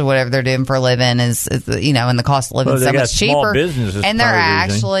 Especially whatever they're doing for a living is and the cost of living is so much cheaper. And they're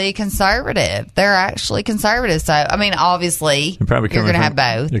actually conservative. So I mean, obviously, you're going to have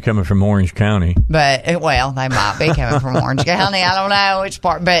both. They're coming from Orange County, but they might be coming from Orange County. I don't know which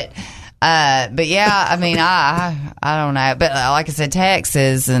part, but yeah, I mean, I don't know. But like I said,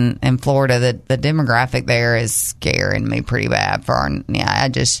 Texas and Florida, the demographic there is scaring me pretty bad. I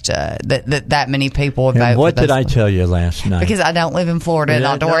just that many people would vote. And what for did I tell you last night? Because I don't live in Florida,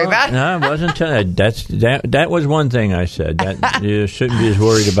 not to worry about it. No, I wasn't telling you. That was one thing I said. That you shouldn't be as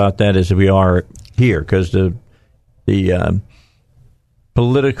worried about that as we are here, because the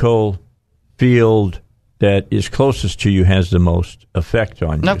political field that is closest to you has the most effect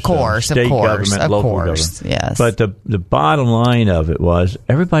on you. Of course, so state government, local government. Yes. But the bottom line of it was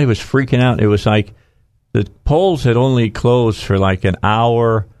everybody was freaking out. It was like the polls had only closed for like an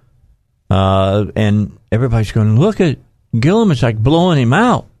hour, and everybody's going, look at Gillum. It's like blowing him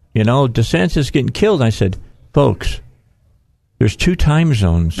out. DeSantis getting killed. I said, folks, there's 2 time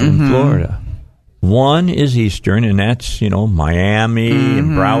zones in Florida. One is Eastern, and that's, Miami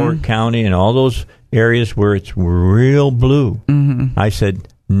and Broward County and all those areas where it's real blue. I said,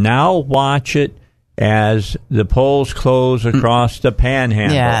 now watch it as the polls close across the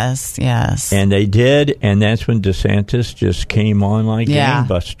Panhandle. Yes. And they did, and that's when DeSantis just came on like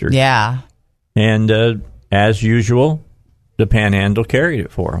gangbusters. Yeah. And as usual, the Panhandle carried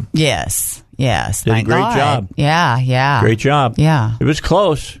it for him. Yes. Did a great job. Yeah. Great job. Yeah. It was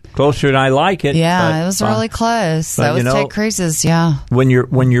closer than I like it. Yeah, it was really close. That was Ted Cruz's. Yeah. When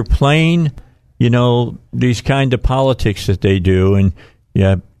you're playing, these kind of politics that they do, and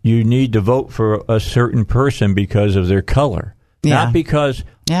you need to vote for a certain person because of their color, not because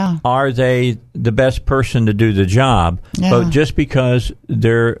are they the best person to do the job, but just because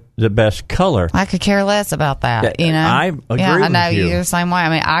they're the best color. I could care less about that. I agree with you. I know you're the same way. I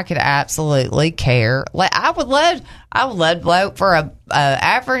mean, I could absolutely care. I would love to vote for a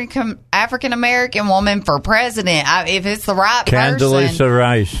African American woman for president if it's the right person. Condoleezza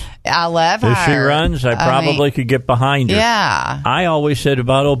Rice. I love her. If she runs, I probably could get behind her. Yeah. I always said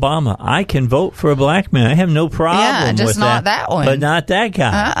about Obama, I can vote for a black man. I have no problem just with not that one. But not that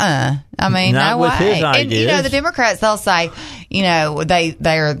guy. I mean, not no with way. his ideas. And the Democrats, they'll say,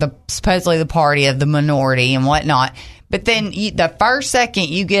 they're supposedly the party of the minority and whatnot. But then the first second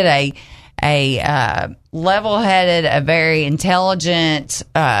you get a level-headed, a very intelligent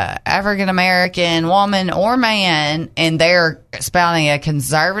African-American woman or man, and they're spouting a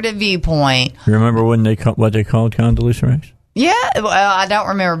conservative viewpoint. You remember what they called Condoleezza Rice? Yeah, well, I don't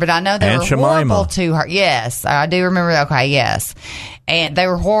remember, but I know they were horrible to her. Yes, I do remember that. Okay, yes. And they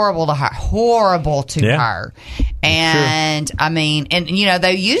were horrible to her. And, I mean,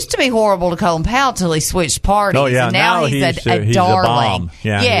 they used to be horrible to Colin Powell until he switched parties. Oh, yeah. And now he's a darling. A bomb.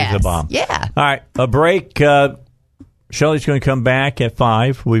 Yeah, he's a bomb. Yeah. All right, a break. Shelley's going to come back at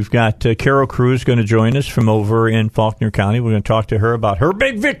 5. We've got Carol Cruz going to join us from over in Faulkner County. We're going to talk to her about her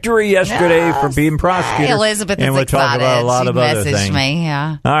big victory yesterday for being prosecutor. Hey, Elizabeth and is we'll excited. talk about a lot of other things. Me,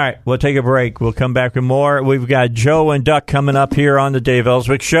 yeah. All right, we'll take a break. We'll come back with more. We've got Joe and Duck coming up here on the Dave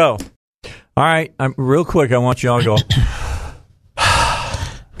Elswick Show. All right, real quick, I want you all to go.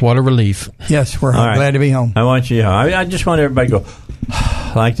 What a relief. Yes, we're glad to be home. I want you. I just want everybody to go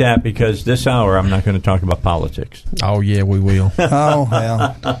like that, because this hour I'm not going to talk about politics. Oh, yeah, we will. Oh,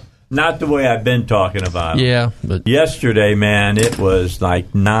 well. Not the way I've been talking about it. Yeah. But yesterday, man, it was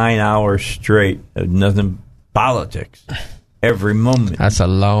like 9 hours straight of nothing politics. Every moment. That's a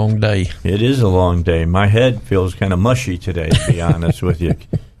long day. It is a long day. My head feels kind of mushy today, to be honest with you.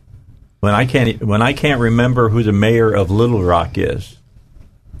 When I can't remember who the mayor of Little Rock is.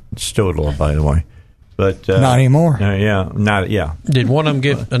 It's Stodel, by the way. But not anymore. Yeah. Did one of them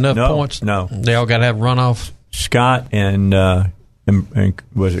get enough points? No. They all got to have runoff? Scott and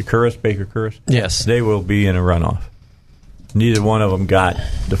was it Baker Curris? Yes. They will be in a runoff. Neither one of them got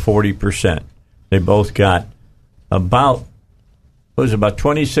the 40%. They both got about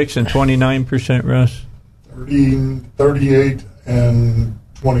 26 and 29%, Russ? 38 and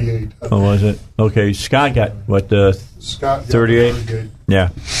 28. Oh, was it? Okay, Scott got what, Scott 38? Yeah.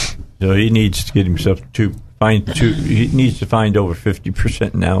 So he needs to get himself he needs to find over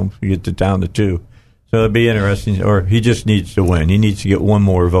 50% now to get down to 2. So it'll be interesting. Or he just needs to win. He needs to get one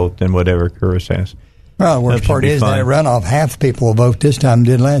more vote than whatever Curris has. Well, the worst part is that runoff, half the people will vote this time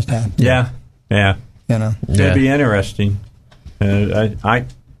than did last time. Yeah. It'll be interesting.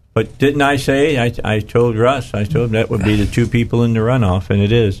 But didn't I say, I told Russ, I told him that would be the 2 people in the runoff, and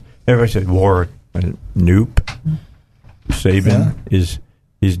it is. Everybody said, Ward. I said, nope. Saban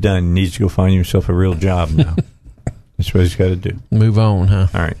he's done. He needs to go find himself a real job now. That's what he's got to do. Move on, huh?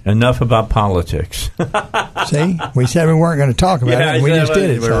 All right. Enough about politics. See? We said we weren't going to talk about it, and we just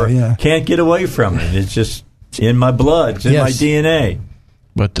did it. Can't get away from it. It's just in my blood. It's in my DNA.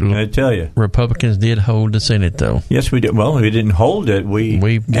 But I tell you, Republicans did hold the Senate, though. Yes, we did. Well, we didn't hold it.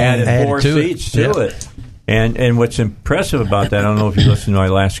 We added 4 seats to it. And what's impressive about that, I don't know if you listened to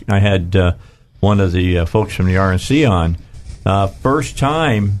I had one of the folks from the RNC on. First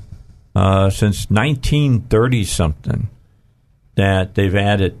time since 1930-something that they've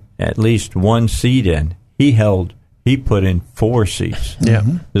added at least 1 seat in. He put in 4 seats. Yeah.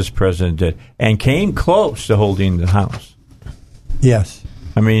 This president did. And came close to holding the House. Yes.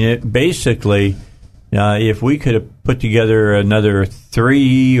 I mean, it basically, If we could have put together another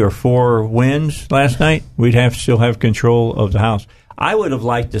 3 or 4 wins last night, we'd still have control of the House. I would have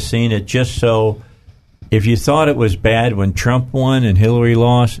liked to seen it just so if you thought it was bad when Trump won and Hillary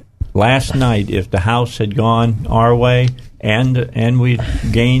lost, last night, if the House had gone our way and we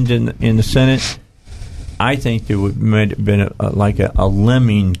gained in the Senate, I think there would have been a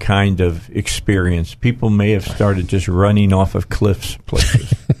lemming kind of experience. People may have started just running off of cliffs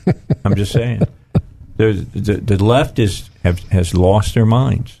places. I'm just saying. The left has lost their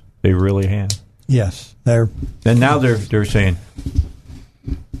minds. They really have. Yes, and now they're saying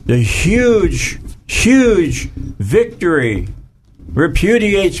the huge victory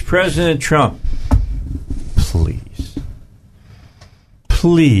repudiates President Trump.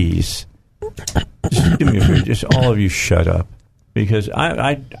 Please, just do me a favor. Just all of you, shut up, because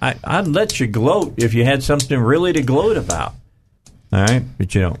I'd let you gloat if you had something really to gloat about. All right,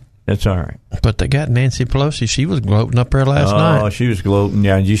 but you don't. That's all right. But they got Nancy Pelosi. She was gloating up there last night. Oh, she was gloating.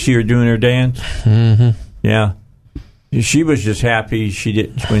 Yeah, did you see her doing her dance? Mm-hmm. Yeah, she was just happy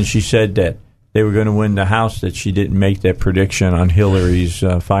when she said that they were going to win the House, that she didn't make that prediction on Hillary's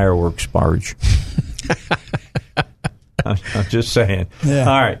fireworks barge. I'm just saying. Yeah.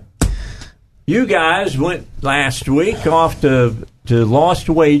 All right. You guys went last week off to Lost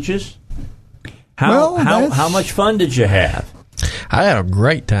Wages. How much fun did you have? I had a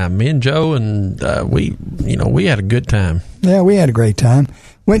great time. Me and Joe, and we had a good time. Yeah, we had a great time.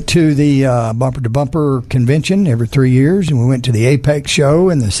 Went to the Bumper to Bumper convention every 3 years, and we went to the Apex show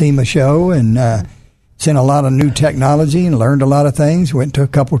and the SEMA show, and seen a lot of new technology and learned a lot of things. Went to a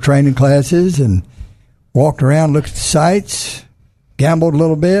couple training classes and walked around, looked at the sites, gambled a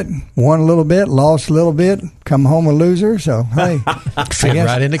little bit, won a little bit, lost a little bit, come home a loser. So, hey. Fit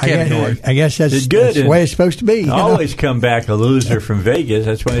right in the category. I guess that's good. That's the way it's supposed to be. Always come back a loser from Vegas.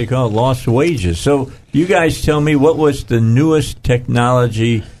 That's why they call it Lost Wages. So you guys tell me, what was the newest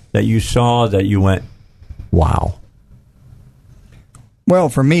technology that you saw that you went, wow? Well,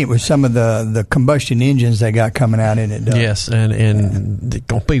 for me, it was some of the combustion engines they got coming out in it. Yes, and they're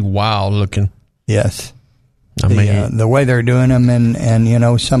going to be wild looking. Yes. I mean, the way they're doing them,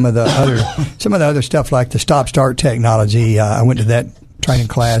 and some of the other stuff like the stop start technology. I went to that training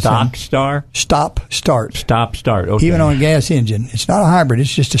class. Stop start. Okay. Even on a gas engine, it's not a hybrid.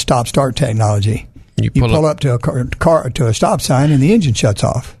 It's just a stop start technology. You pull up to a car to a stop sign, and the engine shuts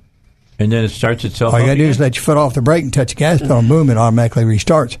off. And then it starts itself. All you got to do again? is let your foot off the brake and touch the gas pedal, and boom, it automatically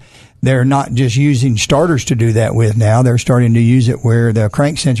restarts. They're not just using starters to do that with now. They're starting to use it where the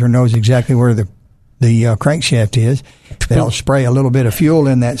crank sensor knows exactly where the crankshaft is. They'll spray a little bit of fuel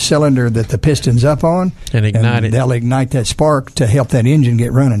in that cylinder that the piston's up on, and ignite it. They'll ignite that spark to help that engine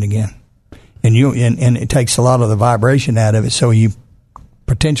get running again. And it takes a lot of the vibration out of it, so you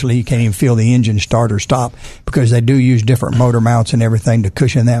can't even feel the engine start or stop, because they do use different motor mounts and everything to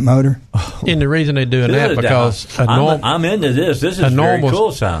cushion that motor. And the reason they're doing that, because I'm into this. This is very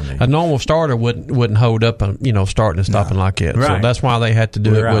cool sounding. A normal starter wouldn't hold up, starting and stopping like that. Right. So that's why they had to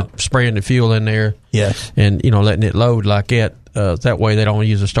do it with spraying the fuel in there. Yes. And letting it load like that. That way they don't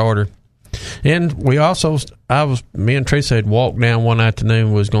use a starter. And me and Teresa had walked down one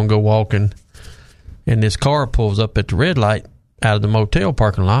afternoon. Was going to go walking, and this car pulls up at the red light out of the motel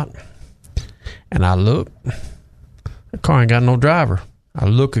parking lot, and I look, the car ain't got no driver. I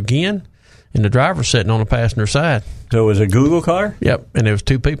look again, and the driver's sitting on the passenger side. So it was a Google car? Yep, and there was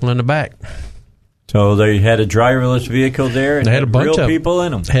 2 people in the back. So they had a driverless vehicle there, and they had a bunch real of people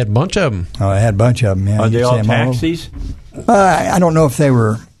in them. Had a bunch of them. Oh, they had a bunch of them. Yeah. Are they all taxis? I don't know if they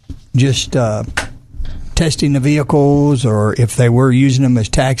were just testing the vehicles or if they were using them as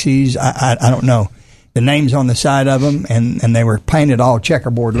taxis. I don't know. The names on the side of them, and they were painted all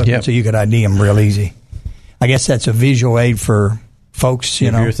checkerboard looking, so you could ID them real easy. I guess that's a visual aid for folks,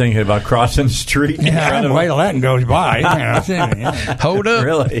 if you're thinking about crossing the street. Yeah, wait till that goes by. Hold up.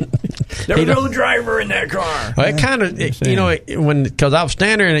 Really? There was no driver in that car. Well, it kind of, because I was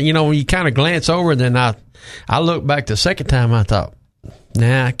standing there, and, you kind of glance over, and then I looked back the second time, I thought,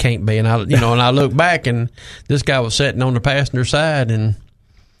 nah, I can't be. And and I looked back, and this guy was sitting on the passenger side, and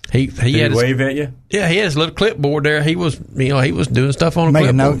He Did he wave at you? Yeah, he had his little clipboard there. He was doing stuff on a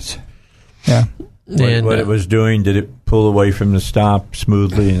making clipboard. notes. Yeah. What it was doing, did it pull away from the stop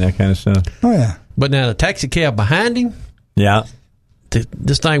smoothly and that kind of stuff? Oh, yeah. But now the taxi cab behind him, yeah,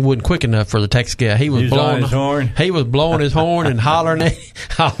 this thing wasn't quick enough for the taxi cab. He was blowing on his horn. He was blowing his horn and hollering at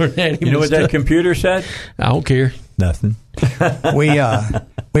him. You know what that computer said? I don't care. Nothing.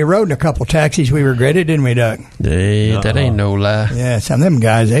 We rode in a couple taxis we regretted, didn't we, Doug? That ain't no lie. Yeah, some of them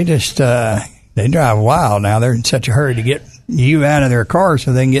guys, they just they drive wild now. They're in such a hurry to get you out of their car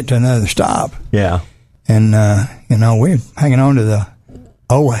so they can get to another stop. Yeah. And, we're hanging on to the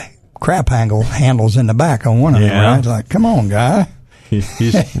crap handles in the back on one of them rides. Like, come on, guy. He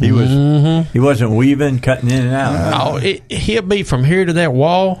wasn't weaving, cutting in and out. He'll be from here to that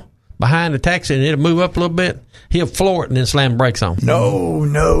wall behind the taxi, and it'll move up a little bit. He'll floor it and then slam brakes on. No.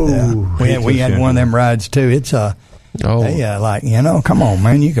 Yeah. We had one of them rides too. It's come on,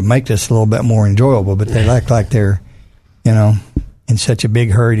 man, you can make this a little bit more enjoyable, but they act like they're, in such a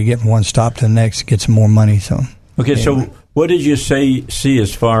big hurry to get from one stop to the next to get some more money. So so what did you see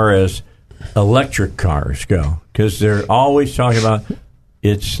as far as electric cars go? Because they're always talking about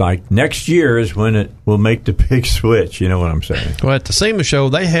it's like next year is when it will make the big switch. You know what I'm saying? Well, at the SEMA show,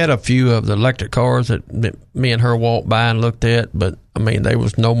 they had a few of the electric cars that me and her walked by and looked at, but I mean, they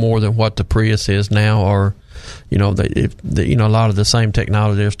was no more than what the Prius is now, or a lot of the same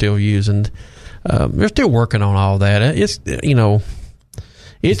technology they're still using. They're still working on all that.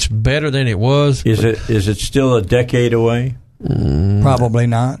 It's better than it was. Is it still a decade away? Probably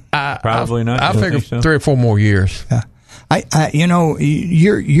not. Probably not. I figure 3 or 4 more years. Yeah.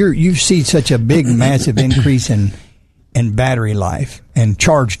 You've seen such a big, massive increase in battery life and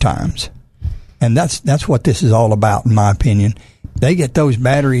charge times, and that's what this is all about, in my opinion. They get those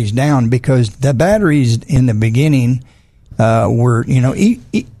batteries down because the batteries in the beginning were,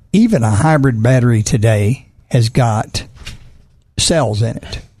 even a hybrid battery today has got cells in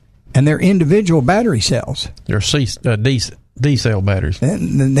it, and they're individual battery cells. They're D-cell batteries.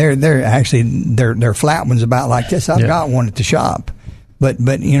 And they're actually they're flat ones about like this. I've got one at the shop. But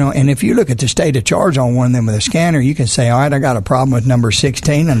and if you look at the state of charge on one of them with a scanner, you can say, all right, I got a problem with number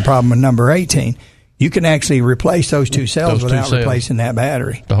 16 and a problem with number 18. You can actually replace those two cells without replacing that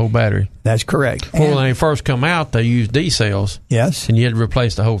battery. The whole battery. That's correct. Well, when they first come out, they used D cells. Yes. And you had to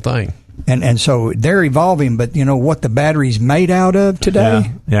replace the whole thing. And so they're evolving, but what the battery's made out of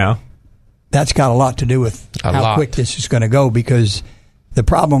today? Yeah. That's got a lot to do with how quick this is going to go, because the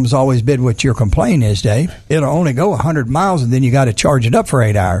problem's always been what your complaint is, Dave. It'll only go 100 miles, and then you got to charge it up for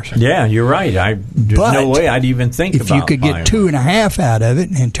 8 hours. Yeah, you're right. There's no way I'd even think about it. If you could get 2.5 out of it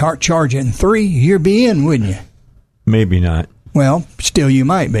and charge it in 3, you'd be in, wouldn't you? Maybe not. Well, still you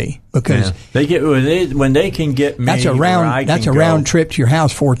might be, because they get when they can get me. That's a round trip to your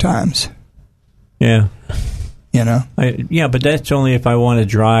house 4 times. Yeah. But that's only if I want to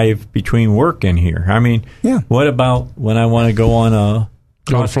drive between work and here. I mean, what about when I want to go on a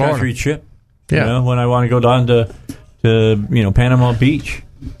cross-country trip? Yeah. When I want to go down to Panama Beach.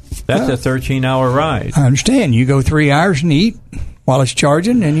 That's a 13-hour ride. I understand. You go 3 hours and eat while it's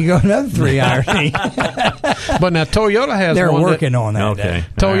charging, and you go another 3 hours and eat. But now Toyota has They're one. They're working on that. Okay.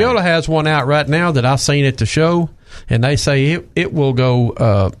 Toyota has one out right now that I seen at the show, and they say it will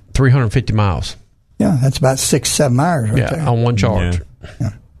go 350 miles. Yeah, that's about 6-7 hours right there. On one charge.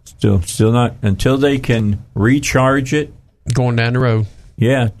 Yeah. Still not until they can recharge it going down the road.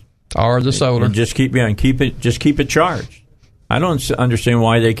 Yeah, or the solar. And just keep it charged. I don't understand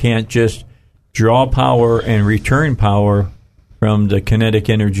why they can't just draw power and return power from the kinetic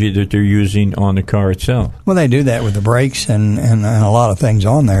energy that they're using on the car itself. Well, they do that with the brakes and a lot of things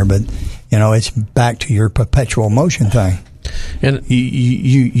on there, but it's back to your perpetual motion thing. And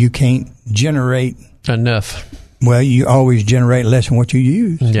you can't generate enough. Well, you always generate less than what you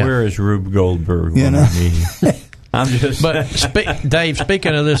use. Yeah. Where is Rube Goldberg? I'm just. But Dave,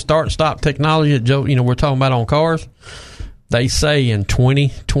 speaking of this start and stop technology that Joe, we're talking about on cars, they say in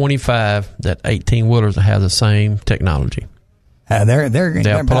 2025 that 18-wheelers will have the same technology.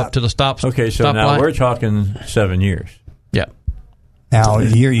 They'll pull up to the stop. Okay, so now we're talking 7 years. Yeah. Now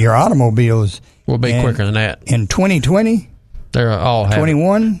your automobiles will be quicker than that. In 2020, they're all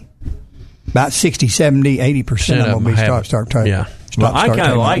 21. About 60, 70, 80% of them will be start. Yeah. Well, I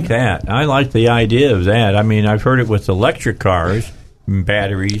kind of like that. I like the idea of that. I mean, I've heard it with electric cars,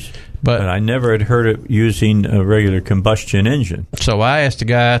 batteries, but I never had heard it using a regular combustion engine. So I asked the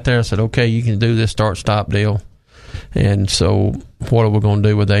guy out there, I said, okay, you can do this start-stop deal. And so what are we going to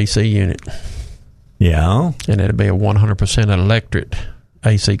do with the AC unit? Yeah. And it'll be a 100% electric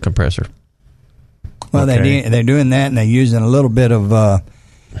AC compressor. Well, they're doing that, and they're using a little bit of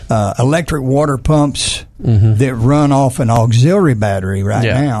electric water pumps that run off an auxiliary battery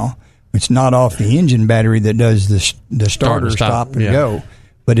now. It's not off the engine battery that does the starter, stop and go,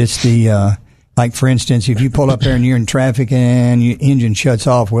 but it's the like, for instance, if you pull up there and you're in traffic and your engine shuts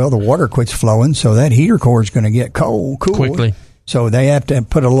off, well, the water quits flowing, so that heater core is going to get cool quickly. So they have to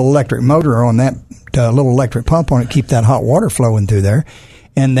put a little electric motor on that, little electric pump on it, keep that hot water flowing through there.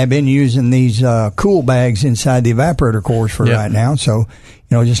 And they've been using these cool bags inside the evaporator cores for right now. So,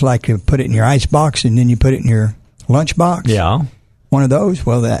 just like you put it in your ice box and then you put it in your lunch box. Yeah. one of those.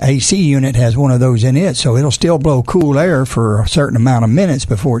 Well, the AC unit has one of those in it, so it'll still blow cool air for a certain amount of minutes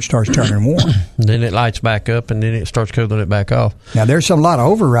before it starts turning warm. Then it lights back up, and then it starts cooling it back off. Now, there's a lot of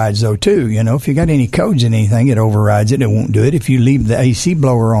overrides, though, too. You know, if you got any codes in anything, it overrides it. It won't do it. If you leave the AC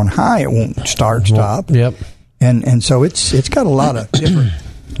blower on high, it won't stop. Yep. And so it's got a lot of different.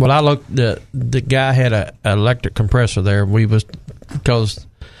 Well, I looked. The guy had an electric compressor there. Because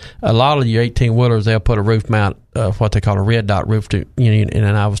a lot of your 18-wheelers, they'll put a roof mount, what they call a red dot roof unit. And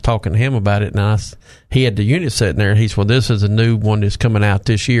I was talking to him about it, and he had the unit sitting there. And he said, "Well, this is a new one that's coming out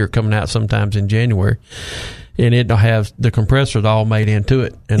this year, coming out sometimes in January, and it'll have the compressors all made into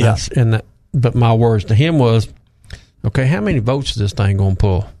it." And but my words to him was, "Okay, how many volts is this thing going to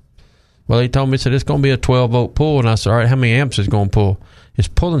pull?" Well, he told me, he said, it's going to be a 12-volt pull. And I said, all right, how many amps is it going to pull? It's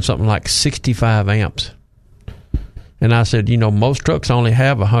pulling something like 65 amps. And I said, most trucks only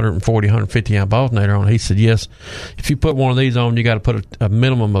have 140, 150 amp alternator on it. He said, yes. If you put one of these on, you got to put a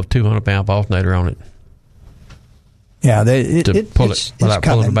minimum of 200 amp alternator on it. Yeah, to pull it without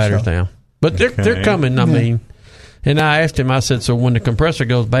pulling the batteries down. But they're coming, I mean. And I asked him, I said, so when the compressor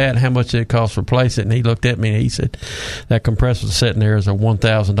goes bad, how much did it cost to replace it? And he looked at me and he said, that compressor sitting there is a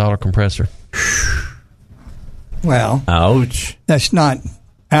 $1,000 compressor. Well, ouch. That's not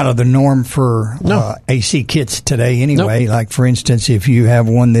out of the norm for AC kits today anyway. Nope. Like, for instance, if you have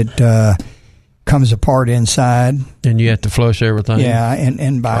one that comes apart inside. And you have to flush everything. Yeah,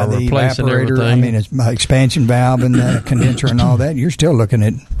 and buy the evaporator. Everything. I mean, it's my expansion valve and the condenser and all that. You're still looking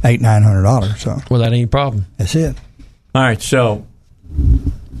at $800-900. So without any problem. That's it. All right, so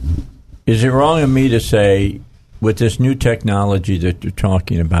is it wrong of me to say, with this new technology that you're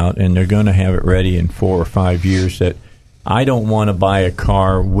talking about, and they're going to have it ready in 4 or 5 years, that I don't want to buy a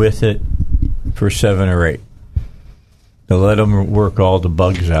car with it for 7 or 8? To let them work all the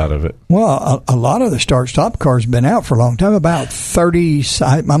bugs out of it. Well, a lot of the start-stop cars have been out for a long time, about 30,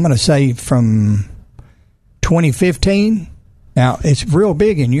 I'm going to say from 2015. Now, it's real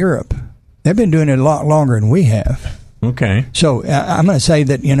big in Europe. They've been doing it a lot longer than we have. Okay. So I'm going to say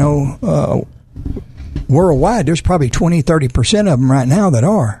that, worldwide, there's probably 20-30% of them right now that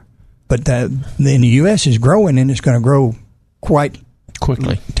are. But in the U.S. is growing, and it's going to grow quite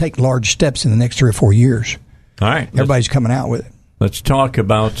quickly. Take large steps in the next 3 or 4 years. All right. Everybody's coming out with it. Let's talk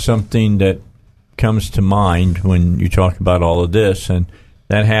about something that comes to mind when you talk about all of this, and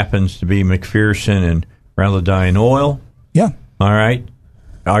that happens to be McPherson and Relodyne oil. Yeah. All right.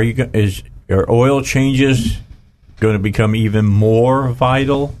 Are oil changes going to become even more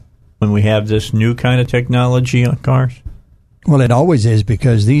vital when we have this new kind of technology on cars? Well, it always is,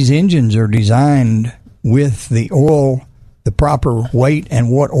 because these engines are designed with the oil, the proper weight,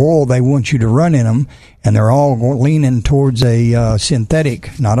 and what oil they want you to run in them, and they're all leaning towards a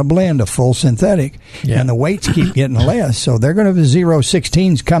synthetic, not a blend, a full synthetic, and the weights keep getting less, so they're going to have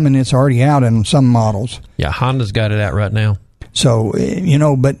 0.16s coming. It's already out in some models. Yeah, Honda's got it out right now. So,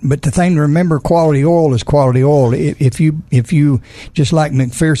 but the thing to remember, quality oil is quality oil. If you just like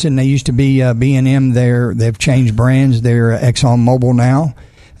McPherson, they used to be B&M. They've changed brands. They're ExxonMobil now.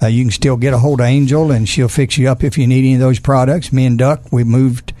 You can still get a hold of Angel, and she'll fix you up if you need any of those products. Me and Duck, we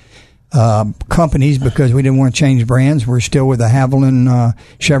moved companies because we didn't want to change brands. We're still with the Haviland,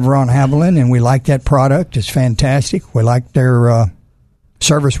 Chevron Haviland, and we like that product. It's fantastic. We like their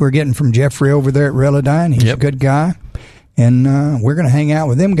service we're getting from Jeffrey over there at Relodyne. He's a good guy. And we're going to hang out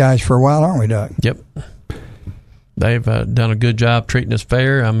with them guys for a while, aren't we, Doug? Yep. They've done a good job treating us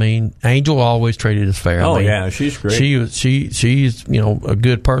fair. I mean, Angel always treated us fair. Yeah, she's great. She's a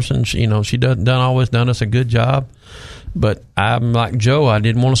good person. She always done us a good job. But I'm like Joe. I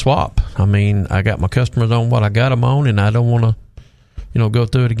didn't want to swap. I mean, I got my customers on what I got them on, and I don't want to, go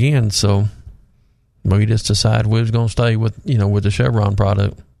through it again. So we just decided we was going to stay with the Chevron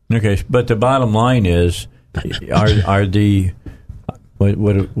product. Okay, but the bottom line is, are the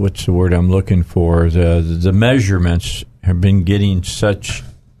what's the word I'm looking for? The measurements have been getting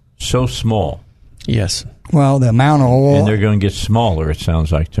so small. Yes. Well, the amount of oil, and they're going to get smaller. It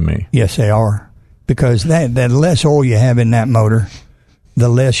sounds like to me. Yes, they are, because that less oil you have in that motor, the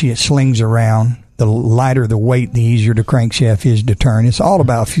less it slings around. The lighter the weight, the easier the crankshaft is to turn. It's all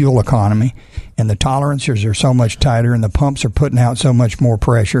about fuel economy, and the tolerances are so much tighter, and the pumps are putting out so much more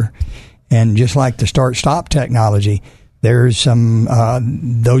pressure. And just like the start-stop technology, there's some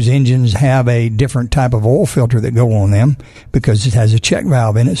those engines have a different type of oil filter that go on them because it has a check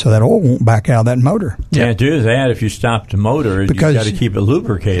valve in it, so that oil won't back out of that motor. Can't do that if you stop the motor. You've got to keep it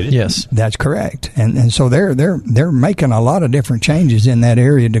lubricated. Yes, that's correct. And so they're making a lot of different changes in that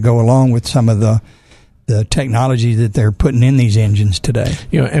area to go along with some of the the technology that they're putting in these engines today.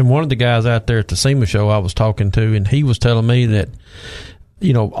 You know, and one of the guys out there at the SEMA show I was talking to, and he was telling me that,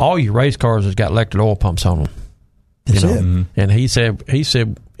 you know, all your race cars has got electric oil pumps on them. That's it. And he said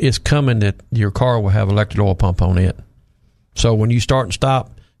it's coming that your car will have electric oil pump on it. So when you start and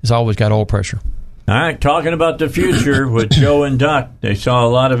stop, it's always got oil pressure. All right, talking about the future with Joe and Duck. They saw a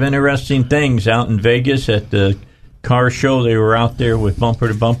lot of interesting things out in Vegas at the car show they were out there with Bumper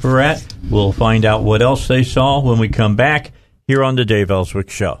to Bumper at. We'll find out what else they saw when we come back here on the Dave Elswick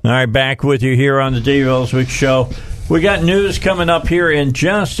Show. All right, back with you here on the Dave Elswick Show. We got news coming up here in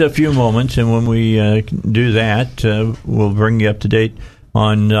just a few moments, and when we do that, we'll bring you up to date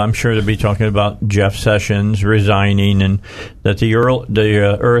on, I'm sure they'll be talking about Jeff Sessions resigning and that the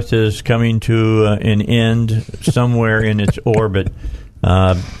Earth is coming to an end somewhere in its orbit.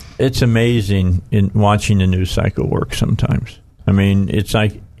 It's amazing in watching the news cycle work sometimes. I mean, it's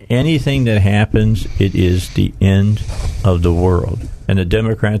like anything that happens, it is the end of the world. And the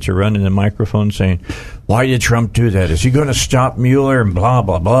Democrats are running the microphone saying, why did Trump do that? Is he going to stop Mueller and blah,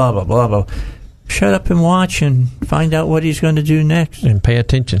 blah, blah, blah, blah, blah. Shut up and watch and find out what he's going to do next. And pay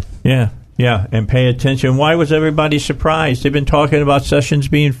attention. Yeah, and pay attention. Why was everybody surprised? They've been talking about Sessions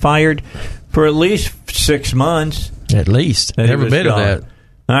being fired for at least 6 months. At least. Every bit of that.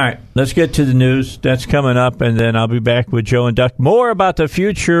 All right, let's get to the news. That's coming up, and then I'll be back with Joe and Duck. More about the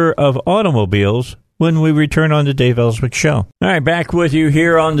future of automobiles when we return on the Dave Elswick Show. All right, back with you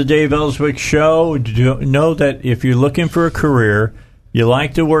here on the Dave Elswick Show. Know that if you're looking for a career, you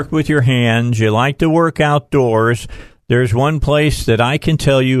like to work with your hands, you like to work outdoors, there's one place that I can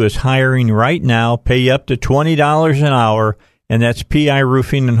tell you is hiring right now, pay you up to $20 an hour, and that's PI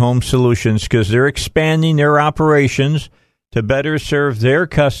Roofing and Home Solutions, because they're expanding their operations to better serve their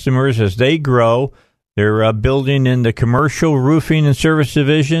customers as they grow. They're building in the commercial roofing and service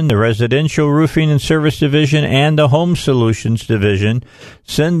division, the residential roofing and service division, and the home solutions division.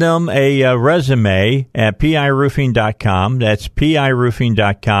 Send them a resume at piroofing.com. That's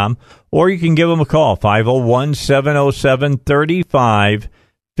piroofing.com. Or you can give them a call,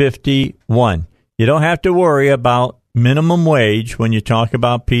 501-707-3551. You don't have to worry about minimum wage when you talk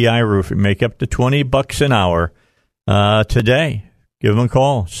about PI Roofing. Make up to $20 an hour today. Give them a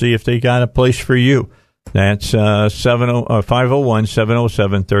call. See if they got a place for you. That's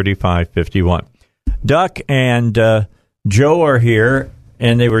 501-707-3551. Duck and Joe are here,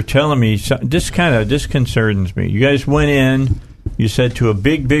 and they were telling me, this concerns me. You guys went in, you said, to a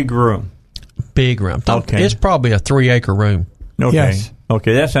big room. Big room. Okay. It's probably a 3-acre room. Okay. Yes.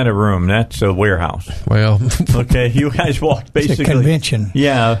 Okay, that's not a room. That's a warehouse. Well. Okay, you guys walked basically. It's a convention.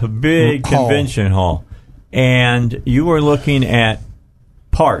 Yeah, a big convention hall. And you were looking at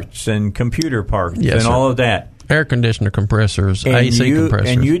parts and computer parts and all of that. Air conditioner compressors, and AC compressors.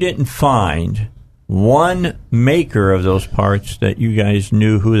 And you didn't find one maker of those parts that you guys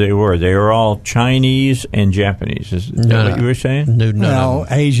knew who they were. They were all Chinese and Japanese. Is that what you were saying? No,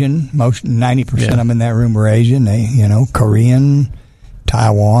 Asian. Most 90% of them in that room were Asian. They, Korean,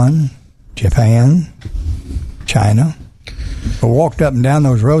 Taiwan, Japan, China. I walked up and down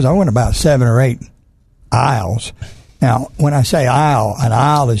those rows. I went about 7 or 8 aisles. Now, when I say aisle, an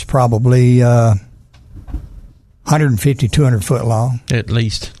aisle is probably 150, 200 foot long. At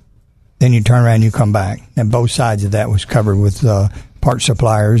least. Then you turn around and you come back. And both sides of that was covered with part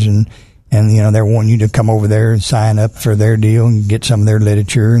suppliers. And they're wanting you to come over there and sign up for their deal and get some of their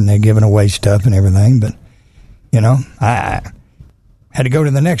literature. And they're giving away stuff and everything. But, I had to go to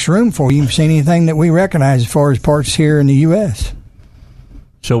the next room before you see anything that we recognize as far as parts here in the U.S.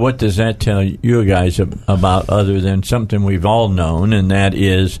 So what does that tell you guys about, other than something we've all known, and that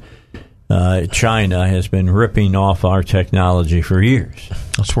is China has been ripping off our technology for years?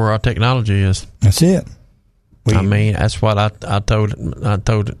 That's where our technology is. That's it. That's what I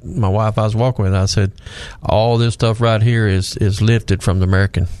told my wife I was walking with. I said, all this stuff right here is lifted from the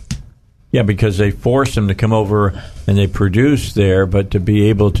American. Yeah, because they force them to come over and they produce there, but to be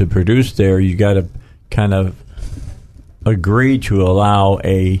able to produce there, you got to kind of agree to allow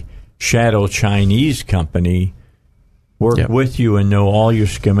a shadow Chinese company work with you and know all your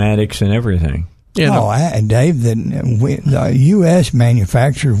schematics and everything. Dave, the U.S.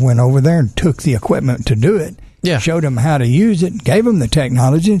 manufacturers went over there and took the equipment to do it, showed them how to use it, gave them the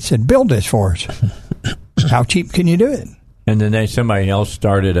technology, and said, build this for us. How cheap can you do it? And then somebody else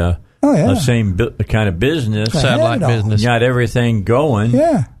started a same kind of business, satellite business, got everything going,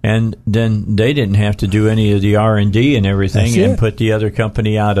 and then they didn't have to do any of the R&D and everything, and put the other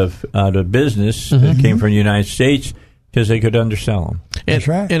company out of business that came from the United States because they could undersell them. That's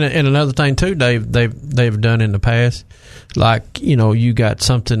right. And another thing too, they've done in the past, like you got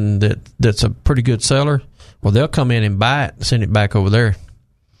something that's a pretty good seller. Well, they'll come in and buy it and send it back over there.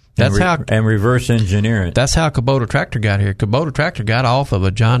 That's and reverse engineer it. That's how Kubota Tractor got here. Kubota Tractor got off of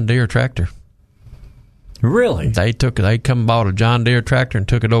a John Deere tractor. Really? They come and bought a John Deere tractor and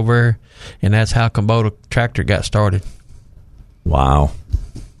took it over there, and that's how Kubota Tractor got started. Wow.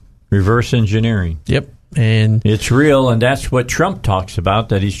 Reverse engineering. Yep. And it's real, and that's what Trump talks about,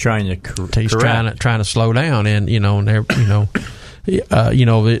 that he's trying to he's trying to slow down, and and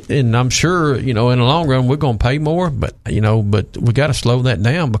I'm sure in the long run we're going to pay more, but we got to slow that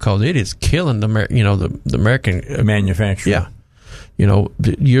down because it is killing the American manufacturer. Yeah,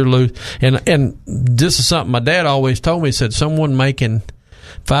 you're losing, and this is something my dad always told me. He said someone making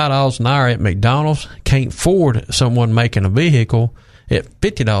 $5 an hour at McDonald's can't afford someone making a vehicle at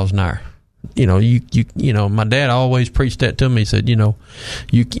 $50 an hour. My dad always preached that to me. He said,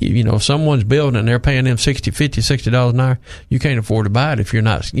 if someone's building and they're paying them $60 an hour, you can't afford to buy it if you're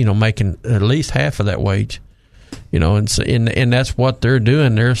not, making at least half of that wage. And that's what they're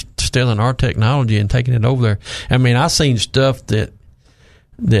doing. They're stealing our technology and taking it over there. I mean, I seen stuff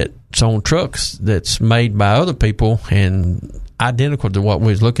that's on trucks that's made by other people and identical to what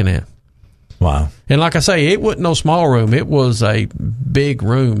we was looking at. Wow. And like I say, it wasn't no small room. It was a big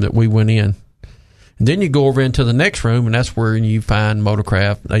room that we went in. And then you go over into the next room, and that's where you find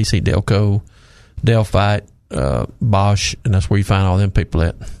Motorcraft, AC Delco, Delphi, Bosch, and that's where you find all them people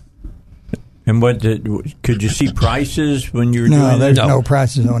at. And could you see prices when you were doing it? No, there's no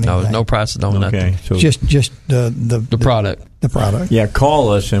prices on anything. No, there's no prices on nothing. So just the product. The product. Yeah, call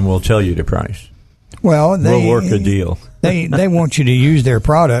us and we'll tell you the price. Well, we'll work a deal. They want you to use their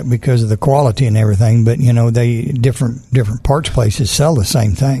product because of the quality and everything, but they different parts places sell the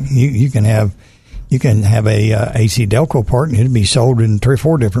same thing. You can have a AC Delco part and it'll be sold in 3 or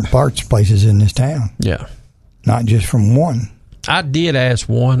 4 different parts places in this town. Yeah, not just from one. I did ask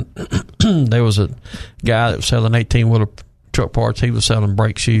one. There was a guy that was selling 18-wheeler truck parts. He was selling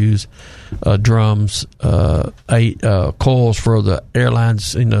brake shoes, drums, coils for the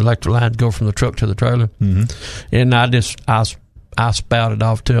airlines, the electric lines go from the truck to the trailer. Mm-hmm. And I spouted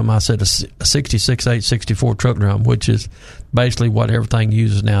off to him. I said a 66-8-64 truck drum, which is basically what everything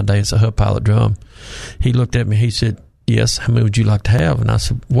uses nowadays, a hub pilot drum. He looked at me. He said, "Yes, how many would you like to have?" And I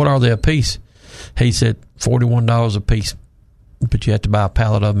said, "What are they a piece?" He said, $41 a piece, but you have to buy a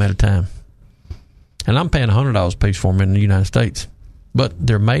pallet of them at a time. And I'm paying $100 a piece for them in the United States, but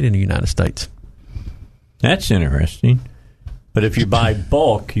they're made in the United States. That's interesting. But if you buy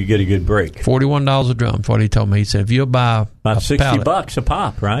bulk, you get a good break. $41 a drum. That's what he told me. He said, if you'll buy about $60 pallet, a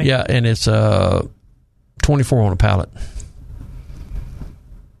pop, right? Yeah, and it's 24 on a pallet.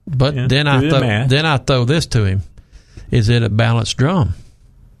 But yeah, then I throw this to him: is it a balanced drum?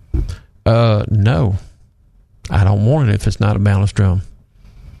 No, I don't want it if it's not a balanced drum.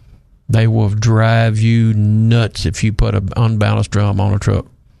 They will drive you nuts if you put an unbalanced drum on a truck.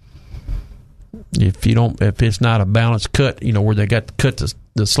 If it's not a balanced cut, where they got to cut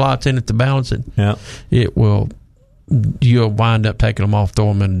the slots in it to balance it, yeah, you'll wind up taking them off,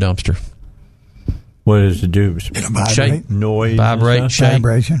 throw them in the dumpster. What does it do? Shake, noise, vibrate, shake.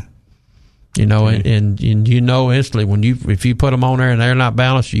 Vibration. Okay. And instantly if you put them on there and they're not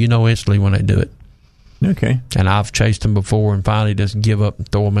balanced, instantly when they do it. Okay. And I've chased them before and finally just give up and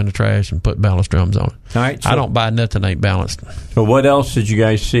throw them in the trash and put balanced drums on it. All right. So, I don't buy nothing that ain't balanced. So what else did you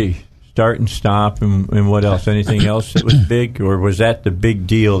guys see? Start and stop, and what else? Anything else that was big, or was that the big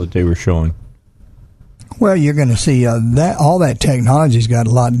deal that they were showing? Well, you're going to see that all that technology's got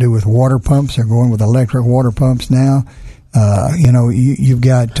a lot to do with water pumps. They're going with electric water pumps now. You've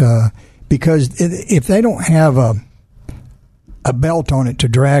got because if they don't have a belt on it to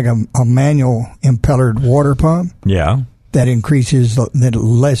drag a manual impellered water pump, yeah, that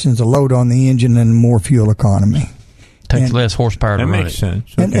lessens the load on the engine and more fuel economy. Takes less horsepower to run it. That makes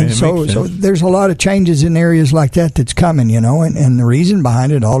sense. Okay, and so there's a lot of changes in areas like that's coming, and the reason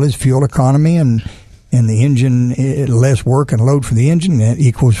behind it all is fuel economy and the engine, less work and load for the engine, that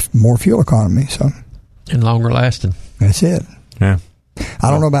equals more fuel economy. So and longer lasting. That's it. Yeah. I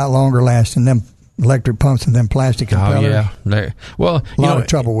don't know about longer lasting, them electric pumps and them plastic impellers. Oh, yeah. Well, a lot of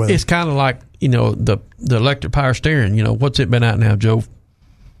trouble with it. It's kind of like, the electric power steering. What's it been out now, Joe?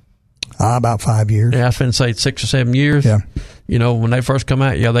 About 5 years. Yeah, I was going to say 6 or 7 years. Yeah. When they first come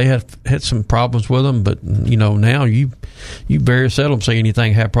out, they had some problems with them, but now you very seldom see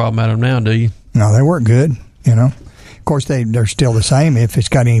anything have a problem out of them now, do you? No, they work good. Of course, they're still the same. If it's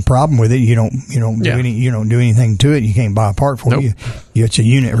got any problem with it, you don't do anything to it. You can't buy a part for it. It's a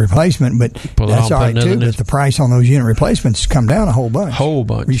unit replacement, but that's all right too. But the price on those unit replacements come down a whole bunch.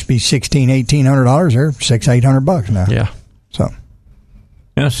 It used to be $1,800. They're $600-800 now. Yeah. So.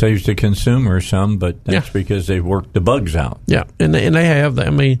 Yeah, saves the consumer some, but that's because they've worked the bugs out. Yeah, and they have. I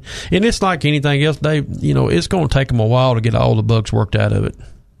mean, and it's like anything else. It's going to take them a while to get all the bugs worked out of it.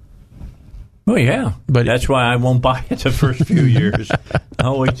 Well, yeah, but that's why I won't buy it the first few years.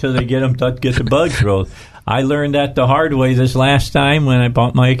 I'll wait till they get the bugs rolled. I learned that the hard way this last time when I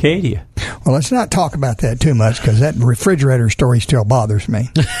bought my Acadia. Well, let's not talk about that too much because that refrigerator story still bothers me.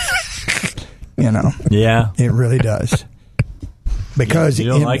 Yeah, it really does. Because you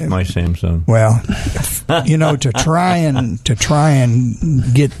don't like my Samsung. Well, to try and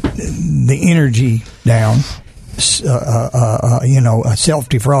get the energy down, a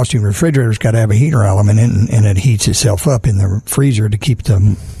self-defrosting refrigerator's got to have a heater element in it, and it heats itself up in the freezer to keep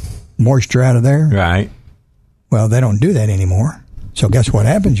the moisture out of there. Right. Well, they don't do that anymore. So guess what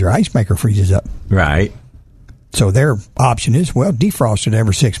happens? Your ice maker freezes up. Right. So their option is, defrost it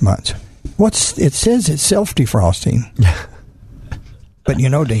every 6 months. It says it's self-defrosting. But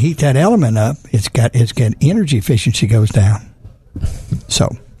to heat that element up, it's got energy efficiency goes down. So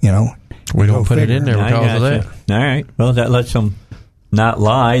we don't put it in there because of that. All right. Well, that lets them not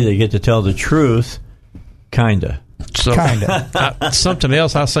lie. They get to tell the truth, kinda. So, something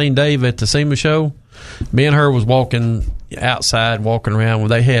else I seen Dave at the SEMA show. Me and her was walking around.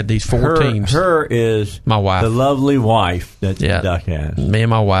 They had these four teams. Her is my wife, the lovely wife that Duck has. Me and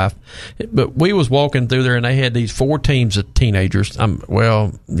my wife. But we was walking through there, and they had these four teams of teenagers.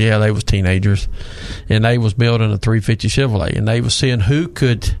 They was teenagers, and they was building a 350 Chevrolet, and they was seeing who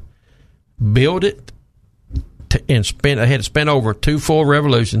could build it and spin. They had to spin over 2 full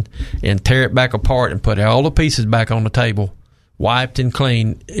revolutions and tear it back apart and put all the pieces back on the table, wiped and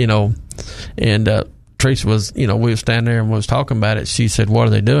clean. And Teresa was, we were standing there and was talking about it. She said, "What are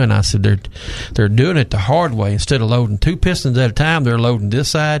they doing?" I said, "They're doing it the hard way. Instead of loading 2 pistons at a time, they're loading this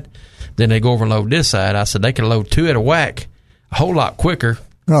side, then they go over and load this side." I said, "They can load 2 at a whack a whole lot quicker."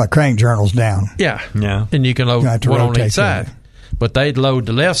 Well, the crank journal's down. Yeah. Yeah. And you can load one on each side. But they'd load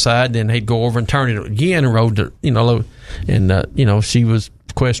the left side, then he'd go over and turn it again and load. And she was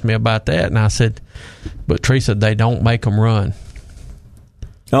questioning me about that, and I said, "But Teresa, they don't make them run."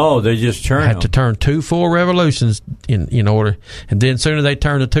 Oh, they just turn. I had to turn 2 full revolutions in order, and then sooner they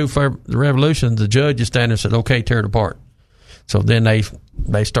turned the 2 full revolutions, the judge just standing there and said, "Okay, tear it apart." So then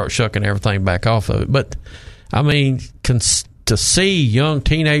they start shucking everything back off of it. But I mean, to see young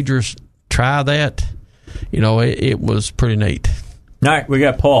teenagers try that, it was pretty neat. All right, we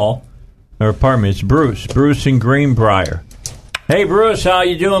got Paul, it's Bruce in Greenbrier. Hey, Bruce, how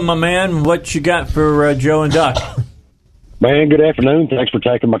you doing, my man? What you got for Joe and Duck? Man, good afternoon. Thanks for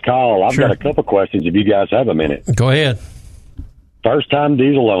taking my call. I've got a couple questions if you guys have a minute. Go ahead. First-time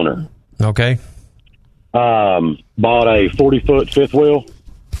diesel owner. Okay. Bought a 40-foot fifth wheel.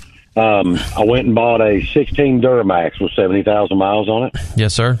 I went and bought a 16 Duramax with 70,000 miles on it.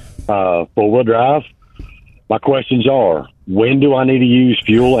 Yes, sir. Four-wheel drive. My questions are, when do I need to use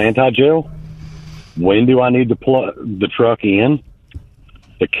fuel anti-gel? When do I need to plug the truck in?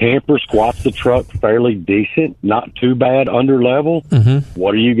 The camper squats the truck fairly decent, not too bad under level. Mm-hmm.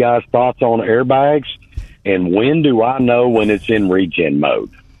 What are you guys' thoughts on airbags? And when do I know when it's in regen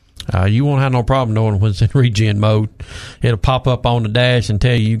mode? You won't have no problem knowing when it's in regen mode. It'll pop up on the dash and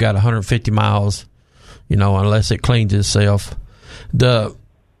tell you got 150 miles, unless it cleans itself.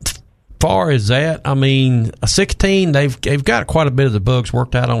 Far as that, I mean, a 16, they've got quite a bit of the bugs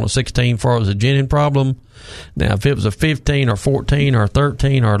worked out on a 16 as far as a engine problem. Now, if it was a 15 or 14 or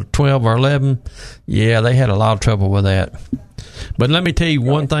 13 or 12 or 11, yeah, they had a lot of trouble with that. But let me tell you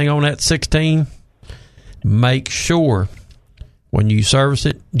one thing on that 16. Make sure when you service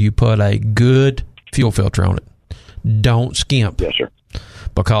it, you put a good fuel filter on it. Don't skimp. Yes, sir.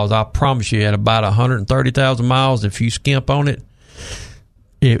 Because I promise you, at about 130,000 miles, if you skimp on it,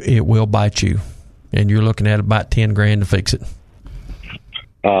 it will bite you. And you're looking at about $10,000 to fix it.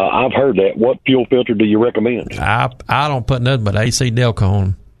 I've heard that. What fuel filter do you recommend? I don't put nothing but AC Delco on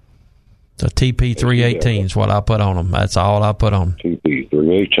them. The TP318 is what I put on them. That's all I put on them.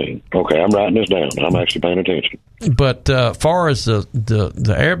 TP318. Okay, I'm writing this down. I'm actually paying attention. But far as the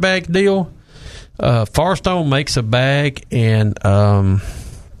airbag deal, Firestone makes a bag, and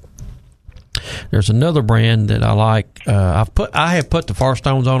there's another brand that I like. I have put the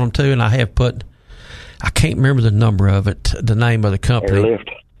Firestones on them too, and I have put, I can't remember the number of it, the name of the company.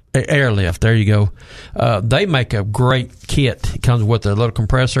 Airlift. There you go. They make a great kit. It comes with a little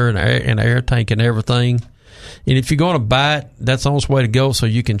compressor and air tank and everything. And if you're going to buy it, that's the only way to go, so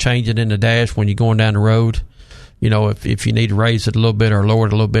you can change it in the dash when you're going down the road. If you need to raise it a little bit or lower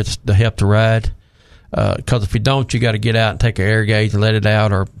it a little bit to help the ride. Because if you don't, you got to get out and take an air gauge and let it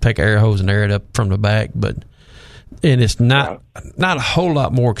out, or take an air hose and air it up from the back. And it's not a whole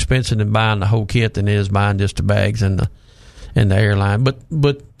lot more expensive than buying the whole kit than it is buying just the bags and the airline.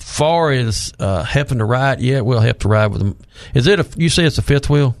 But far as helping to ride, yeah, it will help to ride with them. You say it's a fifth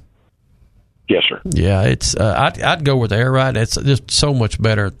wheel? Yes, sir. Yeah, it's. I'd go with the air ride. It's just so much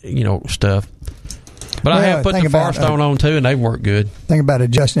better, stuff. But I have put the Firestone on too, and they work good. Think about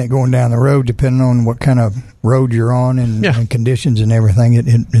adjusting it going down the road, depending on what kind of road you're on and conditions and everything.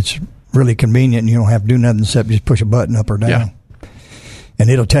 It's really convenient, and you don't have to do nothing except just push a button up or down. Yeah. And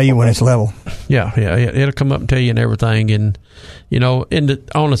it'll tell you when it's level. Yeah, it'll come up and tell you and everything. And on the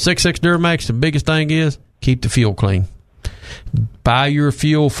 6.6 Duramax, the biggest thing is keep the fuel clean. Buy your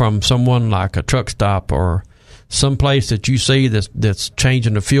fuel from someone like a truck stop or some place that you see that's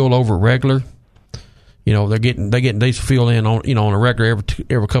changing the fuel over regular. They're getting diesel fuel in on a regular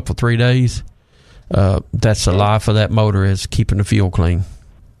every couple of 3 days. That's the life of that motor, is keeping the fuel clean.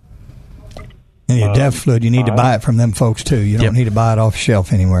 And your DEF fluid, you need to buy it from them folks too. You don't need to buy it off the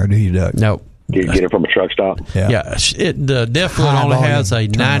shelf anywhere, do you, Doug? No. You get it from a truck stop? Yeah. The DEF fluid only has a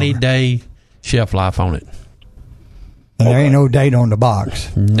 90-day shelf life on it. And there ain't no date on the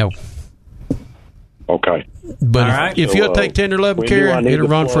box. No. Okay. But if you'll take 10 or 11 carry, it'll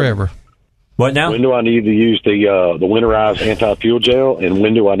run forever. What now? When do I need to use the winterized anti-fuel gel, and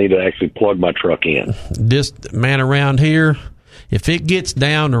when do I need to actually plug my truck in? This man around here, if it gets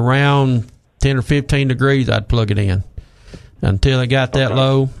down around 10 or 15 degrees, I'd plug it in. Until it got that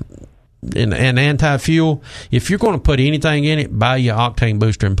low. And anti-fuel, if you're going to put anything in it, buy your octane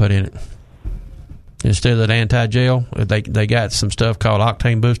booster and put in it. Instead of that anti-gel, they got some stuff called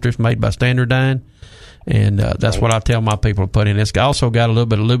octane boosters made by Standardine. And that's what I tell my people to put in. It's also got a little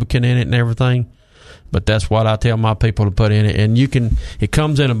bit of lubricant in it and everything, but that's what I tell my people to put in it. And it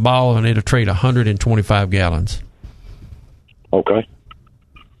comes in a ball, and it'll treat 125 gallons. Okay.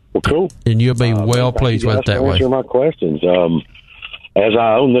 Well, cool. And you'll be well pleased with it that way. Answer my questions. As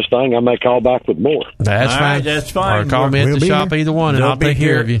I own this thing, I may call back with more. That's fine. Right, that's fine. Or call me at the shop, either one, and I'll take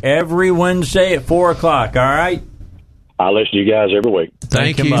care of you. Every Wednesday at 4 o'clock, all right? I listen to you guys every week.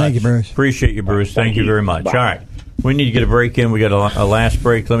 Thank you. Thank you, Bruce. Appreciate you, Bruce. Thank you very much. Bye. All right. We need to get a break in. We got a last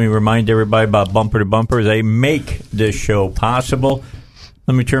break. Let me remind everybody about Bumper to Bumper. They make this show possible.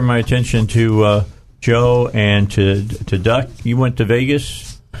 Let me turn my attention to Joe and to Duck. You went to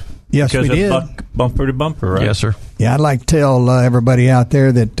Vegas? Yes, we did. Bumper to Bumper, right? Yes, sir. Yeah, I'd like to tell everybody out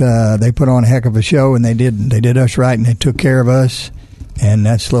there that they put on a heck of a show, and they did us right, and they took care of us. And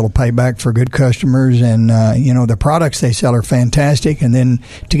that's a little payback for good customers. And, the products they sell are fantastic. And then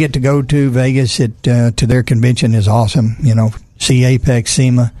to get to go to Vegas to their convention is awesome. See Apex,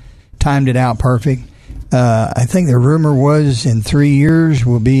 SEMA, timed it out perfect. I think the rumor was in 3 years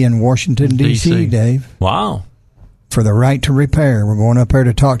we'll be in Washington, D.C., Dave. Wow. For the right to repair. We're going up there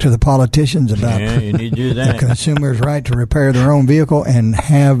to talk to the politicians about you need to do that. The consumer's right to repair their own vehicle and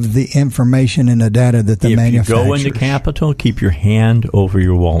have the information and the data that the manufacturers. If you go in the Capitol, keep your hand over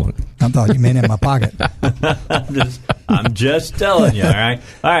your wallet. I thought you meant in my pocket. I'm just telling you, all right?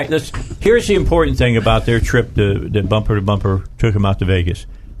 All right, here's the important thing about their trip to Bumper to Bumper took them out to Vegas.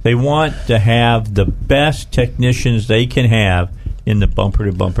 They want to have the best technicians they can have in the Bumper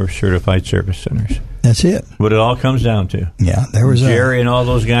to Bumper certified service centers. That's it. What it all comes down to. Yeah, there was Jerry and all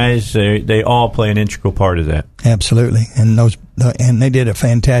those guys. They all play an integral part of that. Absolutely, and they did a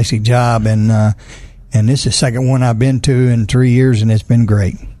fantastic job. And this is the second one I've been to in 3 years, and it's been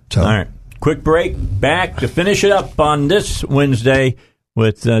great. So, all right, quick break. Back to finish it up on this Wednesday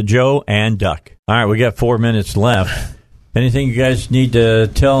with Joe and Duck. All right, we got 4 minutes left. Anything you guys need to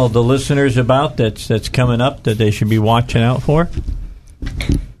tell the listeners about that's coming up that they should be watching out for?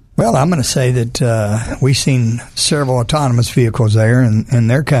 Well, I'm going to say that we've seen several autonomous vehicles there, and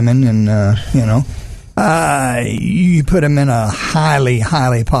they're coming. And you put them in a highly,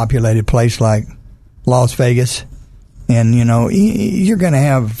 highly populated place like Las Vegas, and you're going to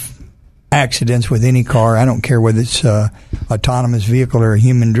have accidents with any car. I don't care whether it's autonomous vehicle or a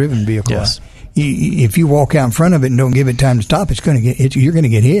human-driven vehicle. Yes. If you walk out in front of it and don't give it time to stop, you're going to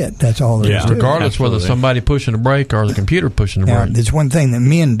get hit. That's all there is to it. Regardless whether somebody pushing the brake or the computer pushing the brake. Now, there's one thing that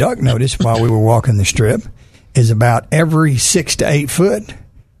me and Duck noticed while we were walking the strip is about every 6 to 8 foot,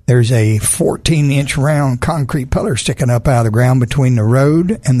 there's a 14-inch round concrete pillar sticking up out of the ground between the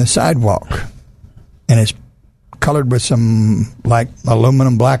road and the sidewalk. And it's colored with some, like,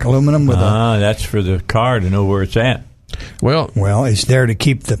 black aluminum. With that's for the car to know where it's at. Well, it's there to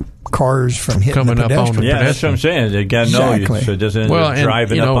keep the cars from hitting coming the up on pedestrian. the Yeah, that's what I'm saying. They got to know you, so it doesn't end up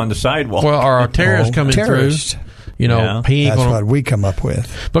driving up on the sidewalk. Well, are our terrorists coming through? You know, he ain't that's gonna, what we come up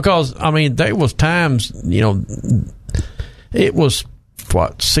with. Because I mean, there was times, you know, it was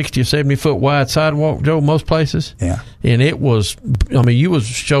 60 or 70 foot wide sidewalk, Joe, most places. Yeah, and it was. I mean, you was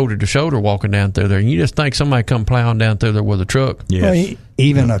shoulder to shoulder walking down through there, and you just think somebody come plowing down through there with a truck. Yes. Well,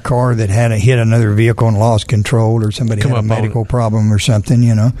 even a car that had hit another vehicle and lost control, or somebody had a medical problem or something,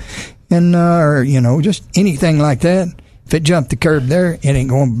 you know, and or you know, just anything like that. If it jumped the curb there, it ain't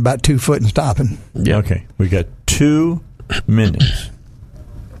going about 2 foot and stopping. Yeah. Okay. We got 2 minutes.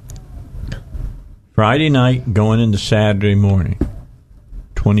 Friday night going into Saturday morning.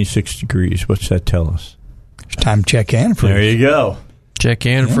 26 degrees. What's that tell us? It's time to check antifreeze. There you go. Check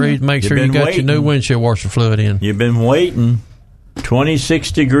antifreeze. Make sure you got your new windshield washer fluid in. You've been waiting.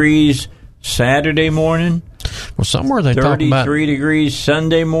 26 degrees Saturday morning. Well, somewhere they talking about 33 degrees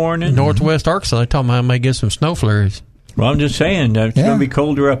Sunday morning. Northwest Arkansas, they talking about I may get some snow flurries. Well, I'm just saying it's going to be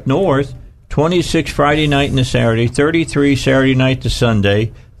colder up north. 26 Friday night into Saturday, 33 Saturday night to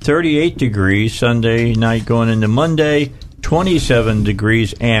Sunday, 38 degrees Sunday night going into Monday, 27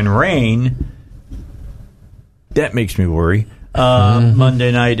 degrees and rain. That makes me worry.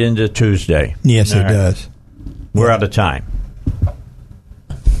 Monday night into Tuesday. Yes, it does. We're out of time.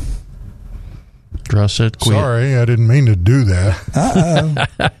 Russ said quit. Sorry, I didn't mean to do that.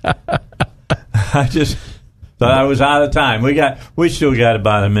 I just thought I was out of time. We still got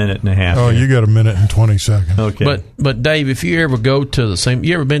about a minute and a half. Oh, you got a minute and 20 seconds. Okay. But Dave, if you ever go to the SEMA,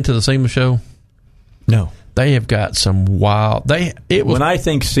 you ever been to the SEMA show? No. They have got some wild. When I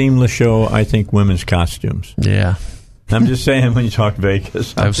think seamless show, I think women's costumes. Yeah. I'm just saying when you talk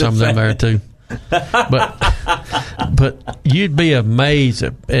Vegas. I have some of them there too. But you'd be amazed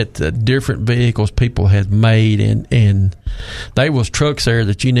at the different vehicles people had made, and they was trucks there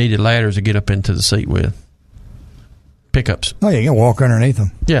that you needed ladders to get up into the seat with. Pickups. Oh, you can walk underneath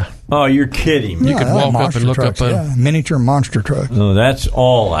them. Yeah. Oh, you're kidding. You could walk up and look trucks, up. Miniature monster trucks. Oh, that's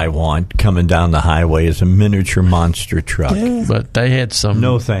all I want coming down the highway is a miniature monster truck. Yeah. But they had some.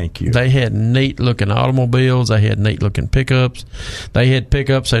 No, thank you. They had neat looking automobiles. They had neat looking pickups. They had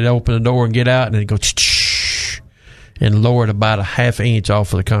pickups. They'd open the door and get out, and they'd go and lower it about a half inch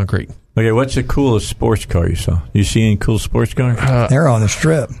off of the concrete. Okay, what's the coolest sports car you saw? You see any cool sports cars? They're on the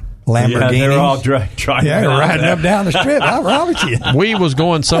strip. Lamborghinis. Yeah, they're all driving. Yeah, they're riding up down the strip. I'm wrong with you. We was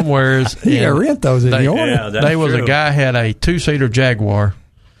going somewhere. You rent those if you want it. They was a guy had a 2-seater Jaguar.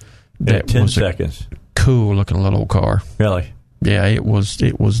 That 10 seconds. Cool looking little car. Really? Yeah, it was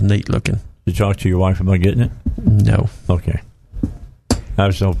neat looking. Did you talk to your wife about getting it? No. Okay. I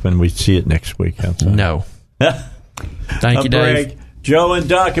was hoping we'd see it next week outside. No. Thank you, Dave. Joe and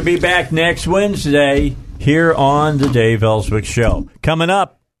Duck will be back next Wednesday here on the Dave Elswick Show. Coming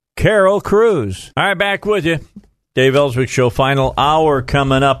up, Carol Cruz. All right, back with you. Dave Elswick Show, final hour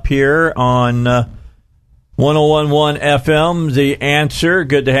coming up here on 101.1 FM. The Answer.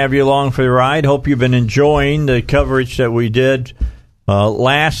 Good to have you along for the ride. Hope you've been enjoying the coverage that we did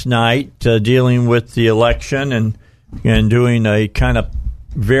last night dealing with the election and doing a kind of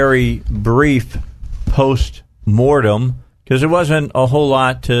very brief post-mortem because there wasn't a whole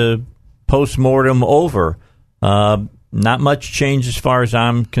lot to post-mortem over. Not much change as far as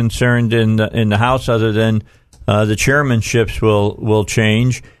I'm concerned in the House, other than the chairmanships will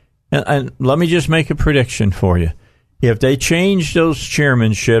change. And let me just make a prediction for you: if they change those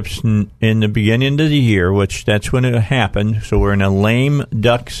chairmanships in the beginning of the year, which that's when it happened, so we're in a lame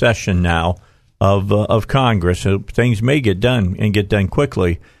duck session now of Congress, so things may get done and get done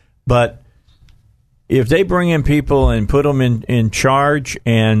quickly. But if they bring in people and put them in charge,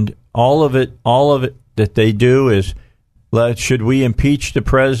 and all of it that they do is, should we impeach the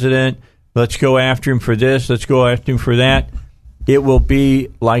president? Let's go after him for this. Let's go after him for that. It will be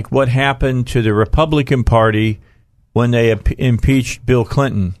like what happened to the Republican Party when they impeached Bill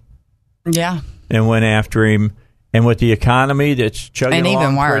Clinton. Yeah. And went after him. And with the economy that's chugging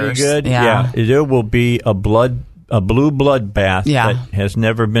along pretty good, there will be a blue bloodbath that has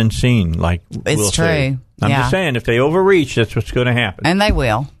never been seen. Like it's true. Say. I'm just saying, if they overreach, that's what's going to happen. And they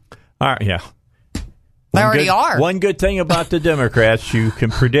will. All right, yeah. They already are. One good thing about the Democrats, you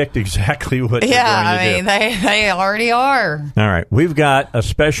can predict exactly what they're going to do. They already are. All right. We've got a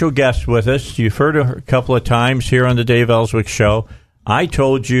special guest with us. You've heard her a couple of times here on the Dave Elswick Show. I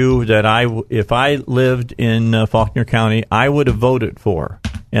told you that if I lived in Faulkner County, I would have voted for her,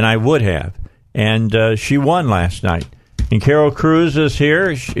 and I would have. And she won last night. And Carol Cruz is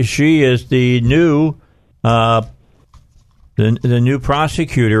here. She is the new the new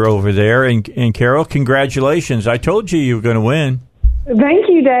prosecutor over there. And Carol, congratulations. I told you were going to win. Thank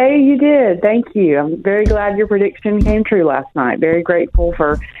you, Dave. You did. Thank you. I'm very glad your prediction came true last night. Very grateful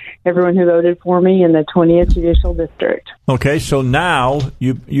for everyone who voted for me in the 20th Judicial District. Okay, so now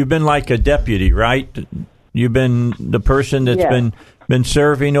you've been like a deputy, right? You've been the person that's been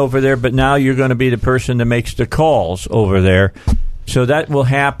serving over there, but now you're going to be the person that makes the calls over there. So that will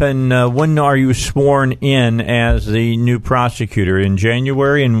happen. When are you sworn in as the new prosecutor? In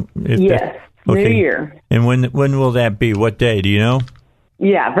January? Yes, okay. New Year. And when will that be? What day? Do you know?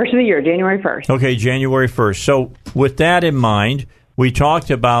 Yeah, first of the year, January 1st. Okay, January 1st. So with that in mind, we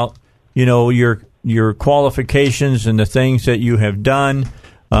talked about, your qualifications and the things that you have done.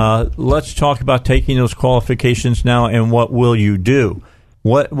 Let's talk about taking those qualifications now and what will you do?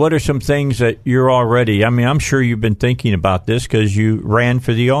 What are some things that you're already? I mean, I'm sure you've been thinking about this because you ran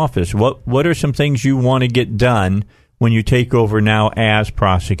for the office. What are some things you want to get done when you take over now as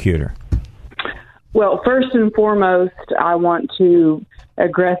prosecutor? Well, first and foremost, I want to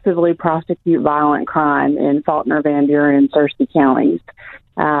aggressively prosecute violent crime in Faulkner, Van Buren, and Searcy counties.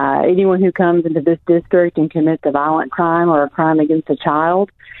 Anyone who comes into this district and commits a violent crime or a crime against a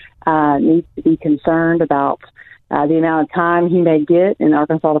child needs to be concerned about the amount of time he may get in the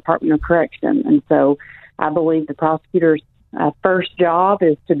Arkansas Department of Correction. And so I believe the prosecutor's first job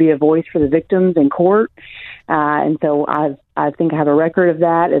is to be a voice for the victims in court. And so I think I have a record of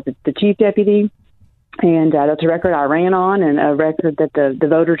that as the chief deputy. And that's a record I ran on and a record that the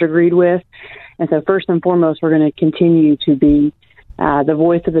voters agreed with. And so first and foremost, we're going to continue to be the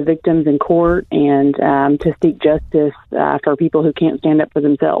voice of the victims in court and to seek justice for people who can't stand up for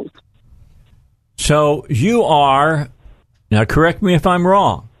themselves. So you are, now correct me if I'm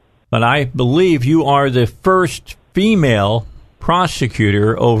wrong, but I believe you are the first female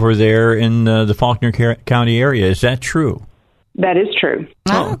prosecutor over there in the Faulkner County area. Is that true? That is true.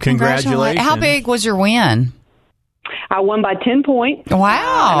 Oh, congratulations. How big was your win? I won by 10 points.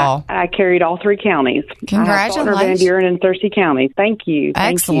 Wow. I carried all three counties. Congratulations. Van Buren and Searcy counties. Thank you.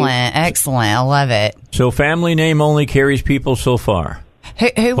 Excellent. I love it. So family name only carries people so far.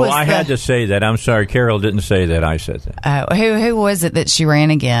 Who was I had to say that. I'm sorry. Carol didn't say that. I said that. Who was it that she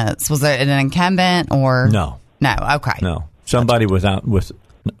ran against? Was it an incumbent or? No. No. Okay. No. Somebody with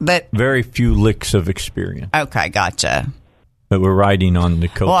very few licks of experience. Okay. Gotcha. But we're riding on the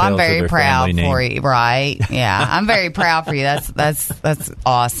coattails. Well, I'm very of their proud family for name. you, right? Yeah, I'm very proud for you. That's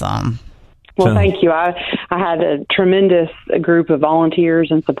awesome. Well, thank you. I had a tremendous group of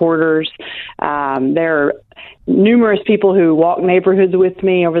volunteers and supporters. There are numerous people who walked neighborhoods with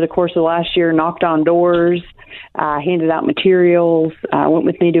me over the course of last year, knocked on doors, handed out materials, went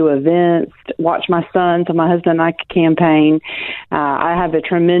with me to events, watched my son, so my husband and I could campaign. I have a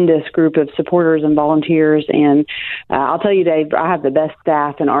tremendous group of supporters and volunteers, and I'll tell you, Dave, I have the best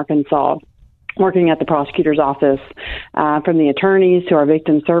staff in Arkansas working at the prosecutor's office, from the attorneys to our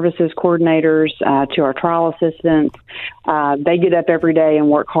victim services coordinators to our trial assistants. They get up every day and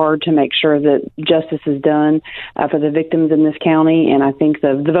work hard to make sure that justice is done for the victims in this county. And I think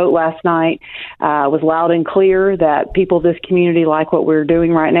the vote last night was loud and clear that people of this community like what we're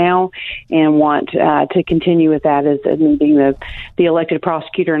doing right now and want to continue with that as me being the elected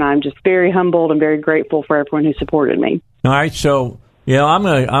prosecutor. And I'm just very humbled and very grateful for everyone who supported me. All right, so I'm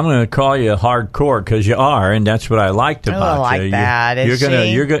gonna call you hardcore because you are, and that's what I liked about you. I like that. You're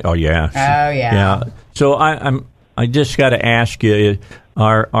gonna. Oh yeah. Oh yeah. Yeah. So I just got to ask you: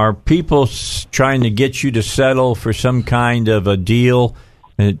 Are people trying to get you to settle for some kind of a deal?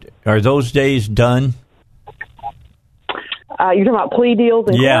 Are those days done? You're talking about plea deals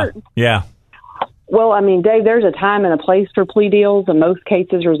in court? Yeah. Well, I mean, Dave, there's a time and a place for plea deals, and most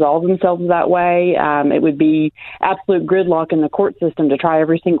cases resolve themselves that way. It would be absolute gridlock in the court system to try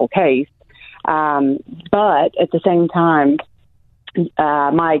every single case. But at the same time,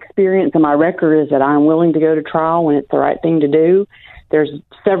 my experience and my record is that I'm willing to go to trial when it's the right thing to do. There's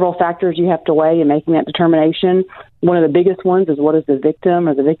several factors you have to weigh in making that determination. One of the biggest ones is what does the victim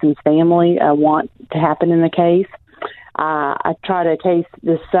or the victim's family want to happen in the case. I tried a case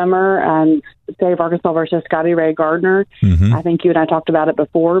this summer, State of Arkansas versus Scotty Ray Gardner. Mm-hmm. I think you and I talked about it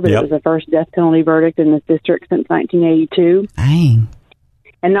before, but It was the first death penalty verdict in this district since 1982. Dang.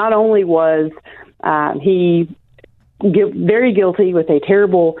 And not only was he very guilty with a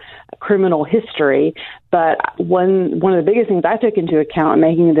terrible criminal history, but one of the biggest things I took into account in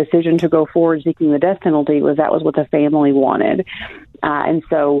making the decision to go forward seeking the death penalty was that was what the family wanted. And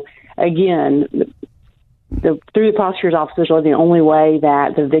so, again, through the prosecutor's office is really the only way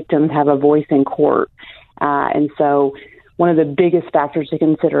that the victims have a voice in court. And so one of the biggest factors to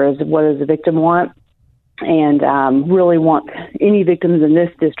consider is what does the victim want? and really want any victims in this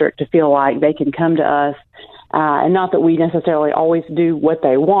district to feel like they can come to us. And not that we necessarily always do what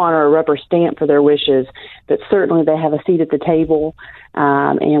they want or a rubber stamp for their wishes, but certainly they have a seat at the table.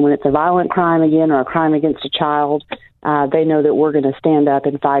 And when it's a violent crime again or a crime against a child, they know that we're going to stand up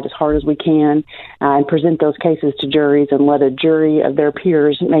and fight as hard as we can and present those cases to juries and let a jury of their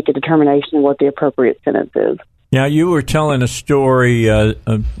peers make a determination of what the appropriate sentence is. Now, you were telling a story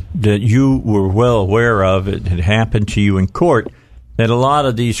that you were well aware of. It had happened to you in court, that a lot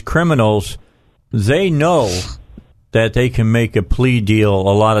of these criminals, they know that they can make a plea deal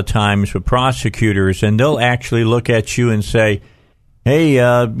a lot of times with prosecutors, and they'll actually look at you and say, hey,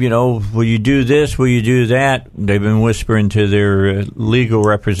 will you do this? Will you do that? They've been whispering to their legal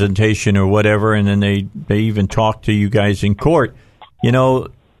representation or whatever, and then they even talk to you guys in court.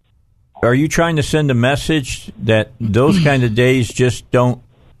 Are you trying to send a message that those kind of days just don't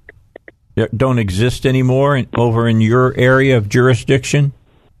exist anymore over in your area of jurisdiction?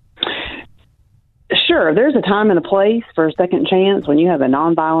 Sure. There's a time and a place for a second chance when you have a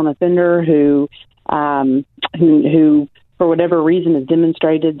nonviolent offender who for whatever reason has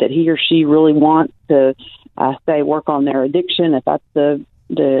demonstrated that he or she really wants to work on their addiction, if that's the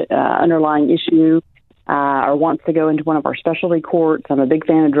underlying issue, or wants to go into one of our specialty courts. I'm a big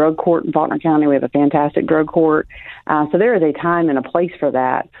fan of drug court in Faulkner County. We have a fantastic drug court. So there is a time and a place for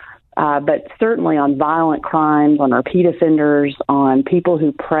that. But certainly on violent crimes, on repeat offenders, on people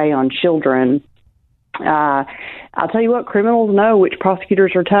who prey on children, I'll tell you what, criminals know which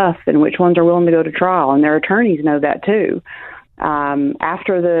prosecutors are tough and which ones are willing to go to trial, and their attorneys know that too.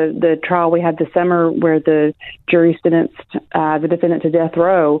 After the trial we had this summer where the jury sentenced the defendant to death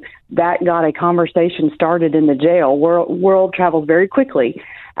row, that got a conversation started in the jail. World travels very quickly.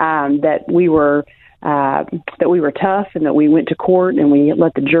 That we were tough and that we went to court and we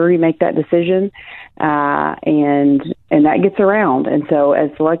let the jury make that decision, and that gets around. And so as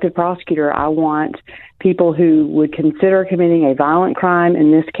elected prosecutor, I want people who would consider committing a violent crime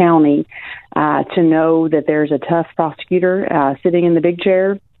in this county to know that there's a tough prosecutor sitting in the big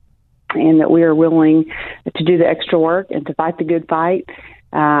chair, and that we are willing to do the extra work and to fight the good fight.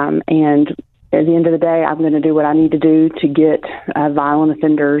 And at the end of the day, I'm going to do what I need to do to get violent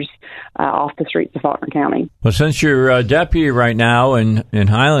offenders off the streets of Faulkner County. Well, since your deputy right now in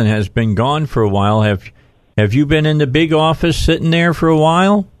Highland has been gone for a while, have you been in the big office sitting there for a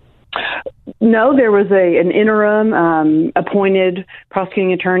while? No, there was an interim appointed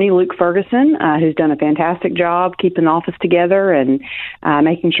prosecuting attorney, Luke Ferguson, who's done a fantastic job keeping the office together and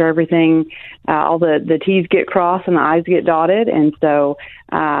making sure everything, all the T's get crossed and the I's get dotted. And so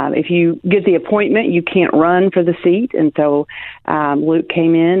if you get the appointment, you can't run for the seat. And so Luke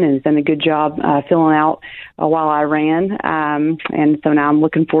came in and has done a good job filling out while I ran. And so now I'm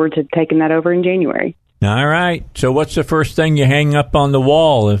looking forward to taking that over in January. All right. So what's the first thing you hang up on the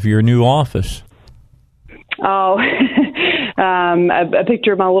wall of your new office? Oh, a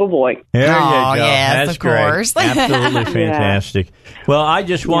picture of my little boy. There you go. Yes, that's of course. Great. Absolutely fantastic. Yeah. Well, I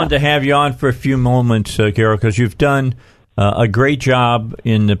just wanted to have you on for a few moments, Carol, because you've done a great job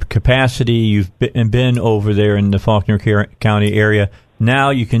in the capacity you've been over there in the Faulkner County area. Now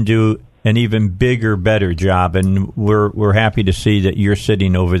you can do an even bigger, better job, and we're happy to see that you're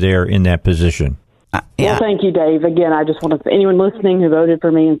sitting over there in that position. Well, thank you, Dave. Again, I just want to anyone listening who voted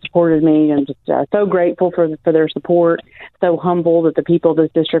for me and supported me, and just so grateful for their support. So humble that the people of this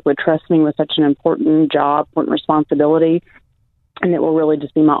district would trust me with such an important job, important responsibility, and it will really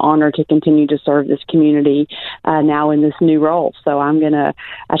just be my honor to continue to serve this community now in this new role. So I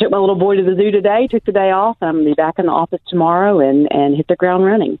took my little boy to the zoo today, took the day off, and I'm going to be back in the office tomorrow and hit the ground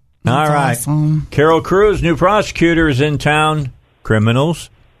running. All right. Awesome. Carol Cruz, new prosecutor, is in town. Criminals,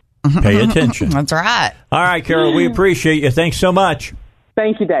 pay attention. That's right. All right, Carol, we appreciate you. Thanks so much.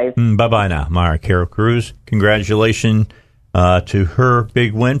 Thank you, Dave. Bye-bye now. All right, Carol Cruz, congratulations to her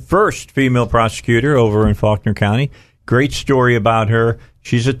big win. First female prosecutor over in Faulkner County. Great story about her.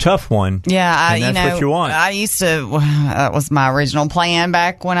 She's a tough one. Yeah, and that's what you want. I used to, that was my original plan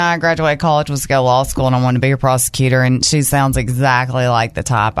back when I graduated college, was to go to law school, and I wanted to be a prosecutor, and she sounds exactly like the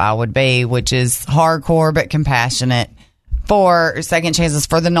type I would be, which is hardcore but compassionate for second chances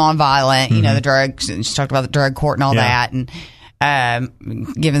for the nonviolent, you know, the drug, she talked about the drug court and all that,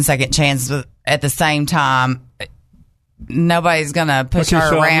 and giving second chances, but at the same time, nobody's going to push her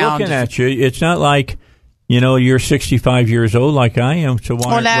around. I'm looking at you. It's not like, you know, you're 65 years old like I am, so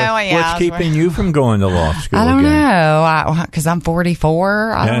what's keeping you from going to law school I don't again? know, because I'm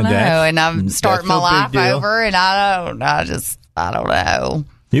 44. I don't know, and I'm starting my life over, and I don't know.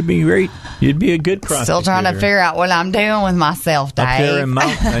 You'd be great. You'd be a good prosecutor. Still trying to figure out what I'm doing with myself, Dave. Up there in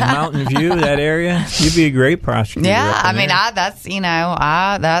Mountain View, that area, you'd be a great prosecutor. Yeah, I mean,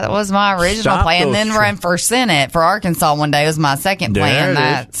 that was my original plan. Then run for Senate for Arkansas one day was my second plan.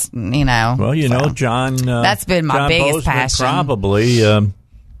 That's Well, John. That's been my biggest Bozeman passion. Probably,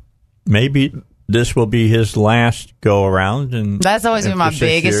 maybe this will be his last go around, and that's always been my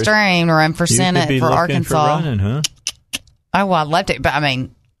biggest dream to run for Senate for Arkansas. For running, huh? Oh, well, I'd love to, but I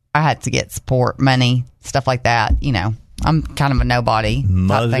mean, I had to get support, money, stuff like that. I'm kind of a nobody.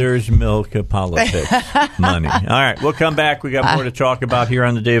 Mother's milk of politics. Money. All right, we'll come back. We got more to talk about here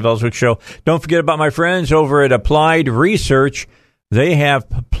on the Dave Elswick Show. Don't forget about my friends over at Applied Research. They have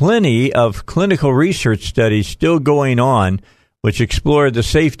plenty of clinical research studies still going on, which explore the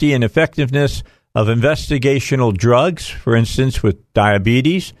safety and effectiveness of investigational drugs, for instance, with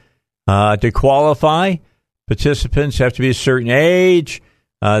diabetes. To qualify, participants have to be a certain age.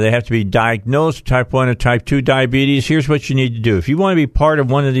 They have to be diagnosed with type 1 or type 2 diabetes. Here's what you need to do. If you want to be part of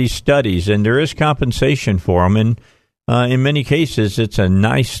one of these studies, and there is compensation for them, and in many cases it's a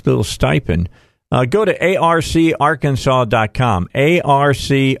nice little stipend, go to arcarkansas.com,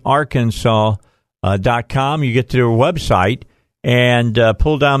 arcarkansas.com. You get to their website and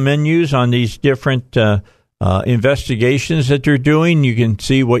pull down menus on these different investigations that they're doing. You can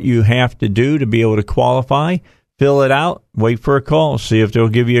see what you have to do to be able to qualify. Fill it out, wait for a call, see if they'll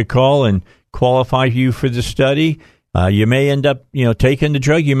give you a call and qualify you for the study. You may end up, taking the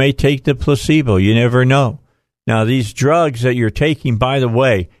drug. You may take the placebo. You never know. Now, these drugs that you're taking, by the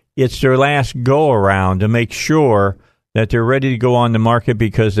way, it's their last go-around to make sure that they're ready to go on the market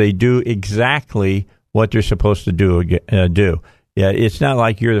because they do exactly what they're supposed to do. Yeah, it's not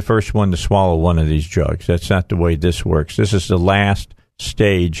like you're the first one to swallow one of these drugs. That's not the way this works. This is the last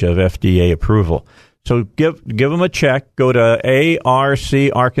stage of FDA approval. So give them a check. Go to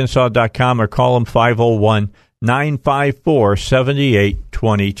arcarkansas.com or call them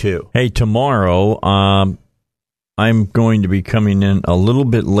 501-954-7822. Hey, tomorrow I'm going to be coming in a little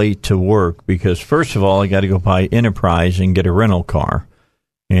bit late to work because, first of all, I got to go by Enterprise and get a rental car.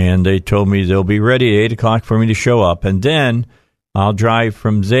 And they told me they'll be ready at 8 o'clock for me to show up. And then I'll drive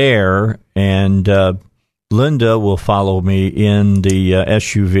from there, and Linda will follow me in the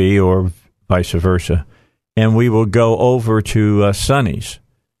SUV or vice versa, and we will go over to Sonny's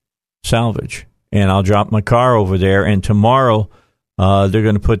Salvage, and I'll drop my car over there, and tomorrow they're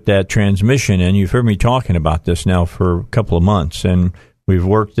going to put that transmission in. You've heard me talking about this now for a couple of months, and we've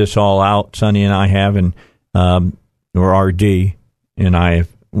worked this all out. Sonny and I have, and or RD and I have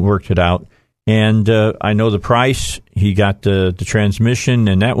worked it out, and I know the price. He got the transmission,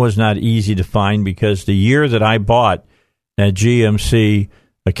 and that was not easy to find because the year that I bought that GMC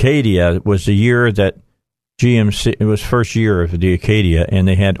Acadia was the year that GMC, it was first year of the Acadia, and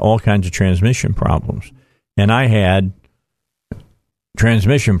they had all kinds of transmission problems. And I had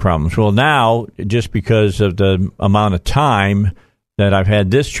transmission problems. Well, now, just because of the amount of time that I've had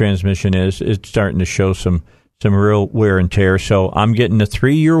this transmission it's starting to show some real wear and tear. So I'm getting a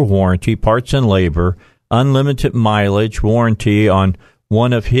 3-year warranty, parts and labor, unlimited mileage warranty on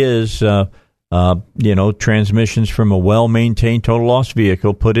one of his transmissions from a well-maintained total loss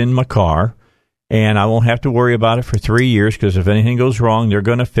vehicle put in my car, and I won't have to worry about it for 3 years because if anything goes wrong, they're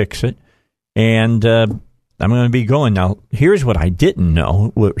going to fix it, and I'm going to be going. Now, here's what I didn't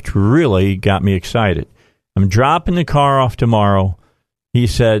know, which really got me excited. I'm dropping the car off tomorrow. He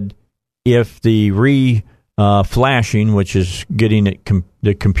said if the flashing, which is getting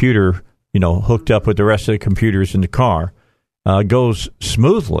the computer, hooked up with the rest of the computers in the car, goes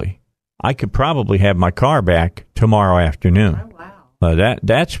smoothly, I could probably have my car back tomorrow afternoon. Oh, wow.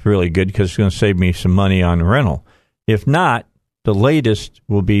 That's really good because it's going to save me some money on rental. If not, the latest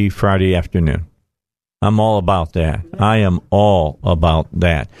will be Friday afternoon. I'm all about that. I am all about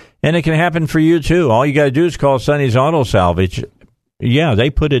that. And it can happen for you, too. All you got to do is call Sonny's Auto Salvage. Yeah,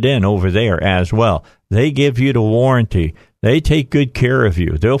 they put it in over there as well. They give you the warranty. They take good care of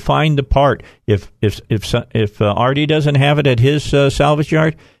you. They'll find the part. If Artie doesn't have it at his salvage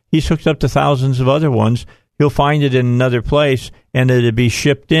yard, he's hooked up to thousands of other ones. He'll find it in another place, and it'll be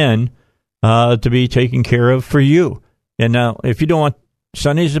shipped in to be taken care of for you. And now, if you don't want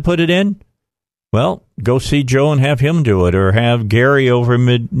Sonny's to put it in, well, go see Joe and have him do it, or have Gary over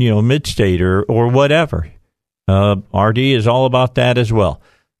Midstate or whatever. RD is all about that as well.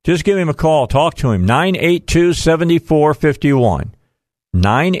 Just give him a call. Talk to him. 982-7451.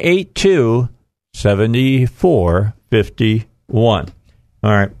 982-7451.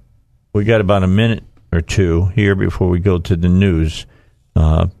 All right. We got about a minute or two here before we go to the news,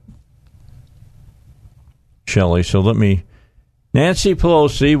 Shelley. So let me Nancy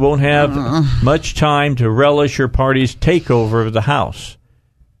Pelosi won't have much time to relish her party's takeover of the House.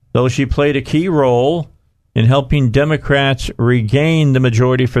 Though she played a key role in helping Democrats regain the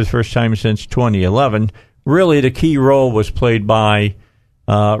majority for the first time since 2011, really the key role was played by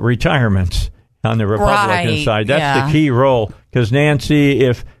retirements on the Republican side. That's the key role, because Nancy,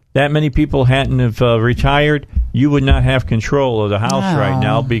 if that many people hadn't have retired, you would not have control of the House right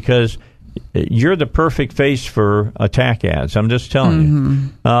now, because you're the perfect face for attack ads. I'm just telling you.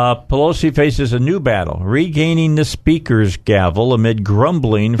 Pelosi faces a new battle, regaining the Speaker's gavel amid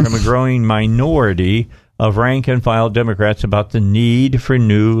grumbling from a growing minority of rank-and-file Democrats about the need for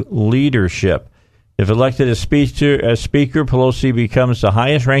new leadership. If elected as Speaker, Pelosi becomes the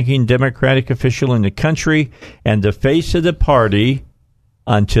highest-ranking Democratic official in the country and the face of the party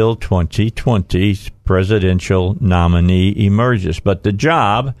until 2020's presidential nominee emerges. But the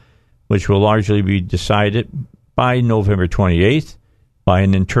job, which will largely be decided by November 28th by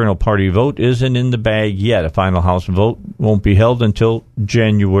an internal party vote, isn't in the bag yet. A final House vote won't be held until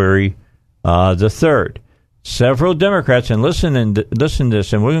January the 3rd. Several Democrats, and listen to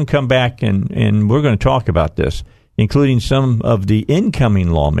this, and we're going to come back and we're going to talk about this, including some of the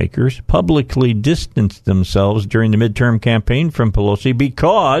incoming lawmakers, publicly distanced themselves during the midterm campaign from Pelosi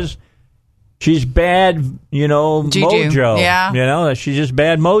because she's bad, mojo. Yeah. She's just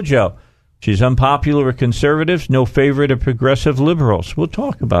bad mojo. She's unpopular with conservatives, no favorite of progressive liberals. We'll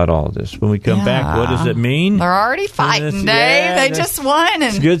talk about all of this when we come back. What does it mean? They're already fighting, Dave. They just won.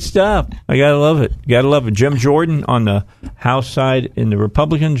 It's good stuff. I got to love it. Got to love it. Jim Jordan on the House side in the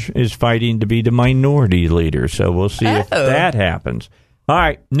Republicans is fighting to be the minority leader. So we'll see if that happens. All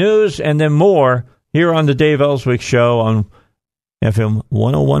right. News and then more here on the Dave Elswick Show on FM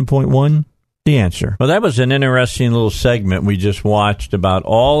 101.1. The Answer. Well, that was an interesting little segment we just watched about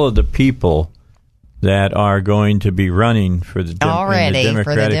all of the people that are going to be running for the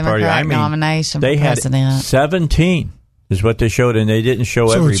Democratic Party. I mean, nomination they for president. Had 17 is what they showed, and they didn't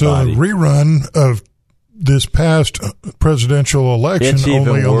show everybody. So it's a rerun of this past presidential election,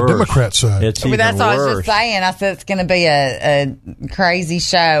 only on the Democrat side. It's even that's worse. what I was just saying. I said it's going to be a crazy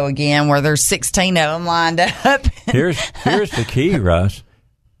show again where there's 16 of them lined up. Here's the key, Russ.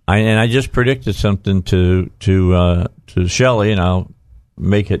 I just predicted something to Shelley, and I'll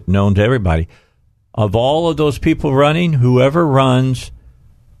make it known to everybody. Of all of those people running, whoever runs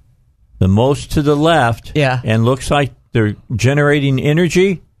the most to the left and looks like they're generating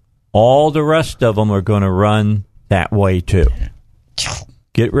energy, all the rest of them are going to run that way too.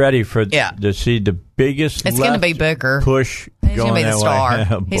 Get ready to see the biggest. It's going to be Booker push. He's going to be the star.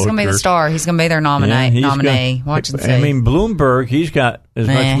 He's going to be the star. He's going to be their nominee. Watch and see. I mean, Bloomberg. He's got as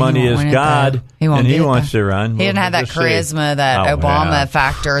much money as God, and he wants to run. He didn't have that charisma, that Obama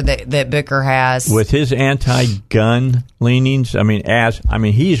factor that Booker has with his anti-gun leanings. I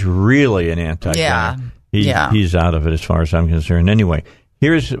mean, he's really an anti-gun. He's out of it as far as I'm concerned. Anyway,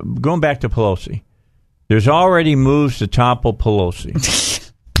 here's going back to Pelosi. There's already moves to topple Pelosi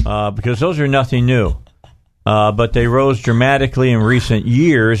because those are nothing new. But they rose dramatically in recent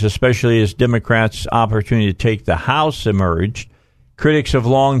years, especially as Democrats' opportunity to take the House emerged. Critics have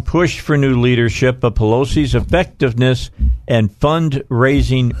long pushed for new leadership, but Pelosi's effectiveness and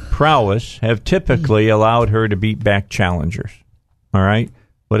fundraising prowess have typically allowed her to beat back challengers. All right?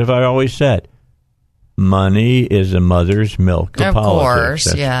 What have I always said? Money is a mother's milk of politics.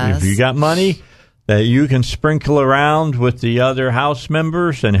 Course, yes. If you got money that you can sprinkle around with the other House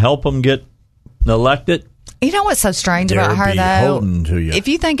members and help them get elected. You know what's so strange about her, though? If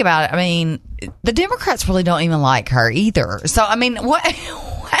you think about it, I mean, the Democrats really don't even like her either. So, I mean,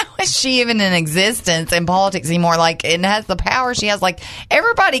 how is she even in existence in politics anymore? Like, and has the power she has. Like,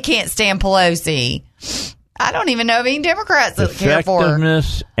 everybody can't stand Pelosi. I don't even know if any Democrats care for her.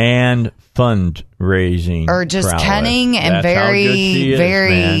 Effectiveness and fundraising or just prowess. Cunning and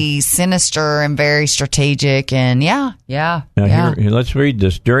very sinister and very strategic and Here, let's read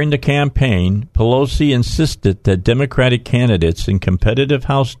this. During the campaign, Pelosi insisted that Democratic candidates in competitive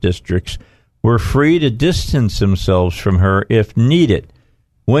House districts were free to distance themselves from her if needed.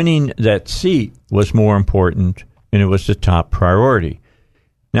 Winning that seat was more important, and it was the top priority.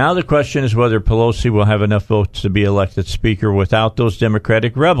 Now the question is whether Pelosi will have enough votes to be elected Speaker without those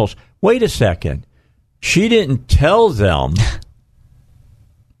Democratic rebels. Wait a second. She didn't tell them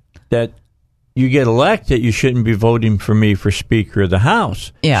that you get elected, you shouldn't be voting for me for Speaker of the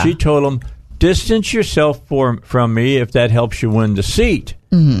House. Yeah. She told them, distance yourself from me if that helps you win the seat.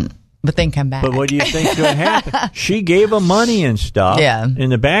 Mm-hmm. But then come back. But what do you think is going to happen? She gave them money and stuff in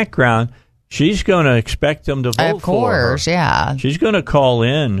the background. she's going to expect them to vote of course, for her. Yeah. She's going to call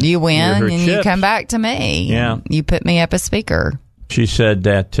in. You win, her and chips. you come back to me. Yeah. You put me up as speaker. She said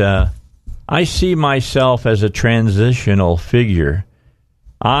that I see myself as a transitional figure.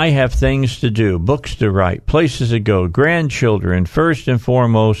 I have things to do, books to write, places to go, grandchildren, first and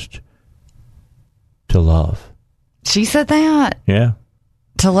foremost, to love. She said that? Yeah.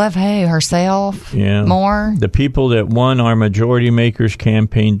 To love who? Herself? Yeah. More? The people that won our majority makers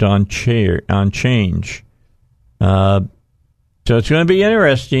campaigned on change. So it's going to be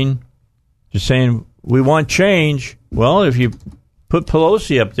interesting. Just saying, we want change. Well, if you put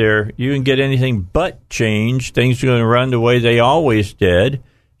Pelosi up there, you can get anything but change. Things are going to run the way they always did.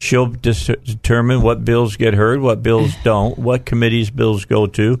 She'll determine what bills get heard, what bills don't, what committees bills go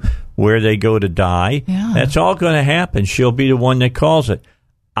to, where they go to die. Yeah. That's all going to happen. She'll be the one that calls it.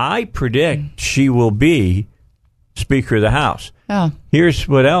 I predict she will be Speaker of the House. Yeah. Here's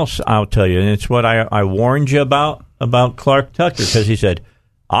what else I'll tell you, and it's what I warned you about Clark Tucker, because he said,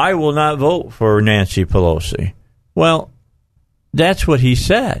 I will not vote for Nancy Pelosi. Well, that's what he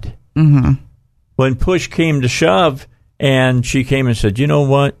said. Mm-hmm. When push came to shove, and she came and said, you know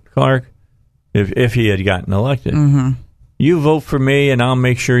what, Clark, if he had gotten elected, you vote for me, and I'll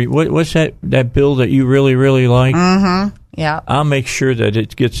make sure. What's that bill that you really, really like? Mm-hmm. Yeah. I'll make sure that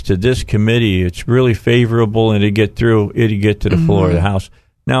it gets to this committee. It's really favorable, and it'll get through. It'll get to the floor of the House.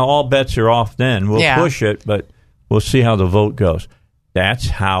 Now, all bets are off then. We'll push it, but we'll see how the vote goes. That's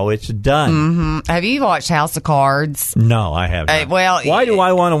how it's done. Mm-hmm. Have you watched House of Cards? No, I haven't. Why do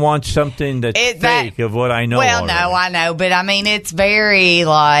I want something that's fake of what I know? Well, already? no, I know, but I mean, it's very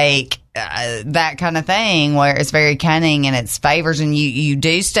like that kind of thing where it's very cunning and it's favors, and you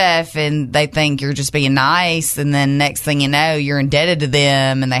do stuff and they think you're just being nice, and then next thing you know, you're indebted to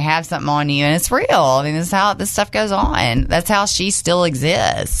them and they have something on you, and it's real. I mean, this is how this stuff goes on. That's how she still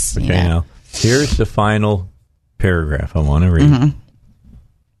exists. Okay, now here's the final paragraph I want to read. Mm-hmm.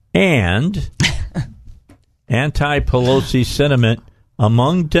 And anti-Pelosi sentiment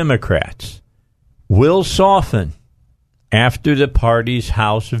among Democrats will soften after the party's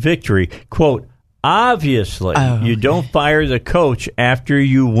House victory. Quote, obviously, you don't fire the coach after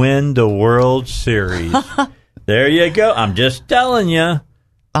you win the World Series. There you go. I'm just telling you.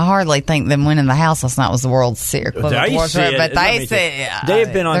 I hardly think them winning the House last night was the World Series. But they say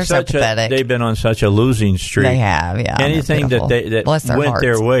they've been on such a losing streak. They have, yeah. Anything that went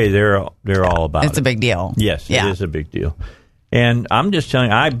their way, they're all about. It's a big deal. Yes, it is a big deal. And I'm just telling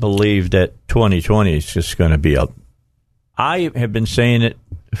you, I believe that 2020 is just going to be I have been saying it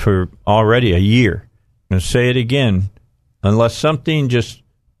for already a year. I'm going to say it again, unless something just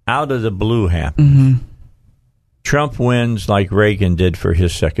out of the blue happens. Mm-hmm. Trump wins like Reagan did for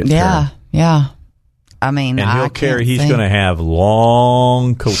his second term. Yeah. I mean, and he's going to have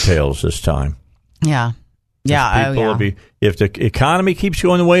long coattails this time. Yeah. Yeah. Will be, if the economy keeps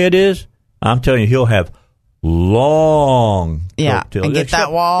going the way it is, I'm telling you, he'll have long coattails. And get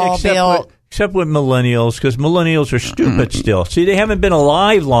that wall built. Except with millennials, because millennials are stupid still. See, they haven't been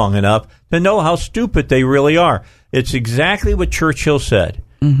alive long enough to know how stupid they really are. It's exactly what Churchill said.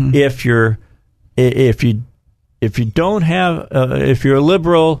 Mm-hmm. If you're a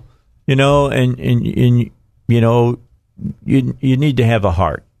liberal, and you need to have a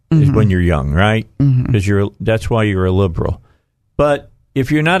heart when you're young, right? Because that's why you're a liberal. But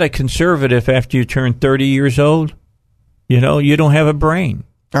if you're not a conservative after you turn 30 years old, you don't have a brain,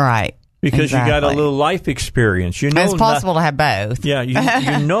 right? Because you got a little life experience. It's possible to have both. Yeah,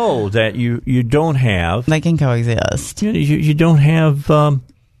 you know that you don't have. They can coexist. You don't have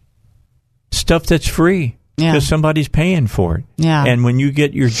stuff that's free. Because somebody's paying for it. Yeah. And when you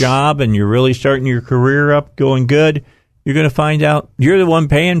get your job and you're really starting your career up, going good, you're going to find out you're the one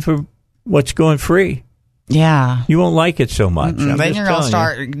paying for what's going free. Yeah. You won't like it so much. Then you're going to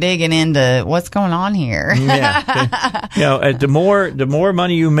start digging into what's going on here. Yeah. The more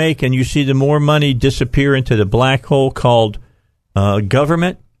money you make and you see the more money disappear into the black hole called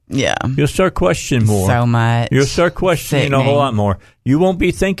government, you'll start questioning more. So much. You'll start questioning a whole lot more. You won't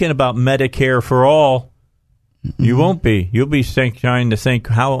be thinking about Medicare for all. You won't be. You'll be trying to think,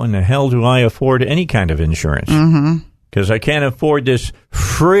 how in the hell do I afford any kind of insurance? Because I can't afford this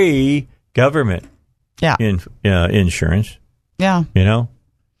free government insurance. Yeah.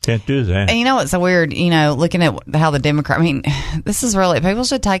 Can't do that. And it's so weird, looking at how the Democrat, this is really, people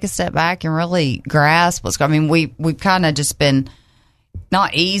should take a step back and really grasp what's going on. We've kind of just been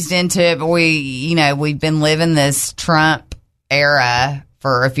not eased into it, but we've been living this Trump era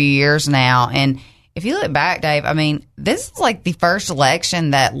for a few years now. And if you look back, Dave, this is like the first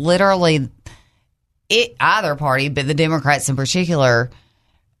election that literally either party, but the Democrats in particular,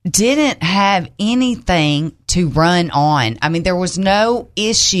 didn't have anything to run on. I mean, there was no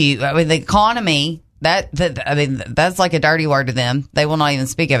issue. I mean, the economy, that's like a dirty word to them. They will not even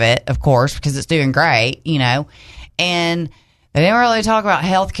speak of it, of course, because it's doing great, and they didn't really talk about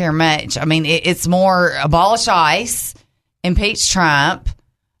healthcare much. I mean, it's more abolish ICE, impeach Trump.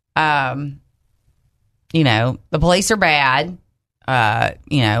 The police are bad.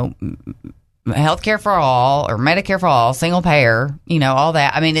 Healthcare for all or Medicare for all, single payer, all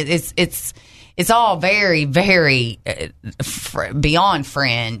that. I mean, it's all very, very beyond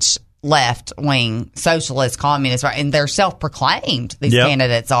fringe, left wing, socialist, communist, right? And they're self-proclaimed. These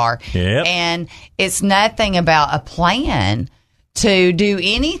candidates are, and it's nothing about a plan to do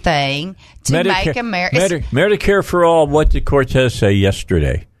anything to make America. Medicare for all. What did Cortez say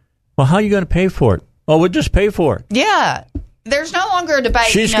yesterday? Well, how are you going to pay for it? Oh, we'll just pay for it. Yeah. There's no longer a debate.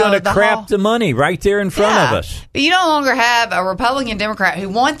 She's going to crap the money right there in front of us. But you no longer have a Republican Democrat who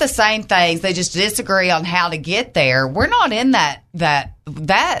want the same things. They just disagree on how to get there. We're not in that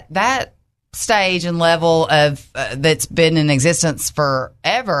stage and level of that's been in existence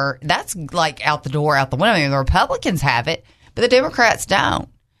forever. That's like out the door, out the window. I mean, the Republicans have it, but the Democrats don't.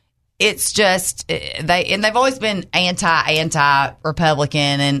 It's just they've always been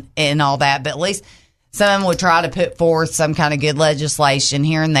anti-Republican and all that, but at least some would try to put forth some kind of good legislation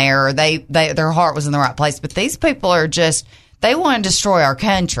here and there, or their heart was in the right place. But these people are they want to destroy our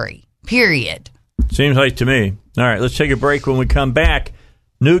country, period. Seems like to me. All right, let's take a break. When we come back,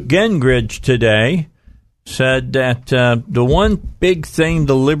 Newt Gingrich today said that the one big thing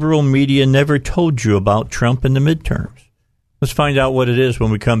the liberal media never told you about Trump in the midterms. Let's find out what it is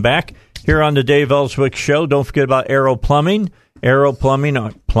when we come back here on the Dave Elswick Show. Don't forget about Aero Plumbing. Aero Plumbing,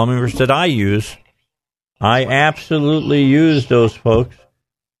 plumbers that I use. I absolutely use those folks,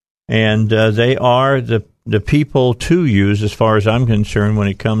 and they are the people to use as far as I'm concerned when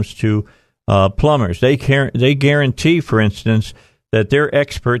it comes to plumbers. They guarantee, for instance, that their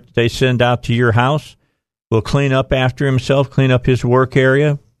expert they send out to your house will clean up after himself, clean up his work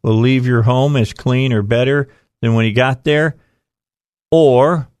area, will leave your home as clean or better than when he got there,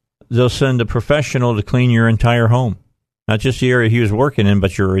 or they'll send a professional to clean your entire home, not just the area he was working in,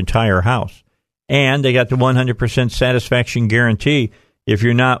 but your entire house. And they got the 100% satisfaction guarantee. If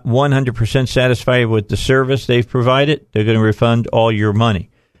you're not 100% satisfied with the service they've provided, they're going to refund all your money.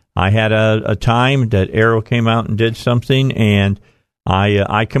 I had a time that Aero came out and did something, and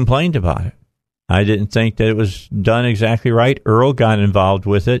I complained about it. I didn't think that it was done exactly right. Earl got involved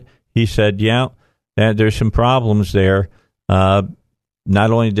with it. He said, there's some problems there. Not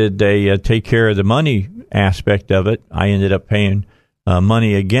only did they take care of the money aspect of it, I ended up paying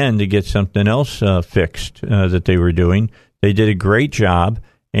money again to get something else fixed that they were doing. They did a great job,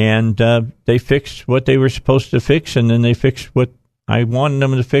 and they fixed what they were supposed to fix, and then they fixed what I wanted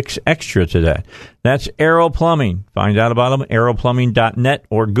them to fix extra to that. That's Aero Plumbing. Find out about them, aeroplumbing.net,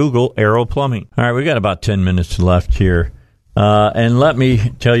 or Google Aero Plumbing. All right, we got about 10 minutes left here. And let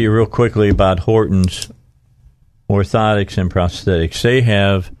me tell you real quickly about Horton's Orthotics and Prosthetics. They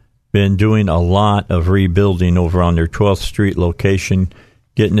have been doing a lot of rebuilding over on their 12th Street location,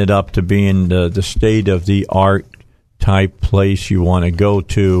 getting it up to being the state-of-the-art type place you want to go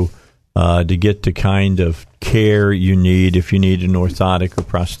to get the kind of care you need if you need an orthotic or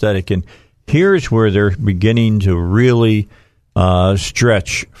prosthetic. And here's where they're beginning to really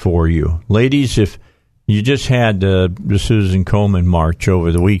stretch for you. Ladies, if you just had the Susan Komen March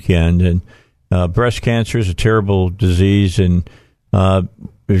over the weekend, and breast cancer is a terrible disease, and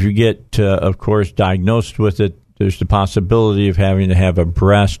if you get, of course, diagnosed with it, there's the possibility of having to have a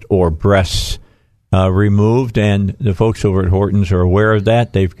breast or breasts removed, and the folks over at Horton's are aware of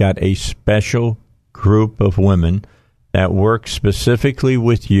that. They've got a special group of women that work specifically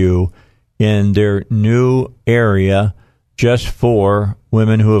with you in their new area just for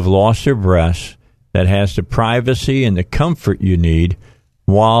women who have lost their breasts, that has the privacy and the comfort you need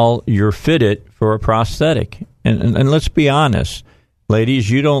while you're fitted for a prosthetic. And let's be honest, ladies,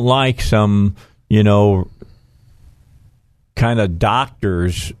 you don't like some, kind of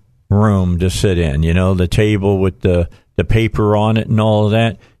doctor's room to sit in, the table with the paper on it and all of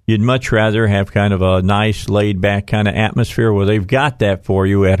that. You'd much rather have kind of a nice, laid-back kind of atmosphere. Well, they've got that for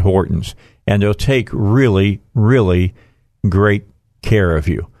you at Horton's, and they'll take really, really great care of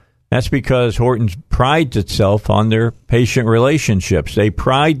you. That's because Horton's prides itself on their patient relationships. They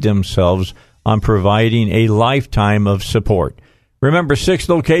pride themselves on providing a lifetime of support. Remember, 6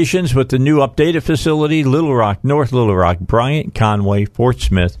 locations with the new updated facility: Little Rock, North Little Rock, Bryant, Conway, Fort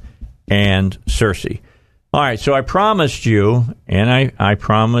Smith, and Searcy. All right, so I promised you, and I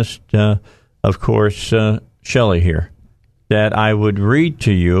promised, of course, Shelley here, that I would read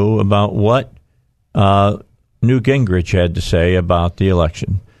to you about what Newt Gingrich had to say about the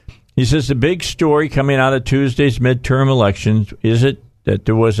election. He says the big story coming out of Tuesday's midterm elections is it that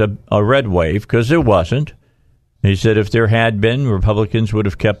there was a red wave, because there wasn't. He said if there had been, Republicans would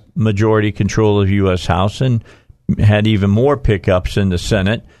have kept majority control of the U.S. House and had even more pickups in the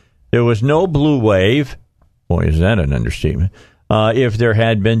Senate. There was no blue wave. Boy, is that an understatement. If there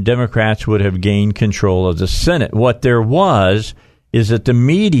had been, Democrats would have gained control of the Senate. What there was is that the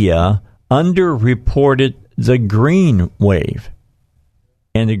media underreported the green wave.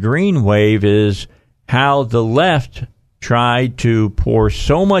 And the green wave is how the left tried to pour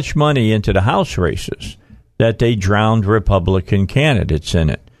so much money into the House races that they drowned Republican candidates in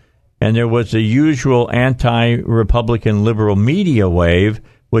it. And there was the usual anti-Republican liberal media wave,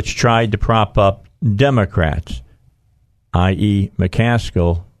 which tried to prop up Democrats, i.e.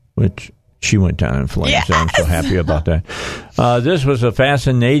 McCaskill, which she went down in flames. Yes! I'm so happy about that. This was a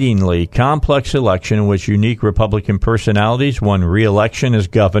fascinatingly complex election in which unique Republican personalities won re-election as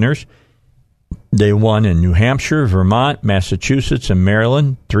governors. They won in New Hampshire, Vermont, Massachusetts, and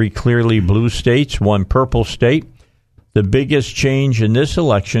Maryland, 3 clearly blue states, 1 purple state. The biggest change in this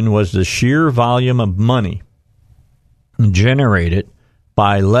election was the sheer volume of money generated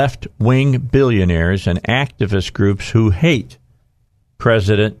by left-wing billionaires and activist groups who hate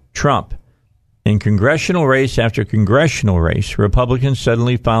President Trump. In congressional race after congressional race, Republicans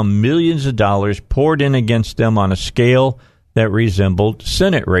suddenly found millions of dollars poured in against them on a scale that resembled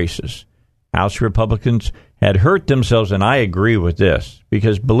Senate races. House Republicans had hurt themselves, and I agree with this,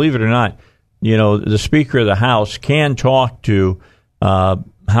 because believe it or not, the Speaker of the House can talk to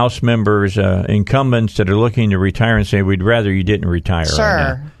House members, incumbents that are looking to retire and say, we'd rather you didn't retire right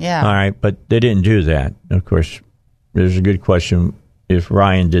now. Yeah. All right, but they didn't do that. Of course, there's a good question if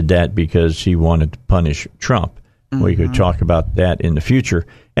Ryan did that because he wanted to punish Trump. Mm-hmm. We could talk about that in the future.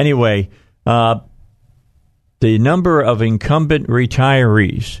 Anyway, the number of incumbent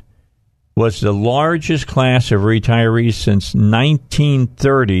retirees was the largest class of retirees since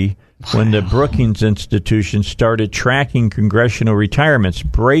 1930, when the Brookings Institution started tracking congressional retirements.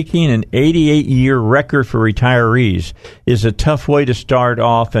 Breaking an 88-year record for retirees is a tough way to start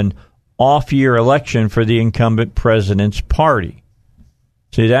off an off-year election for the incumbent president's party.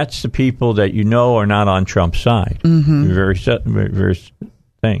 See, that's the people that are not on Trump's side. Mm-hmm. Very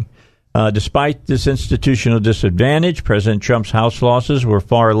thing. Despite this institutional disadvantage, President Trump's House losses were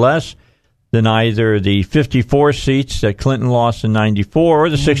far less than either the 54 seats that Clinton lost in 94 or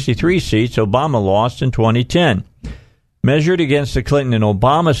the 63 seats Obama lost in 2010. Measured against the Clinton and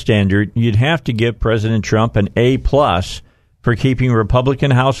Obama standard, you'd have to give President Trump an A+ for keeping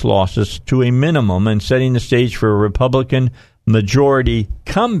Republican House losses to a minimum and setting the stage for a Republican majority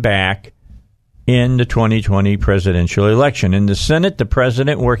comeback in the 2020 presidential election. In the Senate, the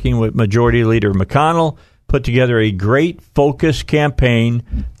president, working with Majority Leader McConnell, put together a great focused campaign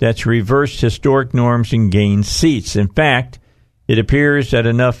that's reversed historic norms and gained seats. In fact, it appears that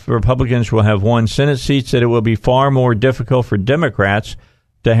enough Republicans will have won Senate seats that it will be far more difficult for Democrats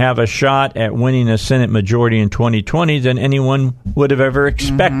to have a shot at winning a Senate majority in 2020 than anyone would have ever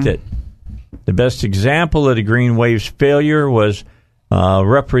expected. Mm-hmm. The best example of the Green Wave's failure was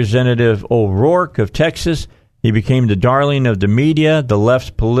Representative O'Rourke of Texas. He became the darling of the media, the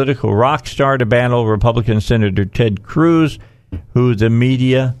left's political rock star to battle Republican Senator Ted Cruz, who the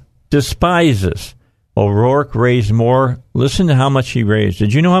media despises. O'Rourke raised more. Listen to how much he raised.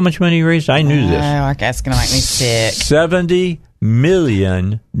 Did you know how much money he raised? I knew this. That's going to make me sick. $70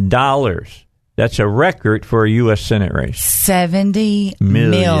 million. That's a record for a U.S. Senate race. $70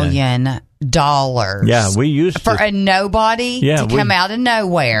 million. Yeah, we used for a nobody to come out of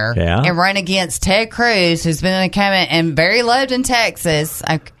nowhere and run against Ted Cruz, who's been an incumbent and very loved in Texas.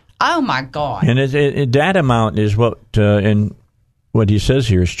 Oh my God! And that amount is what, and what he says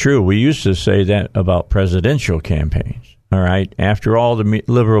here is true. We used to say that about presidential campaigns. All right, after all the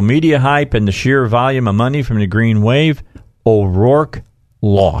liberal media hype and the sheer volume of money from the Green Wave, O'Rourke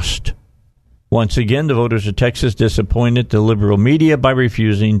lost. Once again, the voters of Texas disappointed the liberal media by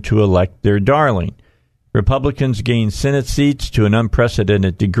refusing to elect their darling. Republicans gained Senate seats to an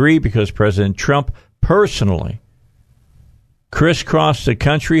unprecedented degree because President Trump personally crisscrossed the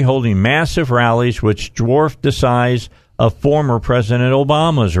country holding massive rallies which dwarfed the size of former President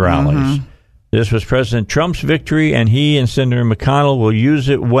Obama's rallies. Mm-hmm. This was President Trump's victory, and he and Senator McConnell will use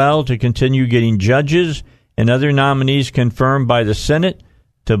it well to continue getting judges and other nominees confirmed by the Senate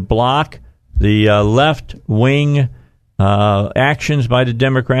to block the left-wing actions by the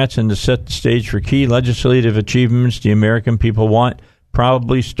Democrats and to set the stage for key legislative achievements the American people want,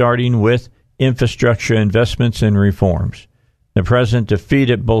 probably starting with infrastructure investments and reforms. The president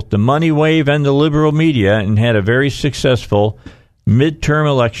defeated both the money wave and the liberal media and had a very successful midterm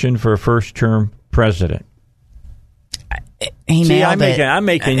election for a first-term president. He nailed it. I'm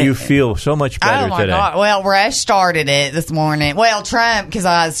making you feel so much better today. Oh, my God. Well, Rush started it this morning. Well, Trump, because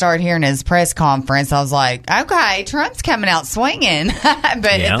I started hearing his press conference, I was like, okay, Trump's coming out swinging. But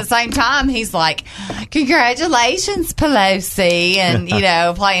at the same time, he's like, congratulations, Pelosi, and,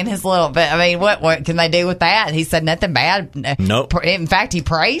 playing his little bit. I mean, what can they do with that? He said nothing bad. Nope. In fact, he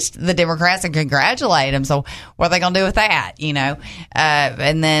praised the Democrats and congratulated them. So what are they going to do with that,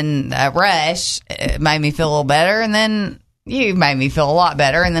 And then Rush made me feel a little better, and then you made me feel a lot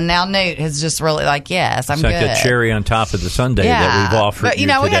better, and then now Newt has just really yes, I'm it's good. It's like the cherry on top of the sundae that we've offered. But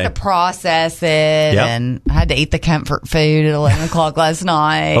we had to process it, and I had to eat the comfort food at 11 o'clock last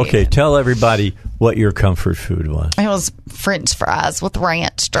night. Okay, tell everybody what your comfort food was. It was French fries with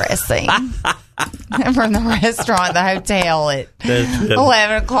ranch dressing. From the restaurant, the hotel at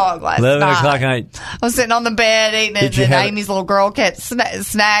 11 o'clock last 11 night. 11 o'clock night. I was sitting on the bed eating it, and Amy's little girl kept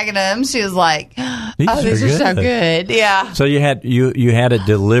snagging them. She was like, these are so good. Yeah. So you had it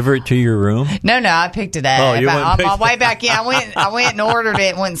delivered to your room? No, I picked it up. Oh, you on my way back in, I went and ordered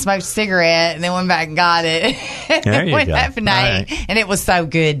it, went and smoked a cigarette, and then went back and got it. There you went go. That night, right. And it was so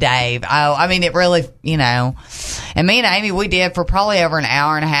good, Dave. I mean, it really, and me and Amy, we did for probably over an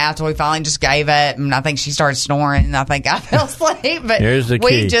hour and a half till we finally just gave up, and I think she started snoring, and I think I fell asleep. But here's the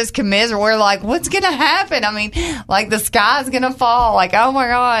key. We just commiserate. We're like, what's going to happen? I mean, like the sky's going to fall. Like, oh my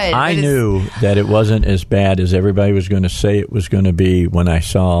God. I knew that it wasn't as bad as everybody was going to say it was going to be when I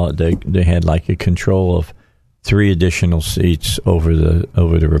saw they had like a control of 3 additional seats over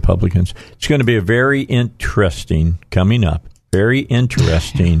the Republicans. It's going to be a very interesting coming up. Very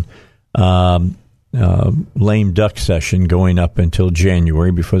interesting. Lame duck session going up until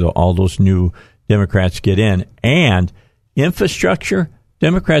January before all those new Democrats get in. And infrastructure,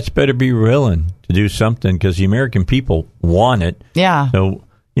 Democrats better be willing to do something because the American people want it. Yeah. So,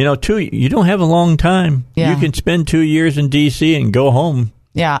 you don't have a long time. Yeah. You can spend 2 years in D.C. and go home.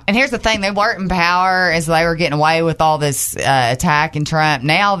 Yeah, and here's the thing: they weren't in power as they were getting away with all this attack and Trump.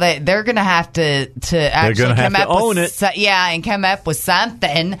 Now that they're going to have to actually come up own with it. and come up with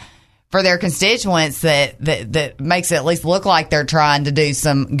something for their constituents that makes it at least look like they're trying to do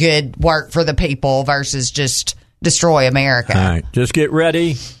some good work for the people versus just destroy America. All right, just get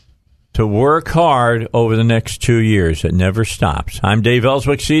ready to work hard over the next 2 years. It never stops. I'm Dave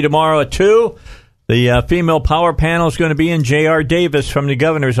Elswick. See you tomorrow at 2. The female power panel is going to be in. J.R. Davis from the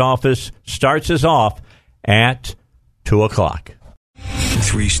governor's office starts us off at 2 o'clock.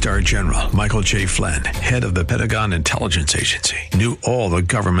 3-star General Michael J. Flynn, head of the Pentagon Intelligence Agency, knew all the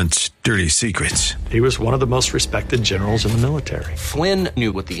government's dirty secrets. He was one of the most respected generals in the military. Flynn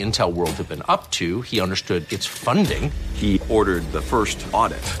knew what the intel world had been up to. He understood its funding. He ordered the first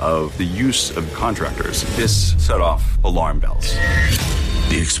audit of the use of contractors. This set off alarm bells.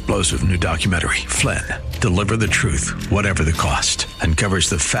 The explosive new documentary, Flynn, Deliver the Truth, Whatever the Cost, uncovers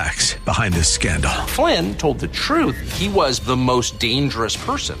the facts behind this scandal. Flynn told the truth. He was the most dangerous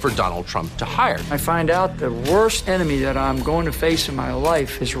person for Donald Trump to hire. I find out the worst enemy that I'm going to face in my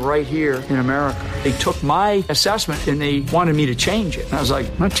life is right here in America. They took my assessment and they wanted me to change it. And I was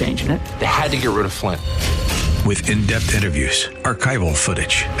like, I'm not changing it. They had to get rid of Flynn. With in-depth interviews, archival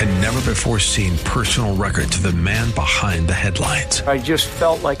footage, and never-before-seen personal records of the man behind the headlines. I just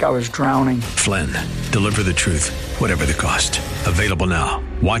felt like I was drowning. Flynn, Deliver the Truth, Whatever the Cost. Available now.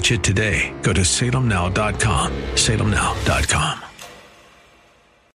 Watch it today. Go to salemnow.com. salemnow.com.